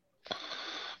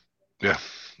 Yeah,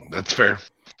 that's fair.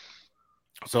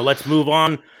 So let's move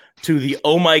on to the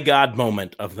oh my God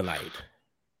moment of the night.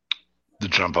 The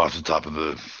jump off the top of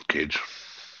the cage.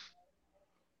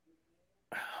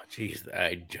 Jeez,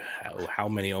 how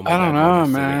many? Oh my I don't know,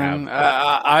 man.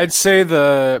 I'd say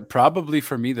probably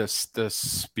for me the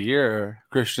spear,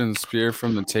 Christian spear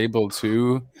from the table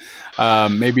too.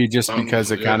 Maybe just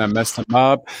because it kind of messed him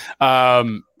up.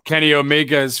 Kenny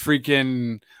Omega's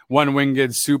freaking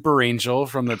one-winged super angel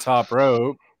from the top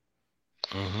rope.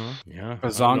 Yeah,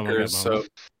 Zonkers. So.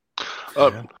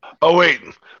 Oh wait,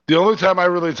 the only time I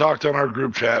really talked on our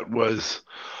group chat was,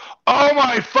 oh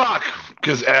my fuck,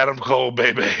 because Adam Cole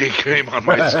baby came on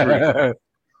my screen.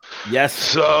 Yes.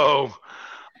 So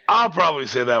I'll probably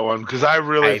say that one because I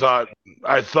really thought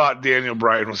Daniel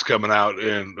Bryan was coming out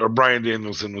or Bryan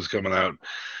Danielson was coming out,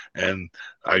 and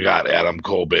I got Adam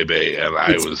Cole baby, and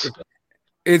I was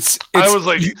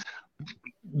like,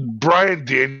 Bryan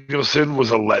Danielson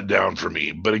was a letdown for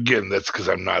me, but again, that's because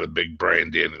I'm not a big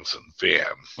Bryan Danielson fan.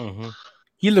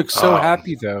 He looked so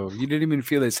happy, though. You didn't even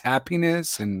feel his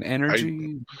happiness and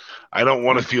energy. I don't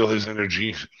want to feel his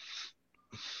energy.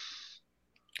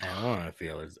 I don't want to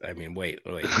feel is. I mean, wait.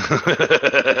 But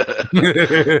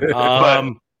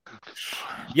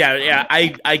Yeah.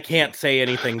 I can't say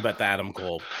anything but the Adam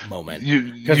Cole moment.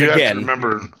 you have to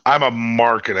remember, I'm a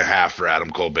mark and a half for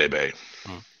Adam Cole, baby.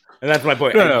 And that's my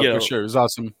point. No, for sure. It was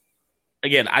awesome.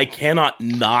 Again, I cannot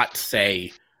not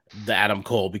say the Adam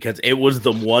Cole because it was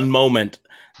the one moment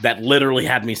that literally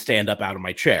had me stand up out of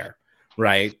my chair,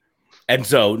 right? And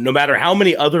so no matter how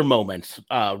many other moments,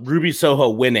 Ruby Soho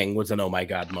winning was an oh my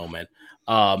God moment.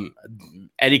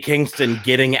 Eddie Kingston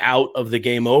getting out of the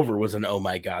Game Over was an oh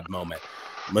my God moment.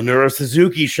 Minoru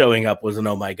Suzuki showing up was an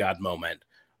oh my God moment.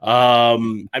 I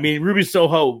mean, Ruby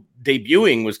Soho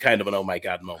debuting was kind of an oh my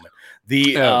God moment.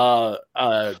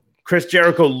 The Chris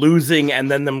Jericho losing and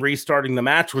then them restarting the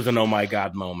match was an oh my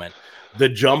God moment. The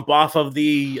jump off of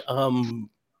the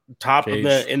top of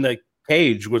in the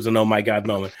cage was an oh my God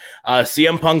moment.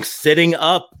 CM Punk sitting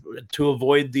up to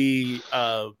avoid the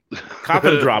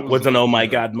coffin drop was an oh my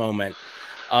God moment.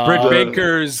 Britt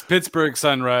Baker's Pittsburgh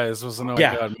Sunrise was an oh my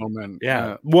God moment.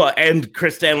 Yeah. Well, and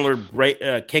Chris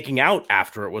Statlander kicking out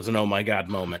after it was an oh my God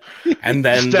moment. And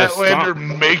then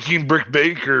Statlander making Britt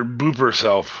Baker boop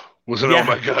herself was an oh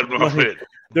my God moment.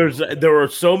 There were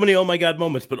so many oh my God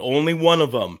moments, but only one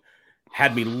of them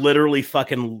had me literally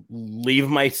fucking leave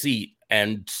my seat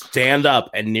and stand up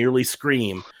and nearly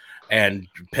scream and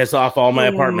piss off all my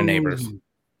apartment neighbors.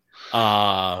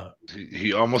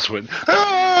 He almost went.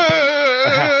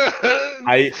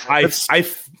 I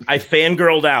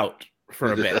fangirled out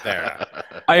for a bit there.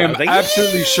 I am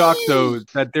absolutely shocked though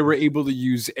that they were able to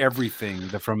use everything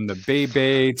from the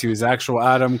Bebe to his actual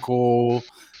Adam Cole.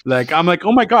 Like I'm like,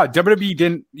 oh my God, WWE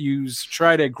didn't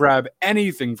try to grab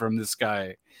anything from this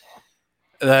guy.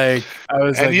 Like I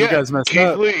was and like, you guys messed Keith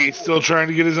up. Lee still trying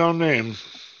to get his own name.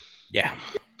 Yeah.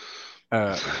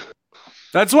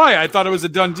 That's why I thought it was a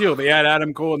done deal. They had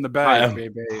Adam Cole in the bag,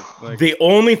 baby. Like, the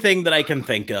only thing that I can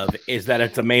think of is that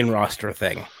it's a main roster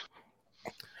thing.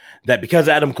 That because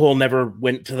Adam Cole never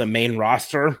went to the main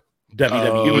roster,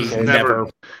 WWE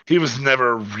he was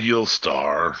never a real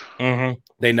star. Mm-hmm.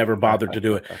 They never bothered to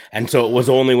do it. And so it was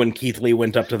only when Keith Lee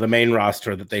went up to the main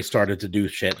roster that they started to do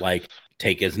shit like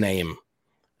take his name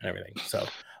and everything. So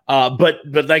but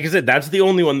like I said, that's the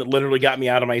only one that literally got me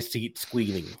out of my seat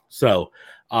squealing. So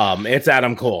it's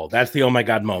Adam Cole. That's the oh my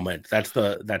God moment. That's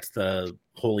the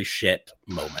holy shit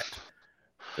moment.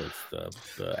 That's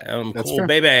the Adam Cole fair.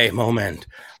 Baby moment.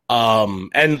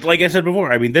 And like I said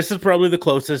before, I mean, this is probably the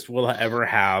closest we'll ever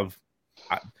have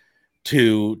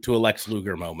to a Lex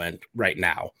Luger moment right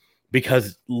now,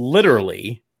 because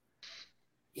literally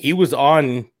he was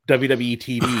on WWE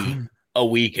TV a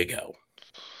week ago,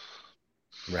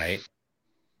 right?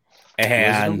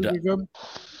 And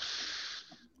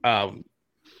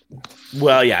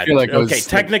well, yeah, like okay.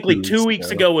 Technically, 2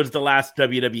 weeks ago was the last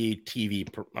WWE TV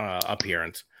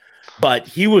appearance, but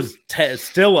he was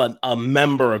still a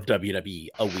member of WWE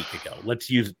a week ago. Let's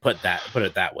put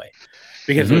it that way,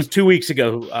 because it was 2 weeks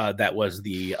ago that was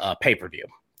the pay-per-view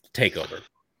takeover.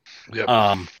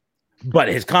 Yep. But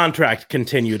his contract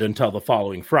continued until the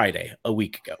following Friday, a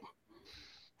week ago.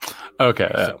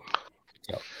 Okay. So,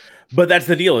 but that's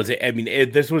the deal.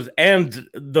 This was, and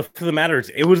the matter is,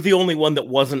 it was the only one that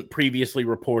wasn't previously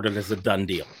reported as a done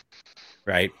deal,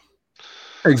 right?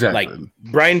 Exactly. Like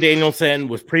Bryan Danielson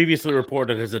was previously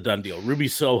reported as a done deal. Ruby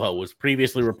Soho was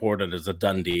previously reported as a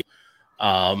done deal.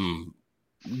 All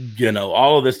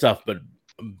of this stuff,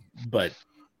 but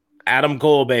Adam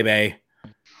Cole, baby,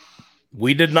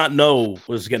 we did not know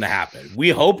was going to happen. We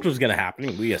hoped was going to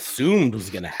happen. We assumed was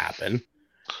going to happen.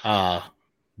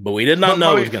 But we did not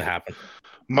know it was going to happen.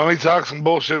 Money talks and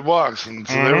bullshit walks, and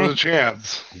so there was a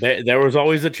chance. There was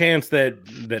always a chance that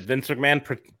Vince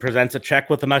McMahon presents a check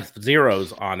with enough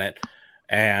zeros on it,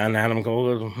 and Adam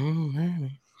Cole goes,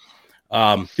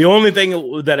 the only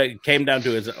thing that it came down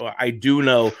to is I do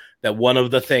know that one of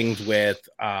the things with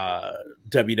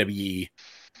WWE,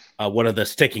 one of the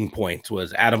sticking points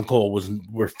was Adam Cole was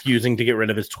refusing to get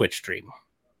rid of his Twitch stream.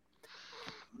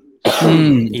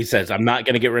 He says, I'm not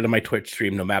going to get rid of my Twitch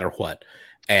stream no matter what.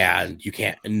 And you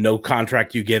can't, no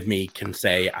contract you give me can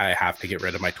say I have to get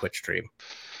rid of my Twitch stream.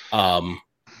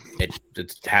 It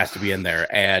has to be in there.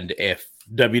 And if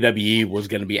WWE was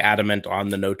going to be adamant on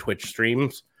the no Twitch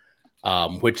streams,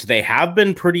 which they have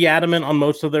been pretty adamant on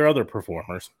most of their other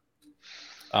performers,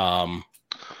 that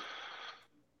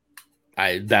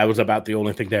was about the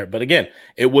only thing there. But again,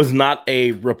 it was not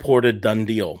a reported done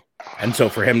deal. And so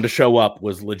for him to show up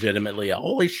was legitimately a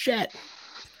holy shit.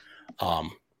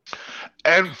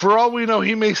 And for all we know,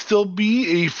 he may still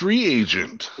be a free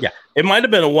agent. Yeah, it might have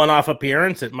been a one-off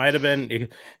appearance. It might have been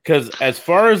because, as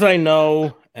far as I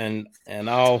know, and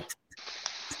I'll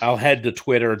head to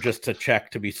Twitter just to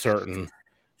check to be certain.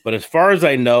 But as far as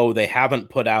I know, they haven't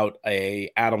put out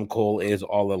a Adam Cole is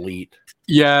All Elite.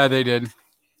 Yeah, they did.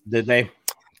 Did they?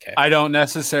 Okay. I don't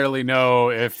necessarily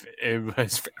know if it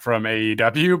was from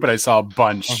AEW, but I saw a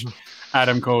bunch.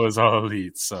 Adam Cole is All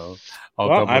Elite, so I'll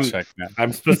double check that.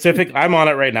 I'm on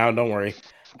it right now. Don't worry.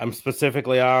 I'm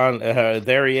specifically on.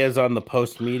 There he is on the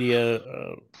post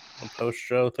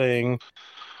show thing.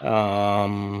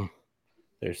 There's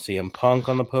CM Punk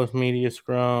on the post media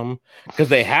scrum because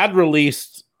they had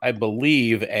released, I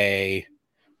believe,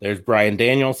 there's Bryan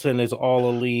Danielson is All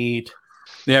Elite.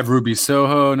 They have Ruby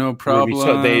Soho, no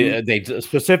problem. They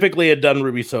specifically had done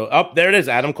Ruby Soho. Oh, there it is.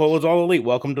 Adam Cole is All Elite.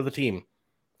 Welcome to the team.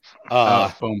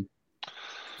 Boom.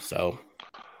 So,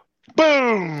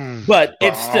 boom. But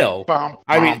it's still.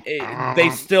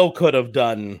 They still could have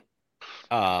done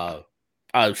a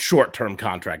short-term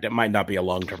contract. It might not be a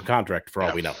long-term contract for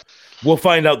all we know. We'll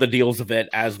find out the deals of it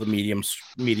as the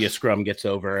media scrum gets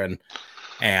over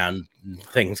and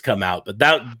things come out. But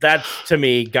that's to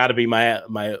me got to be my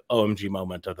OMG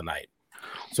moment of the night.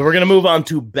 So we're going to move on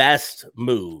to best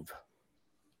move.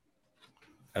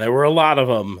 And there were a lot of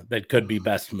them that could be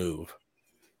best move.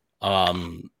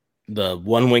 The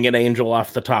one-winged angel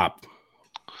off the top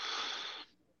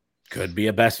could be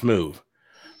a best move.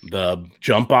 The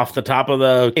jump off the top of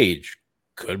the cage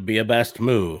could be a best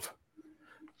move.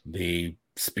 The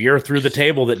spear through the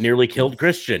table that nearly killed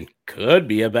Christian could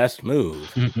be a best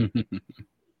move.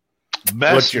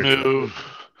 Best move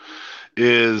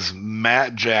is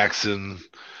Matt Jackson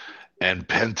and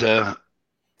Penta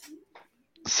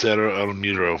Cero El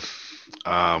Muro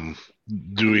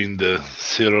doing the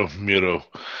Cero Muro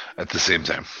at the same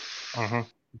time.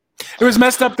 It was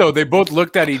messed up, though. They both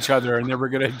looked at each other and they were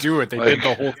going to do it. They did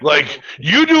the whole thing. Like,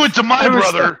 you do it to my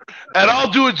brother, and I'll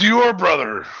do it to your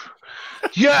brother.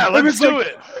 Yeah, let's do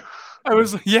it. I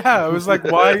was like,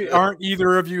 why aren't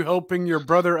either of you helping your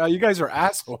brother? You guys are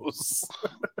assholes.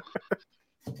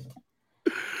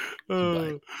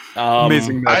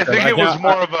 Amazing. I think it was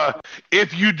more of a,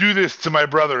 if you do this to my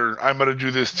brother, I'm going to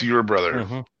do this to your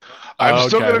brother. I'm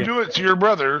still going to do it to your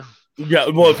brother. Yeah,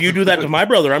 well, if you do that to my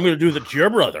brother, I'm going to do that to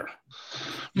your brother.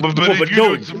 But if you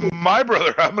do it to my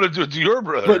brother, I'm going to do it to your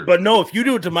brother. But no, if you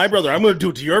do it to my brother, I'm going to do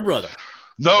it to your brother.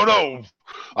 No.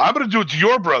 I'm going to do it to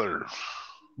your brother.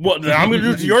 What? I'm going to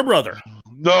do it to your brother.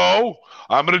 No,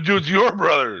 I'm going to do it to your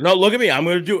brother. No, look at me. I'm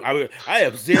going to do it. I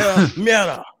have zero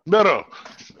meta.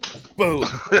 Boom.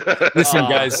 Listen,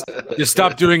 guys, just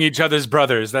stop doing each other's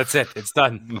brothers. That's it. It's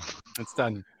done. It's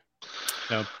done.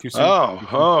 No, too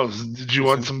soon. Did you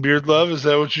want some beard love? Is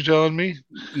that what you're telling me?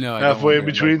 No, halfway in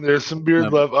between, there's some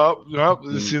beard love. Oh, no.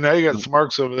 See, now you got some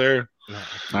marks over there.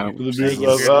 The beard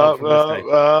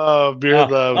love.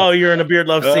 Beard love. Oh, you're in a beard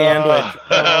love sandwich.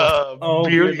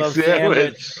 Beard love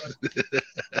sandwich.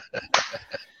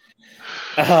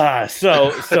 I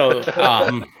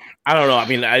don't know. I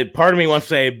mean, part of me wants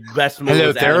to say best move.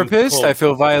 Hello, therapist. I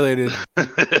feel violated.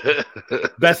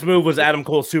 Best move was Adam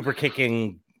Cole super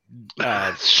kicking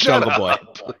Jungle Boy.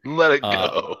 Let it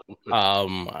go.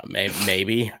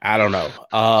 Maybe. I don't know.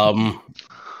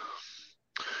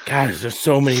 Guys, there's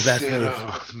so many best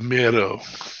moves. Miro.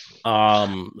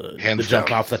 The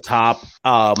jump off the top.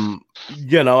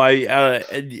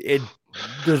 It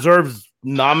deserves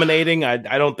nominating. I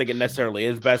don't think it necessarily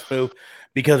is best move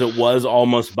because it was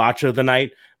almost botch of the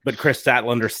night, but Chris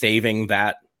Statlander saving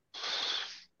that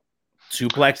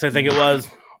suplex, I think it was.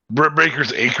 Britt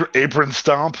Baker's apron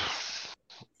stomp.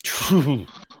 So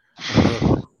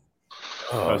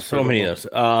many of those.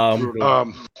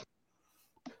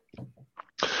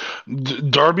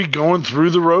 Darby going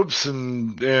through the ropes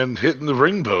and hitting the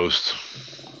ring post.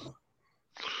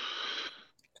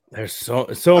 There's so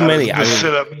many.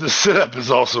 The sit up is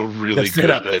also really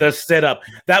good. The sit up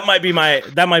that might be my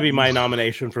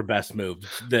nomination for best move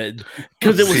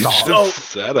because it was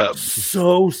set up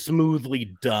so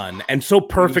smoothly done and so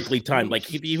perfectly timed. Like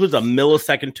he was a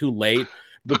millisecond too late.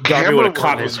 The camera would have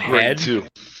caught his head too.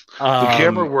 The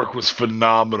camera work was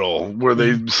phenomenal, where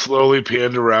they slowly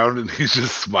panned around and he's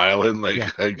just smiling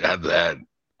like, I got that.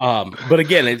 But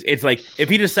again, it's like if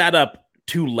he just sat up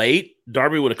too late,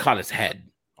 Darby would have caught his head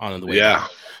on the way. Yeah.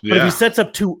 But if he sets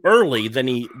up too early,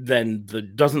 then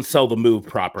doesn't sell the move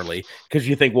properly because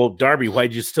you think, well, Darby,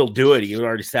 why'd you still do it? You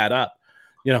already sat up,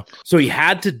 So he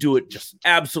had to do it just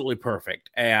absolutely perfect,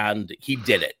 and he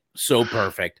did it so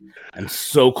perfect and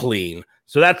so clean.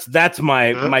 So that's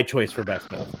my choice for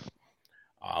best move.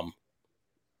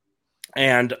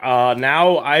 And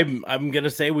now I'm gonna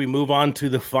say we move on to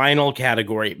the final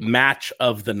category, match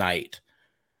of the night.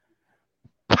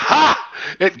 Ha!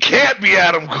 It can't be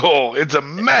Adam Cole. It's a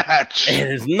match. It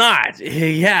is not.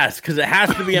 Yes, because it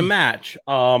has to be a match.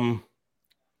 God,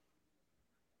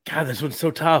 this one's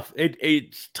so tough.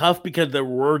 It's tough because there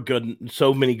were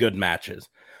so many good matches.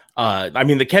 I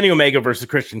mean, the Kenny Omega versus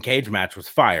Christian Cage match was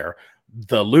fire.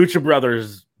 The Lucha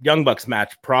Brothers Young Bucks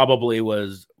match probably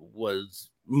was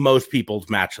most people's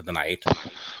match of the night.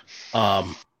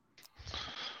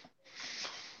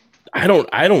 I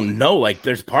don't know. Like,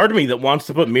 there's part of me that wants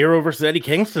to put Miro versus Eddie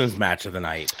Kingston as match of the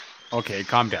night. Okay,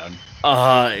 calm down.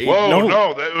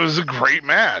 No, that was a great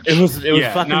match. It was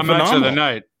fucking not phenomenal. match of the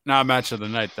night. Not match of the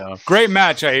night, though. Great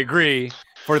match, I agree,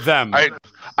 for them.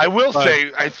 I will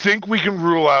say, I think we can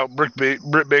rule out Britt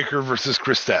Baker versus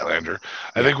Chris Statlander.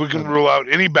 I think we can rule out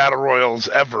any battle royals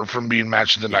ever from being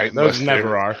match of the night. Those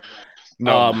never are.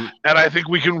 No. And I think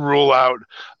we can rule out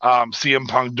CM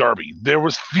Punk Darby. There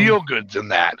was feel goods in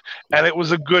that, and it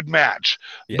was a good match,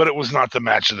 but it was not the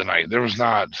match of the night. There was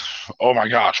not, oh my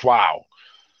gosh, wow.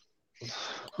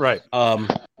 Right.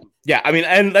 Yeah, I mean,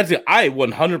 and that's it. I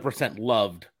 100%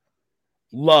 loved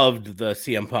the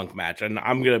CM Punk match, and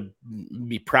I'm gonna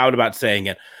be proud about saying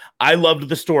it. I loved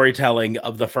the storytelling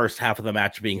of the first half of the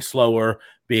match being slower,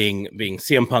 being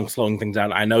CM Punk slowing things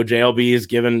down. I know JLB is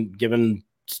given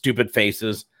stupid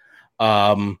faces,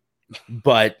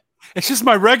 but it's just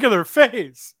my regular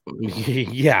face.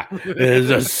 Yeah, it's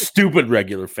a stupid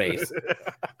regular face.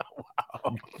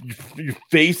 Wow. Your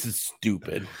face is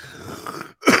stupid.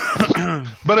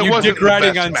 But it wasn't the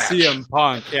riding best on match. CM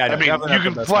Punk. Yeah, I mean, you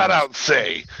can flat out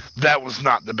say that was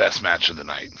not the best match of the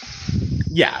night.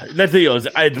 Yeah, that's the deal.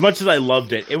 As much as I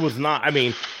loved it, it was not. I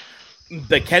mean,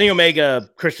 the Kenny Omega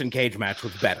Christian Cage match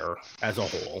was better as a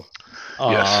whole.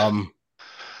 Yes.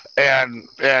 And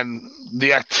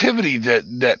the activity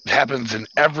that happens in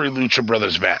every Lucha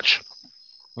Brothers match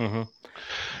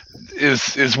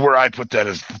is where I put that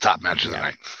as the top match of the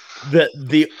night.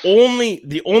 The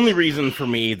only reason for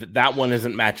me that one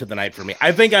isn't match of the night for me,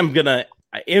 I think I'm gonna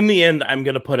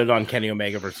put it on Kenny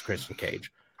Omega versus Christian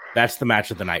Cage. That's the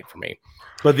match of the night for me.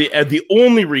 But the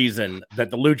only reason that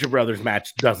the Lucha Brothers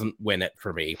match doesn't win it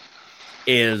for me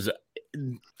is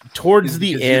towards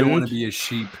the end. You don't want to be a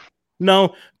sheep.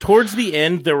 No, towards the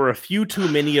end, there were a few too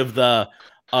many of the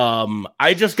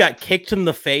I just got kicked in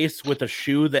the face with a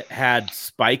shoe that had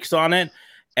spikes on it,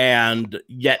 and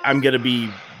yet I'm going to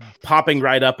be popping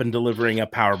right up and delivering a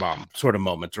powerbomb sort of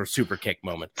moments or super kick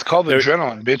moments. It's called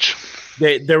adrenaline,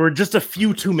 bitch. There were just a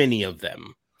few too many of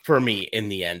them for me in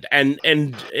the end. And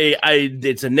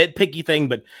it's a nitpicky thing,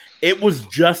 but it was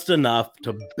just enough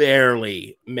to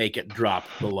barely make it drop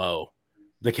below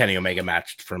the Kenny Omega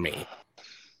match for me,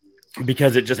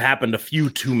 because it just happened a few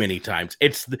too many times.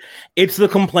 It's the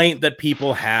complaint that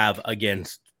people have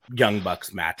against Young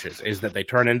Bucks matches, is that they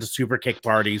turn into super kick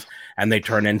parties and they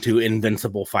turn into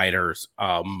invincible fighters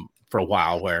for a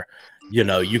while, where, you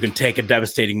know, you can take a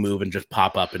devastating move and just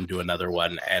pop up and do another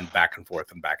one, and back and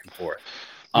forth and back and forth.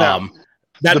 Now,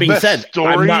 that being said,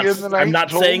 I'm not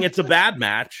told? saying it's a bad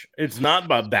match. It's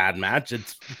not a bad match.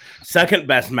 It's second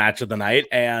best match of the night,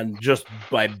 and just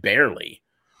by barely.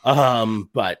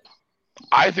 But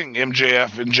I think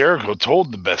MJF and Jericho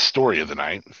told the best story of the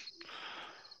night.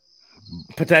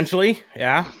 Potentially,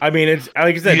 yeah. I mean, it's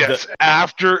like I said. Yes,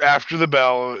 after the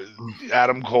bell,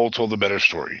 Adam Cole told the better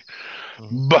story.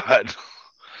 But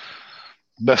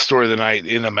best story of the night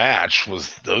in a match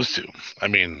was those two. I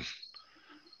mean,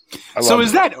 so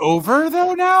is that over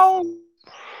though now?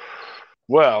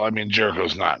 Well, I mean,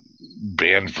 Jericho's not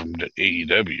banned from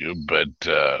AEW, but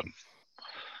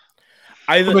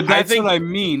I think what I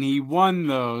mean. He won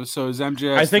though, so is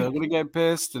MJF still going to get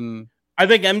pissed? And I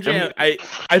think MJF.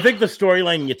 I think the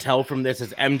storyline you tell from this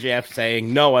is MJF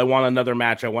saying, "No, I want another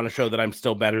match. I want to show that I'm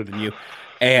still better than you,"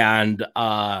 and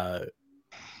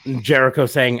Jericho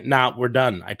saying, "Nah, we're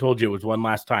done. I told you it was one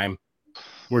last time.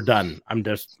 We're done. I'm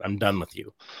done with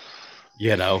you."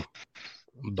 You know,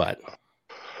 but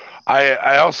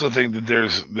I also think that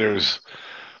there's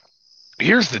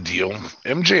here's the deal.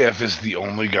 MJF is the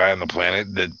only guy on the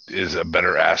planet that is a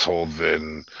better asshole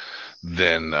than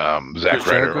Zack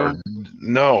Ryder.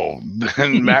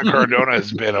 Than Matt Cardona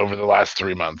has been over the last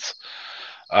 3 months.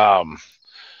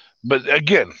 But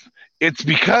again, it's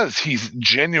because he's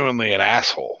genuinely an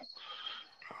asshole.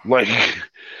 Like,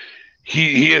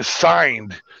 he is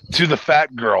signed to the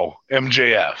fat girl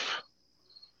MJF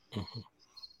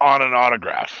on an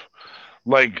autograph.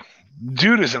 Like,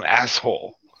 dude is an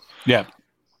asshole. Yeah.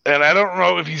 And I don't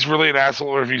know if he's really an asshole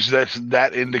or if he's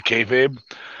that into kayfabe.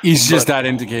 He's just not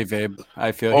into kayfabe,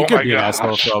 I feel. He could be an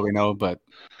asshole for all we know, but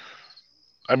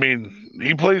I mean,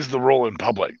 he plays the role in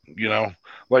public, you know?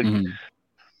 Like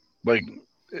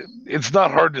it's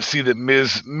not hard to see that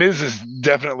Miz is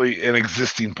definitely an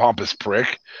existing pompous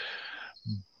prick,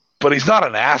 but he's not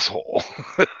an asshole.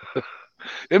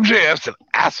 MJF's an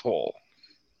asshole.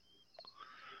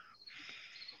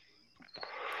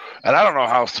 And I don't know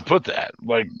how else to put that.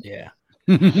 Like, yeah.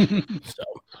 So,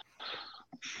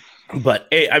 but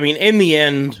I mean, in the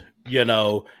end,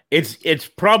 it's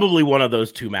probably one of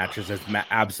those two matches as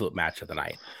absolute match of the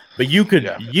night. But you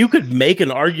could make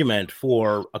an argument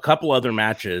for a couple other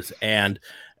matches, and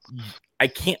I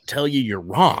can't tell you you're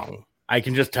wrong. I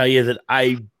can just tell you that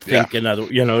I think another.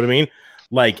 You know what I mean?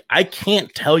 Like, I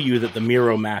can't tell you that the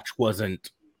Miro match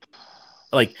wasn't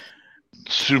like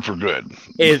super good.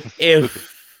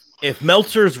 If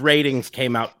Meltzer's ratings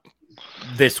came out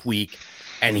this week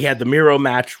and he had the Miro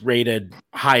match rated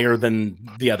higher than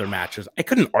the other matches, I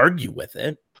couldn't argue with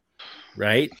it,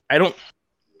 right? I don't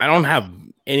have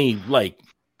any like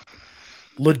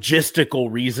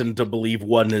logistical reason to believe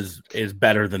one is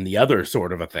better than the other,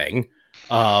 sort of a thing.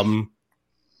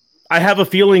 I have a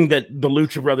feeling that the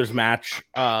Lucha Brothers match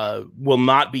will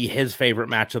not be his favorite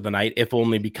match of the night, if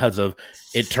only because of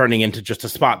it turning into just a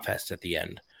spot fest at the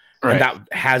end. Right. And that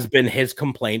has been his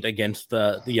complaint against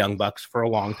the Young Bucks for a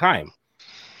long time.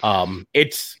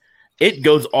 It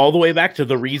goes all the way back to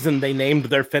the reason they named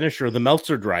their finisher the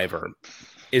Meltzer Driver,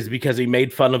 is because he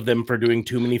made fun of them for doing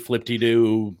too many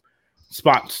flip-de-doo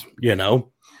spots,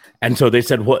 And so they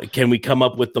said, "What can we come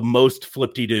up with the most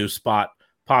flip-de-doo spot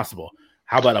possible?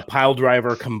 How about a pile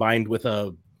driver combined with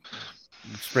a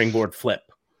springboard flip?"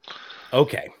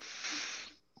 Okay.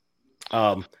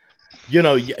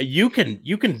 You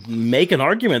can make an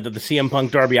argument that the CM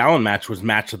Punk Darby Allin match was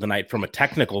match of the night from a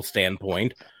technical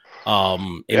standpoint.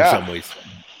 In some ways,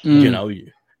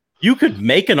 you could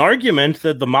make an argument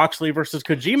that the Moxley versus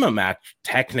Kojima match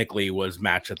technically was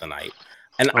match of the night,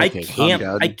 and I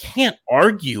can't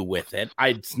argue with it.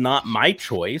 It's not my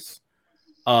choice.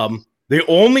 The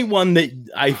only one that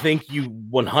I think you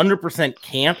 100%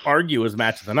 can't argue as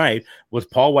match of the night was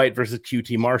Paul White versus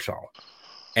QT Marshall,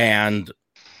 and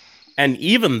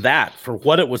even that, for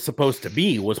what it was supposed to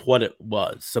be, was what it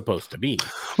was supposed to be.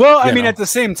 Well, I mean, at the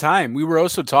same time, we were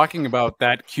also talking about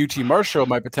that QT Marshall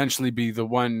might potentially be the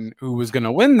one who was going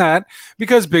to win that,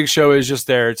 because Big Show is just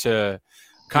there to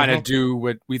kind of do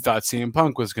what we thought CM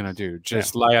Punk was going to do,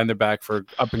 just lie on their back for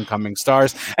up-and-coming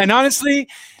stars. And honestly,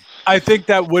 I think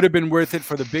that would have been worth it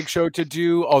for the Big Show to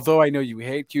do, although I know you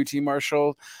hate QT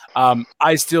Marshall.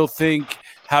 I still think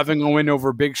having a win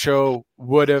over Big Show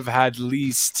would have had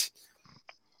least...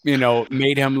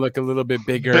 made him look a little bit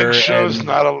bigger. Big Show's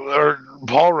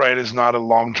Paul Wright is not a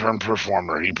long-term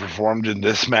performer. He performed in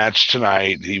this match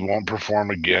tonight. He won't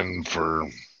perform again for...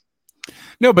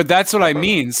 No, but that's what I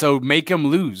mean. So make him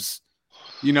lose.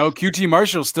 QT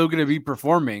Marshall's still going to be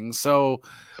performing. So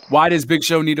why does Big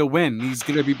Show need a win? He's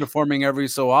going to be performing every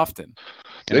so often.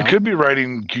 They could be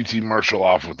writing QT Marshall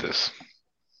off with this.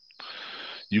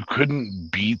 You couldn't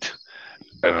beat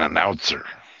an announcer.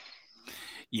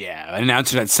 Yeah, an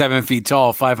announcer that's 7 feet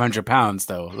tall, 500 pounds,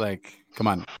 though. Like, come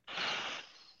on.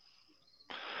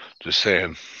 Just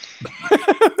saying.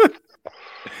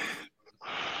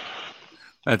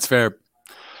 That's fair.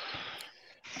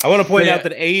 I want to point out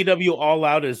that AEW All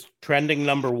Out is trending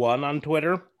number 1 on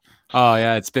Twitter. Oh,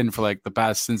 yeah, it's been for like the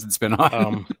past since it's been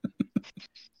on.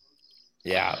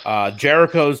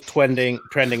 Jericho's trending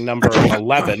number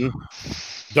 11.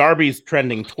 Darby's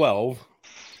trending 12.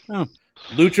 Oh.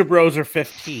 Lucha Bros are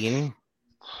 15.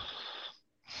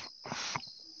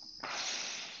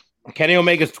 Kenny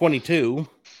Omega's 22.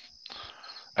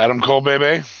 Adam Cole,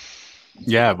 baby.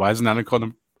 Yeah, why isn't Adam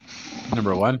Cole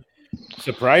number 1?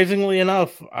 Surprisingly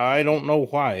enough, I don't know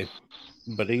why,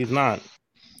 but he's not.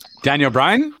 Daniel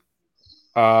Bryan?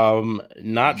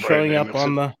 Not showing up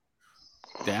on the.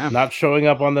 Damn. Not showing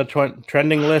up on the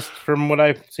trending list from what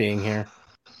I'm seeing here.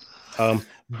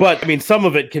 But I mean, some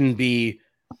of it can be.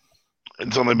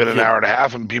 It's only been an hour and a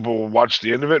half, and people watched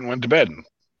the end of it and went to bed.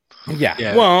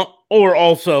 Yeah. Well, or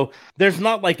also, there's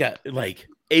not like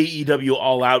AEW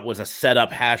All Out was a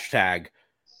setup hashtag,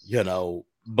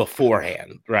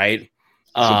 beforehand, right?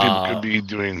 So people could be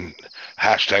doing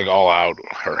hashtag All Out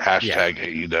or hashtag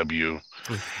AEW.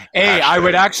 Hey, I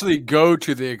would actually go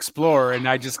to the Explorer and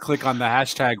I just click on the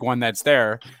hashtag one that's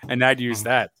there, and I'd use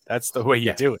that. That's the way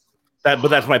you do it. But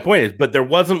that's my point but there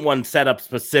wasn't one set up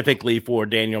specifically for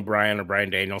Daniel Bryan or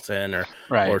Bryan Danielson or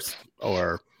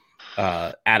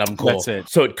Adam Cole. That's it.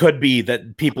 So it could be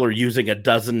that people are using a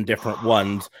dozen different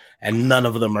ones and none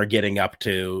of them are getting up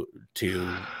to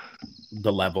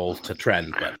the level to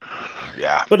trend, but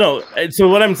no. So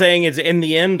what I'm saying is, in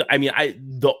the end, I mean,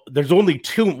 there's only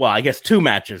two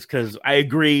matches, because I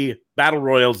agree battle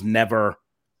royals never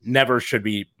should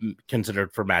be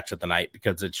considered for match of the night,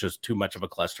 because it's just too much of a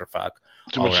clusterfuck.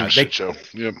 Too much of a shit show.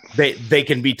 Yep. They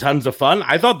can be tons of fun.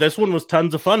 I thought this one was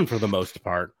tons of fun for the most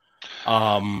part.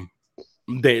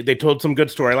 They told some good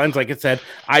storylines. Like I said,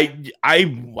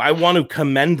 I want to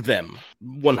commend them,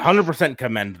 100%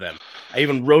 commend them. I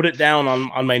even wrote it down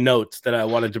on my notes that I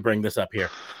wanted to bring this up here.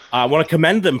 I want to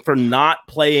commend them for not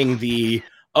playing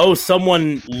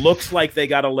someone looks like they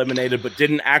got eliminated but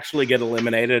didn't actually get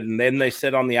eliminated, and then they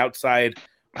sit on the outside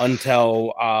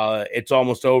until it's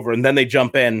almost over, and then they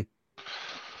jump in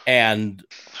and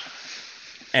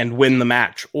win the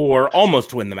match, or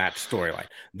almost win the match storyline.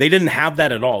 They didn't have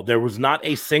that at all. There was not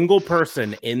a single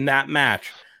person in that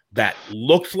match that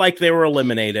looked like they were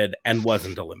eliminated and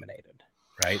wasn't eliminated,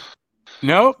 right?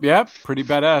 No, yeah, pretty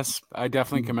badass. I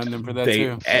definitely commend them for that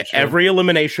too. For sure. Every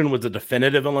elimination was a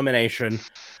definitive elimination.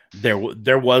 There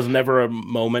was never a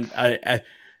moment.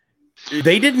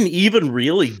 They didn't even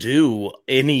really do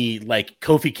any like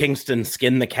Kofi Kingston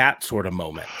skin the cat sort of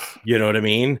moments. You know what I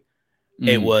mean?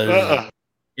 It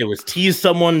was tease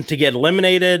someone to get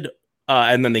eliminated,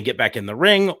 and then they get back in the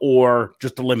ring, or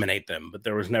just eliminate them. But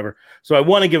there was never. So I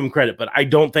want to give them credit, but I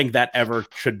don't think that ever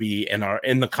should be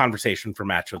in the conversation for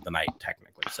match of the night,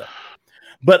 technically. So,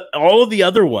 but all of the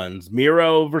other ones: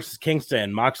 Miro versus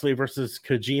Kingston, Moxley versus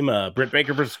Kojima, Britt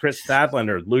Baker versus Chris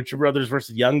Statlander, Lucha Brothers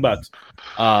versus Young Bucks,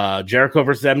 Jericho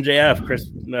versus MJF,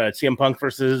 CM Punk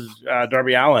versus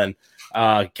Darby Allin,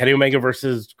 Kenny Omega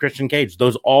versus Christian Cage.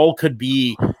 Those all could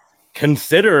be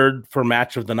considered for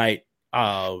match of the night,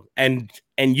 and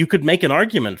you could make an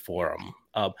argument for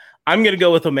them. I'm going to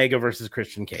go with Omega versus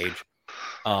Christian Cage,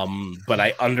 but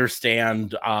I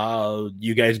understand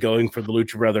you guys going for the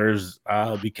Lucha Brothers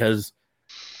because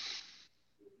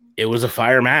it was a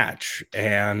fire match,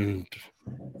 and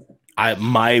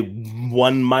my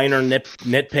one minor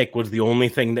nitpick was the only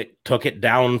thing that took it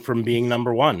down from being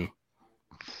number one.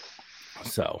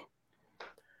 So.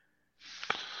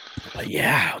 But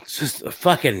yeah, it's just a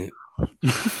fucking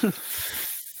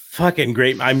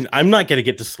great. I'm not gonna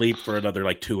get to sleep for another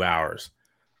like 2 hours.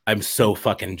 I'm so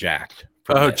fucking jacked.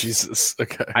 Oh this. Jesus!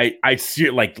 Okay, I see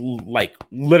it like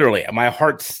literally. My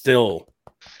heart's still.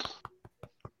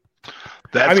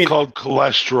 That's called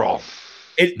cholesterol.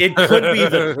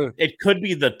 It could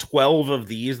be the 12 of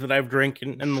these that I've drank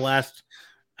in the last,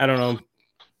 I don't know,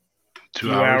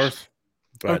 2 hours.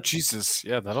 Oh Jesus!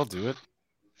 Yeah, that'll do it.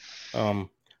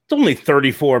 It's only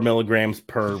 34 milligrams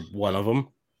per one of them.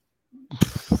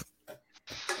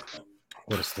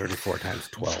 What is 34 times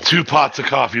 12? 2 pots of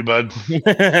coffee, bud. You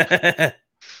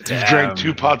drank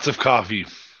 2 pots of coffee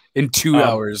in 2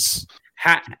 hours.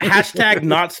 Hashtag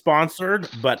not sponsored,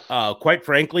 but quite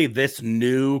frankly, this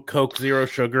new Coke Zero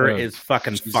Sugar is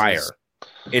fucking fire.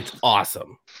 It's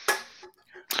awesome.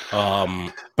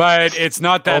 But it's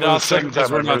not that awesome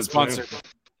because we're not sponsored.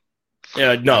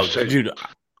 Yeah, no, dude.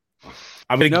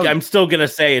 I'm still gonna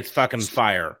say it's fucking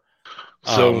fire.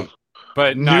 So,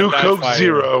 but new Coke fire.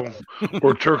 Zero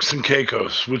or Turks and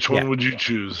Caicos, which one would you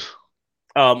choose?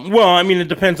 Well, I mean, it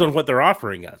depends on what they're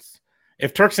offering us.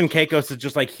 If Turks and Caicos is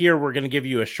just like, here, we're gonna give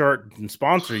you a shirt and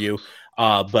sponsor you,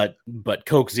 but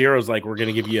Coke Zero is like, we're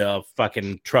gonna give you a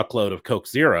fucking truckload of Coke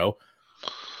Zero.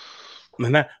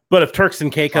 But if Turks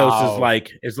and Caicos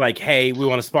is like, hey, we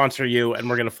want to sponsor you and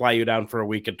we're gonna fly you down for a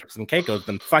week at Turks and Caicos,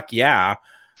 then fuck yeah.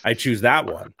 I choose that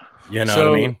one. You know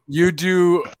what I mean? You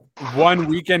do one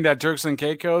weekend at Turks and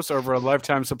Caicos over a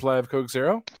lifetime supply of Coke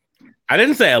Zero? I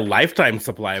didn't say a lifetime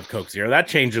supply of Coke Zero. That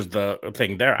changes the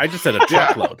thing there. I just said a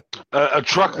truckload. A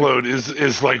truckload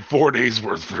is like 4 days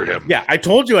worth for him. Yeah, I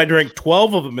told you I drank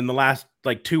 12 of them in the last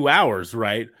like 2 hours,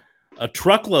 right? A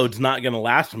truckload's not going to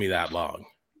last me that long.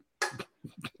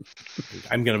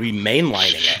 I'm going to be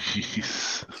mainlining it.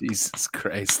 Jesus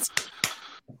Christ.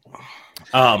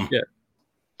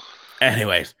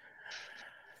 Anyways,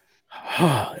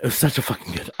 it was such a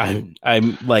fucking good.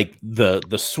 I'm like the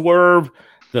Swerve,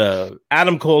 the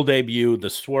Adam Cole debut,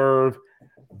 the Swerve,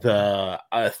 the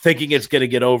thinking it's gonna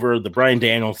get over, the Bryan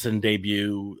Danielson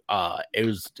debut. It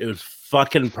was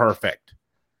fucking perfect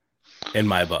in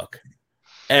my book.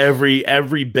 Every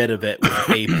bit of it was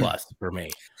A+ for me.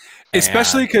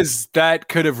 Especially because that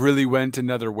could have really went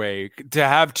another way. To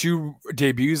have 2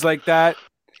 debuts like that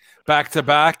back to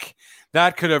back.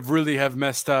 That could have really have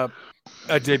messed up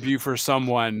a debut for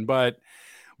someone, but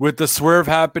with the Swerve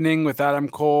happening with Adam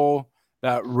Cole,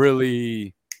 that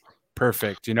really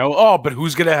perfect, you know. Oh, but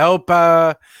who's gonna help?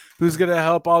 Who's gonna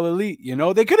help All Elite? You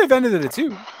know, they could have ended it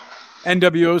too.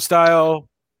 NWO style,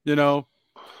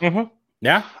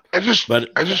 Yeah. I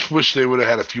just wish they would have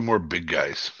had a few more big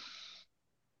guys.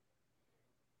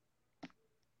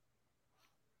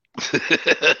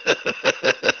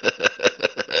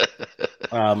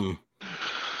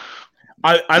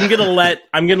 I'm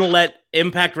gonna let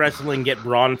Impact Wrestling get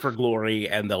Braun for glory,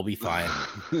 and they'll be fine.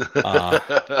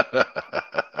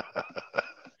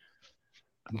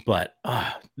 But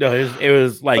no, it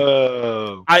was like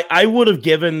I would have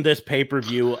given this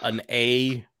pay-per-view an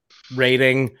A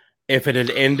rating if it had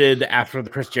ended after the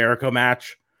Chris Jericho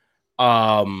match,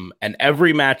 and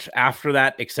every match after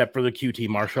that except for the QT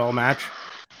Marshall match,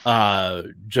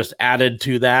 just added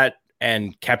to that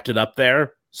and kept it up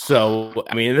there. So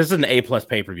I mean, this is an A+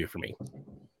 pay-per-view for me.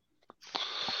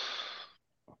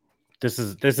 This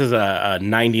is a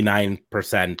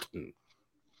 99%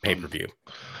 pay-per-view.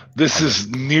 This is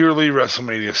nearly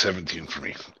WrestleMania 17 for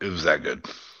me. It was that good.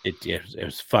 It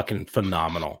was fucking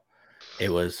phenomenal. It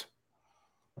was.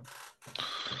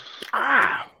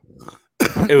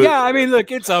 Yeah, I mean,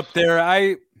 look, it's up there.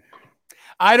 I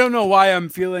don't know why I'm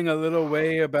feeling a little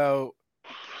way about.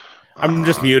 I'm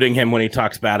just muting him when he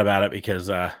talks bad about it because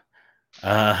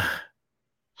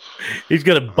he's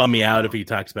gonna bum me out if he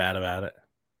talks bad about it.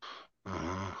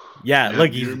 Yeah,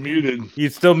 look, you're muted.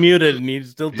 He's still muted and he's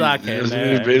still talking. He doesn't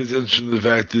even pay attention to the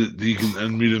fact that he can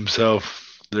unmute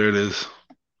himself. There it is.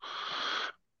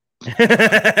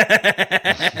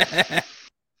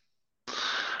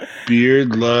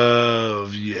 Beard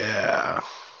love, yeah.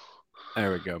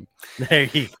 There we go. There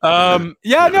you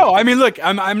yeah, no, I mean, look,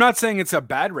 I'm not saying it's a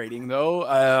bad rating though.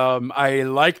 I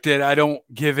liked it. I don't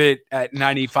give it at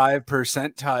 95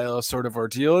 percentile sort of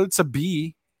ordeal. It's a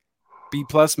B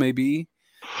plus maybe.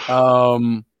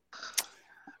 I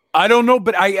don't know,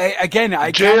 but I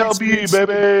JLB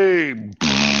baby.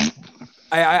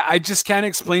 I just can't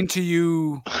explain to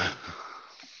you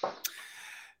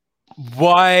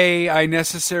why I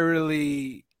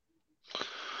necessarily.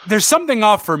 There's something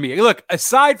off for me. Look,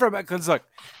 aside from it, because look,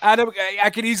 Adam, I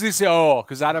could easily say,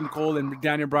 because Adam Cole and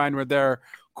Daniel Bryan were there.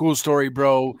 Cool story,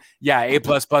 bro. Yeah,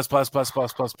 A++++++++.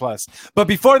 But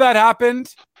before that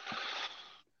happened,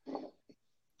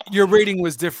 your rating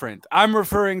was different. I'm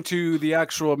referring to the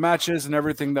actual matches and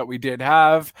everything that we did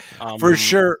have for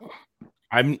sure.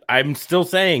 I'm still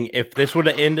saying if this would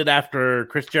have ended after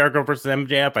Chris Jericho versus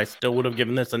MJF, I still would have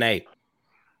given this an A.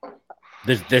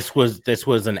 This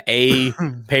was an A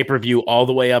pay-per-view all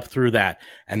the way up through that,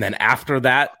 and then after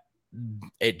that,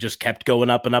 it just kept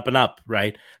going up and up and up.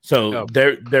 Right. So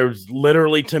there's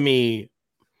literally to me.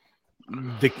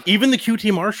 Even the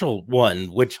QT Marshall one,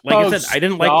 which, like I said, I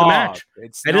didn't like the match.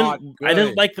 I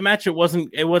didn't like the match. It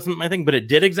wasn't my thing, but it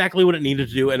did exactly what it needed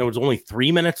to do, and it was only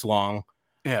 3 minutes long.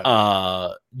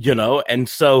 Yeah. And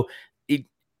so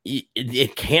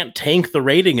it can't tank the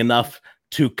rating enough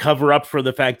to cover up for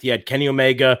the fact you had Kenny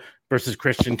Omega versus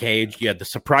Christian Cage. You had the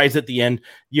surprise at the end.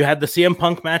 You had the CM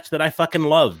Punk match that I fucking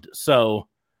loved. So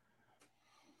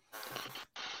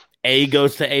A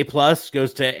goes to A+,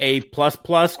 goes to A++,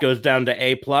 goes down to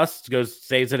A+,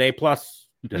 stays at A+.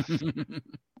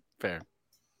 Fair.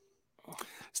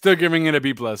 Still giving it a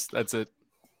B+. That's it.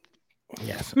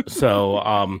 Yes.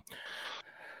 So,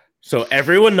 so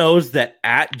everyone knows that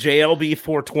at JLB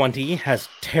 420 has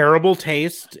terrible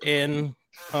taste in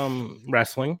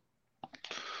wrestling.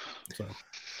 So,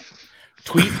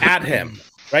 tweet at him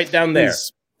right down there.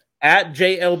 At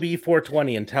JLB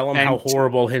 420 and tell him how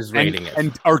horrible his rating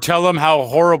is. Or tell him how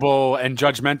horrible and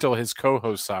judgmental his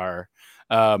co-hosts are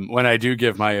when I do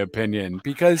give my opinion.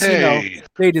 Because, they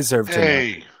deserve to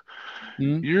know.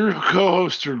 Your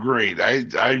co-hosts are great.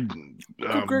 Big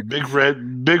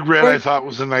Red I thought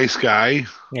was a nice guy.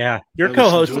 Yeah. Your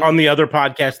co-host on the other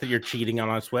podcast that you're cheating on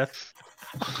us with.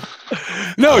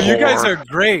 No, you guys are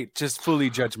great. Just fully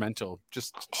judgmental.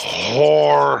 Just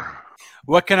whore.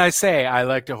 What can I say? I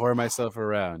like to whore myself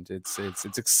around. It's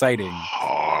exciting.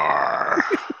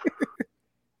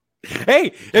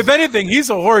 Hey, if anything, he's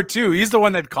a whore too. He's the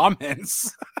one that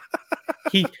comments.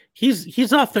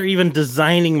 He's out there even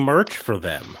designing merch for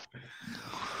them.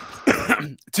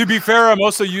 To be fair, I'm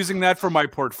also using that for my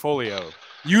portfolio.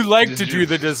 You like to do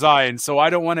the design, so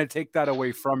I don't want to take that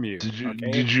away from you.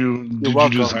 Did you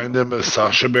design them a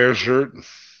Sasha Bear shirt?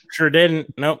 Sure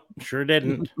didn't. Nope, sure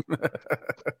didn't.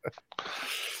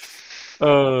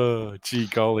 Oh, gee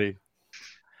golly.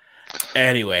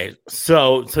 Anyway,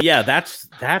 so yeah, that's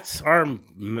our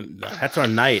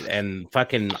night, and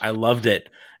fucking I loved it,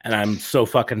 and I'm so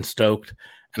fucking stoked.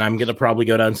 And I'm gonna probably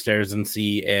go downstairs and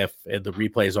see if the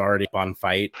replay is already up on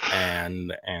Fight,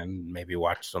 and maybe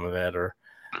watch some of it. Or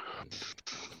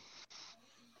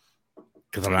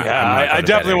because I'm not. Yeah, I'm not I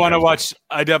definitely want to anytime watch.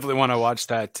 I definitely want to watch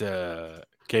that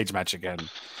cage match again.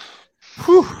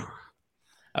 Whew.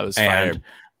 That was fire. And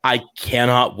I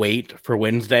cannot wait for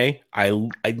Wednesday. I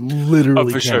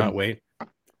literally cannot wait.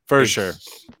 For sure.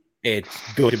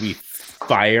 It's going to be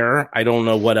fire. I don't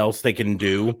know what else they can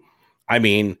do. I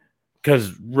mean,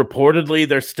 because reportedly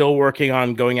they're still working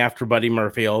on going after Buddy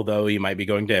Murphy, although he might be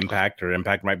going to Impact or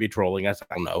Impact might be trolling us.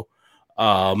 I don't know.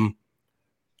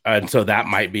 And so that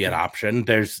might be an option.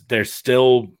 There's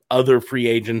still other free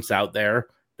agents out there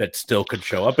that still could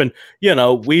show up. And, you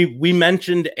know, we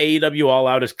mentioned AEW All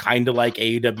Out is kind of like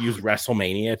AEW's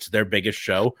WrestleMania. It's their biggest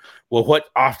show. Well, what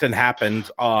often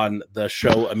happens on the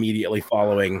show immediately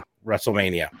following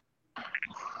WrestleMania?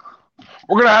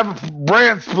 We're going to have a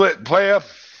brand split, playa.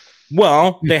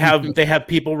 Well, they have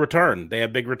people return. They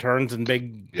have big returns and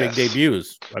big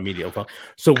debuts immediately.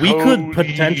 So we could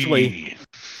potentially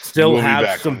still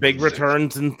have some big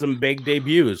returns and some big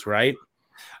debuts, right?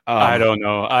 I don't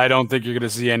know. I don't think you're going to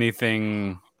see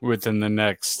anything within the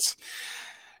next.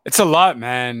 It's a lot,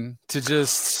 man.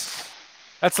 That's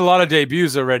a lot of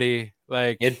debuts already.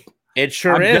 Like it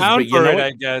sure I'm is. Down but for it,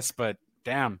 I guess. But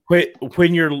damn,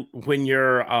 when you're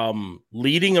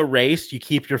leading a race, you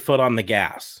keep your foot on the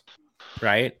gas,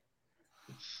 right?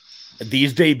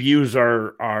 These debuts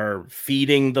are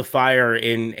feeding the fire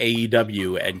in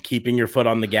AEW and keeping your foot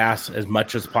on the gas as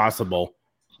much as possible.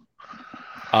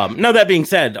 Now that being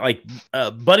said, like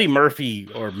Buddy Murphy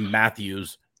or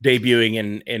Matthews debuting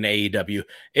in AEW,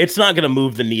 it's not going to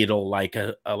move the needle like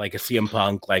a CM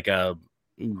Punk, like a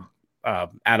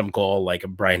Adam Cole, like a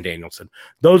Bryan Danielson.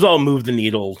 Those all move the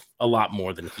needle a lot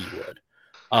more than he would.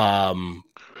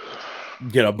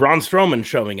 You know, Braun Strowman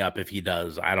showing up if he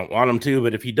does. I don't want him to,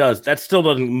 but if he does, that still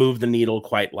doesn't move the needle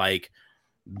quite like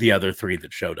the other three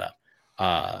that showed up.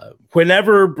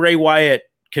 Whenever Bray Wyatt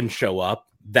can show up,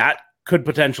 that could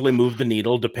potentially move the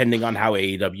needle depending on how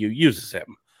AEW uses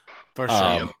him. For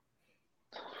sure.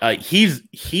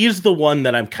 He's the one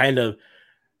that I'm kind of,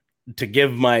 to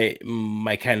give my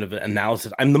kind of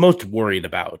analysis, I'm the most worried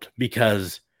about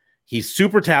because he's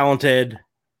super talented.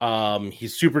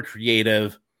 He's super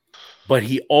creative, but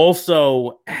he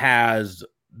also has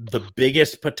the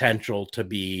biggest potential to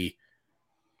be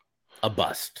a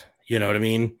bust. You know what I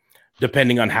mean?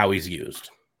 Depending on how he's used.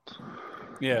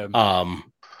 Yeah.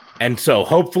 And so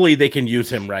hopefully they can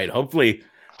use him right. Hopefully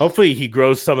he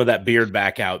grows some of that beard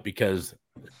back out because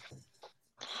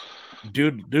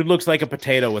dude looks like a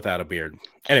potato without a beard.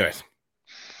 Anyways.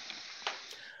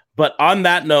 But on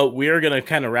that note, we are going to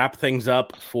kind of wrap things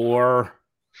up for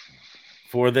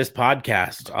this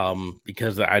podcast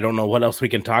because I don't know what else we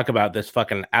can talk about this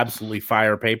fucking absolutely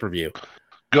fire pay-per-view.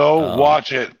 Go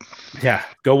watch it. Yeah,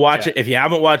 go watch it. If you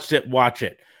haven't watched it, watch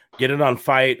it. Get it on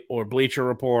Fight or Bleacher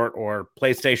Report or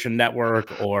PlayStation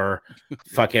Network or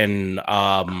fucking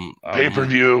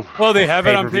pay-per-view. Well, they have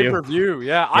it on pay-per-view.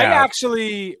 Yeah. I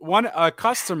actually a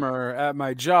customer at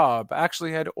my job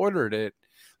actually had ordered it.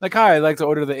 Like, hi, I'd like to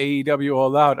order the AEW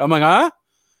All Out. I'm like, huh?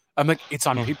 I'm like, it's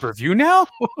on pay-per-view now?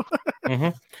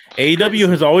 AEW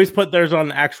has always put theirs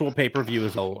on actual pay-per-view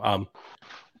as well.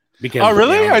 Because, oh,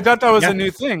 really? I thought that was a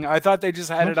new thing. I thought they just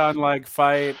had it on like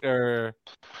Fight or...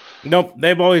 Nope,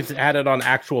 they've always had it on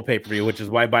actual pay-per-view, which is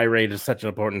why buy rate is such an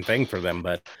important thing for them.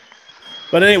 But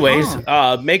anyways,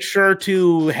 make sure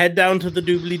to head down to the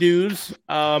doobly-doos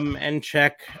and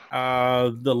check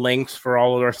the links for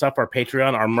all of our stuff, our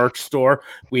Patreon, our merch store.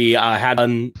 We had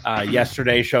one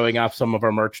yesterday showing off some of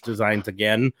our merch designs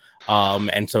again.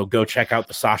 And so go check out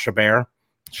the Sasha Bear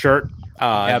shirt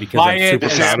because buy I'm it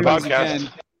super proud of it.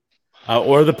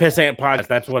 Or the Pissant Podcast.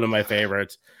 That's one of my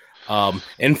favorites.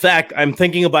 In fact, I'm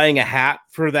thinking of buying a hat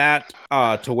for that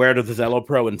to wear to the Zello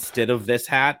Pro instead of this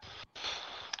hat.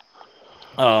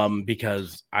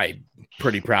 Because I'm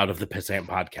pretty proud of the Pissant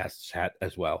Podcast hat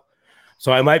as well.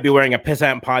 So I might be wearing a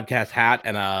Pissant Podcast hat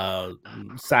and a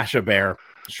Sasha Bear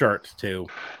shirt to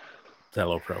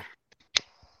Zello Pro.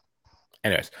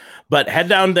 Anyways, but head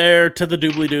down there to the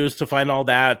doobly-doos to find all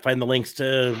that. Find the links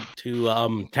to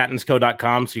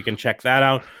tatansco.com so you can check that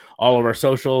out. All of our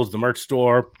socials, the merch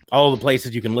store, all the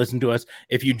places you can listen to us.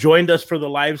 If you joined us for the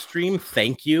live stream,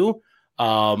 thank you.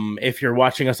 If you're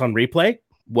watching us on replay,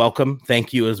 welcome.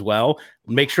 Thank you as well.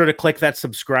 Make sure to click that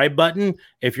subscribe button.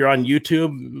 If you're on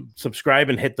YouTube, subscribe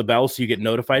and hit the bell so you get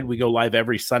notified. We go live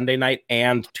every Sunday night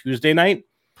and Tuesday night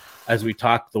as we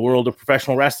talk the world of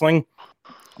professional wrestling.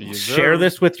 Share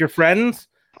this with your friends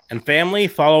and family.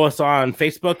 Follow us on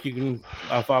Facebook. You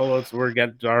can follow us. We're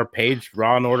got our page,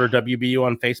 Raw and Order WBU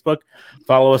on Facebook.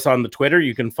 Follow us on the Twitter.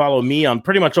 You can follow me on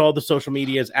pretty much all the social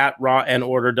medias at Raw and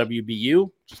Order WBU,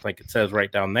 just like it says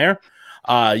right down there.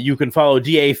 You can follow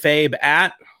DA Fabe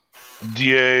at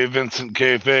DA Vincent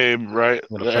K. Fabe, right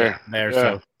there. There, Yeah.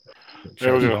 so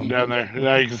There we go, down there.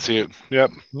 Now you can see it.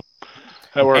 Yep.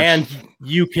 That works. And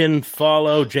you can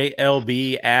follow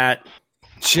JLB at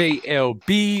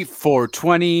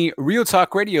JLB420. Real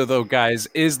Talk Radio, though, guys,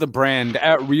 is the brand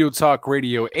at Real Talk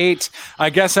Radio 8. I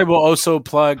guess I will also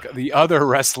plug the other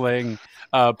wrestling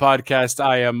podcast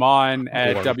I am on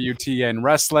at WTN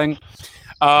Wrestling.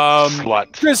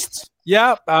 Slut. Just,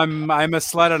 yeah, I'm a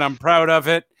slut and I'm proud of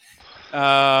it.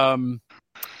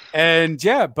 And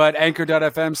yeah, but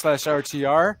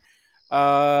anchor.fm/RTR.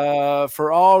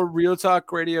 For all Real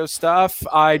Talk Radio stuff,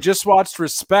 I just watched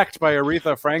Respect by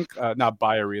Aretha not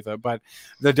by Aretha, but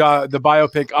the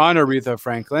biopic on Aretha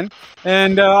Franklin,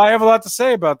 and I have a lot to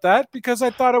say about that because I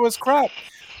thought it was crap.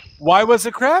 Why was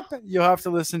it crap? You'll have to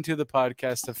listen to the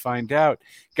podcast to find out.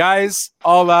 Guys,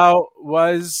 All Out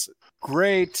was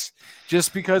great.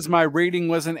 Just because my rating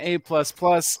was an A++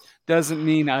 doesn't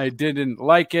mean I didn't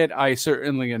like it. I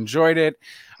certainly enjoyed it.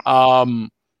 And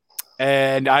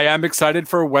I am excited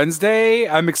for Wednesday.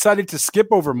 I'm excited to skip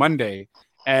over Monday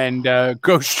and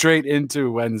go straight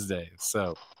into Wednesday.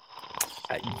 So,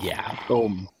 yeah.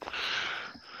 Boom.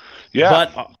 Yeah.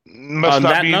 But must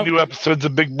not be new episodes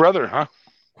of Big Brother, huh?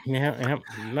 Yeah.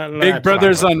 Big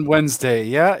Brother's on Wednesday.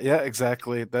 Yeah,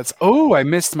 exactly. I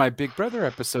missed my Big Brother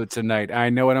episode tonight.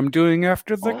 I know what I'm doing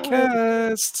after the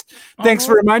cast. Thanks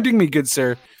for reminding me, good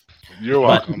sir. You're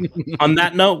welcome. On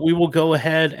that note, we will go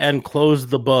ahead and close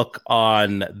the book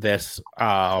on this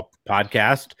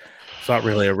podcast. It's not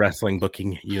really a wrestling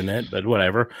booking unit, but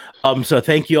whatever. So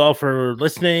thank you all for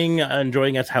listening,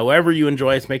 enjoying us however you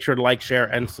enjoy us. Make sure to like, share,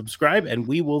 and subscribe, and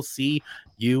we will see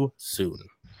you soon.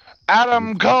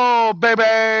 Adam Cole,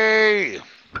 baby!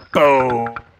 Boom.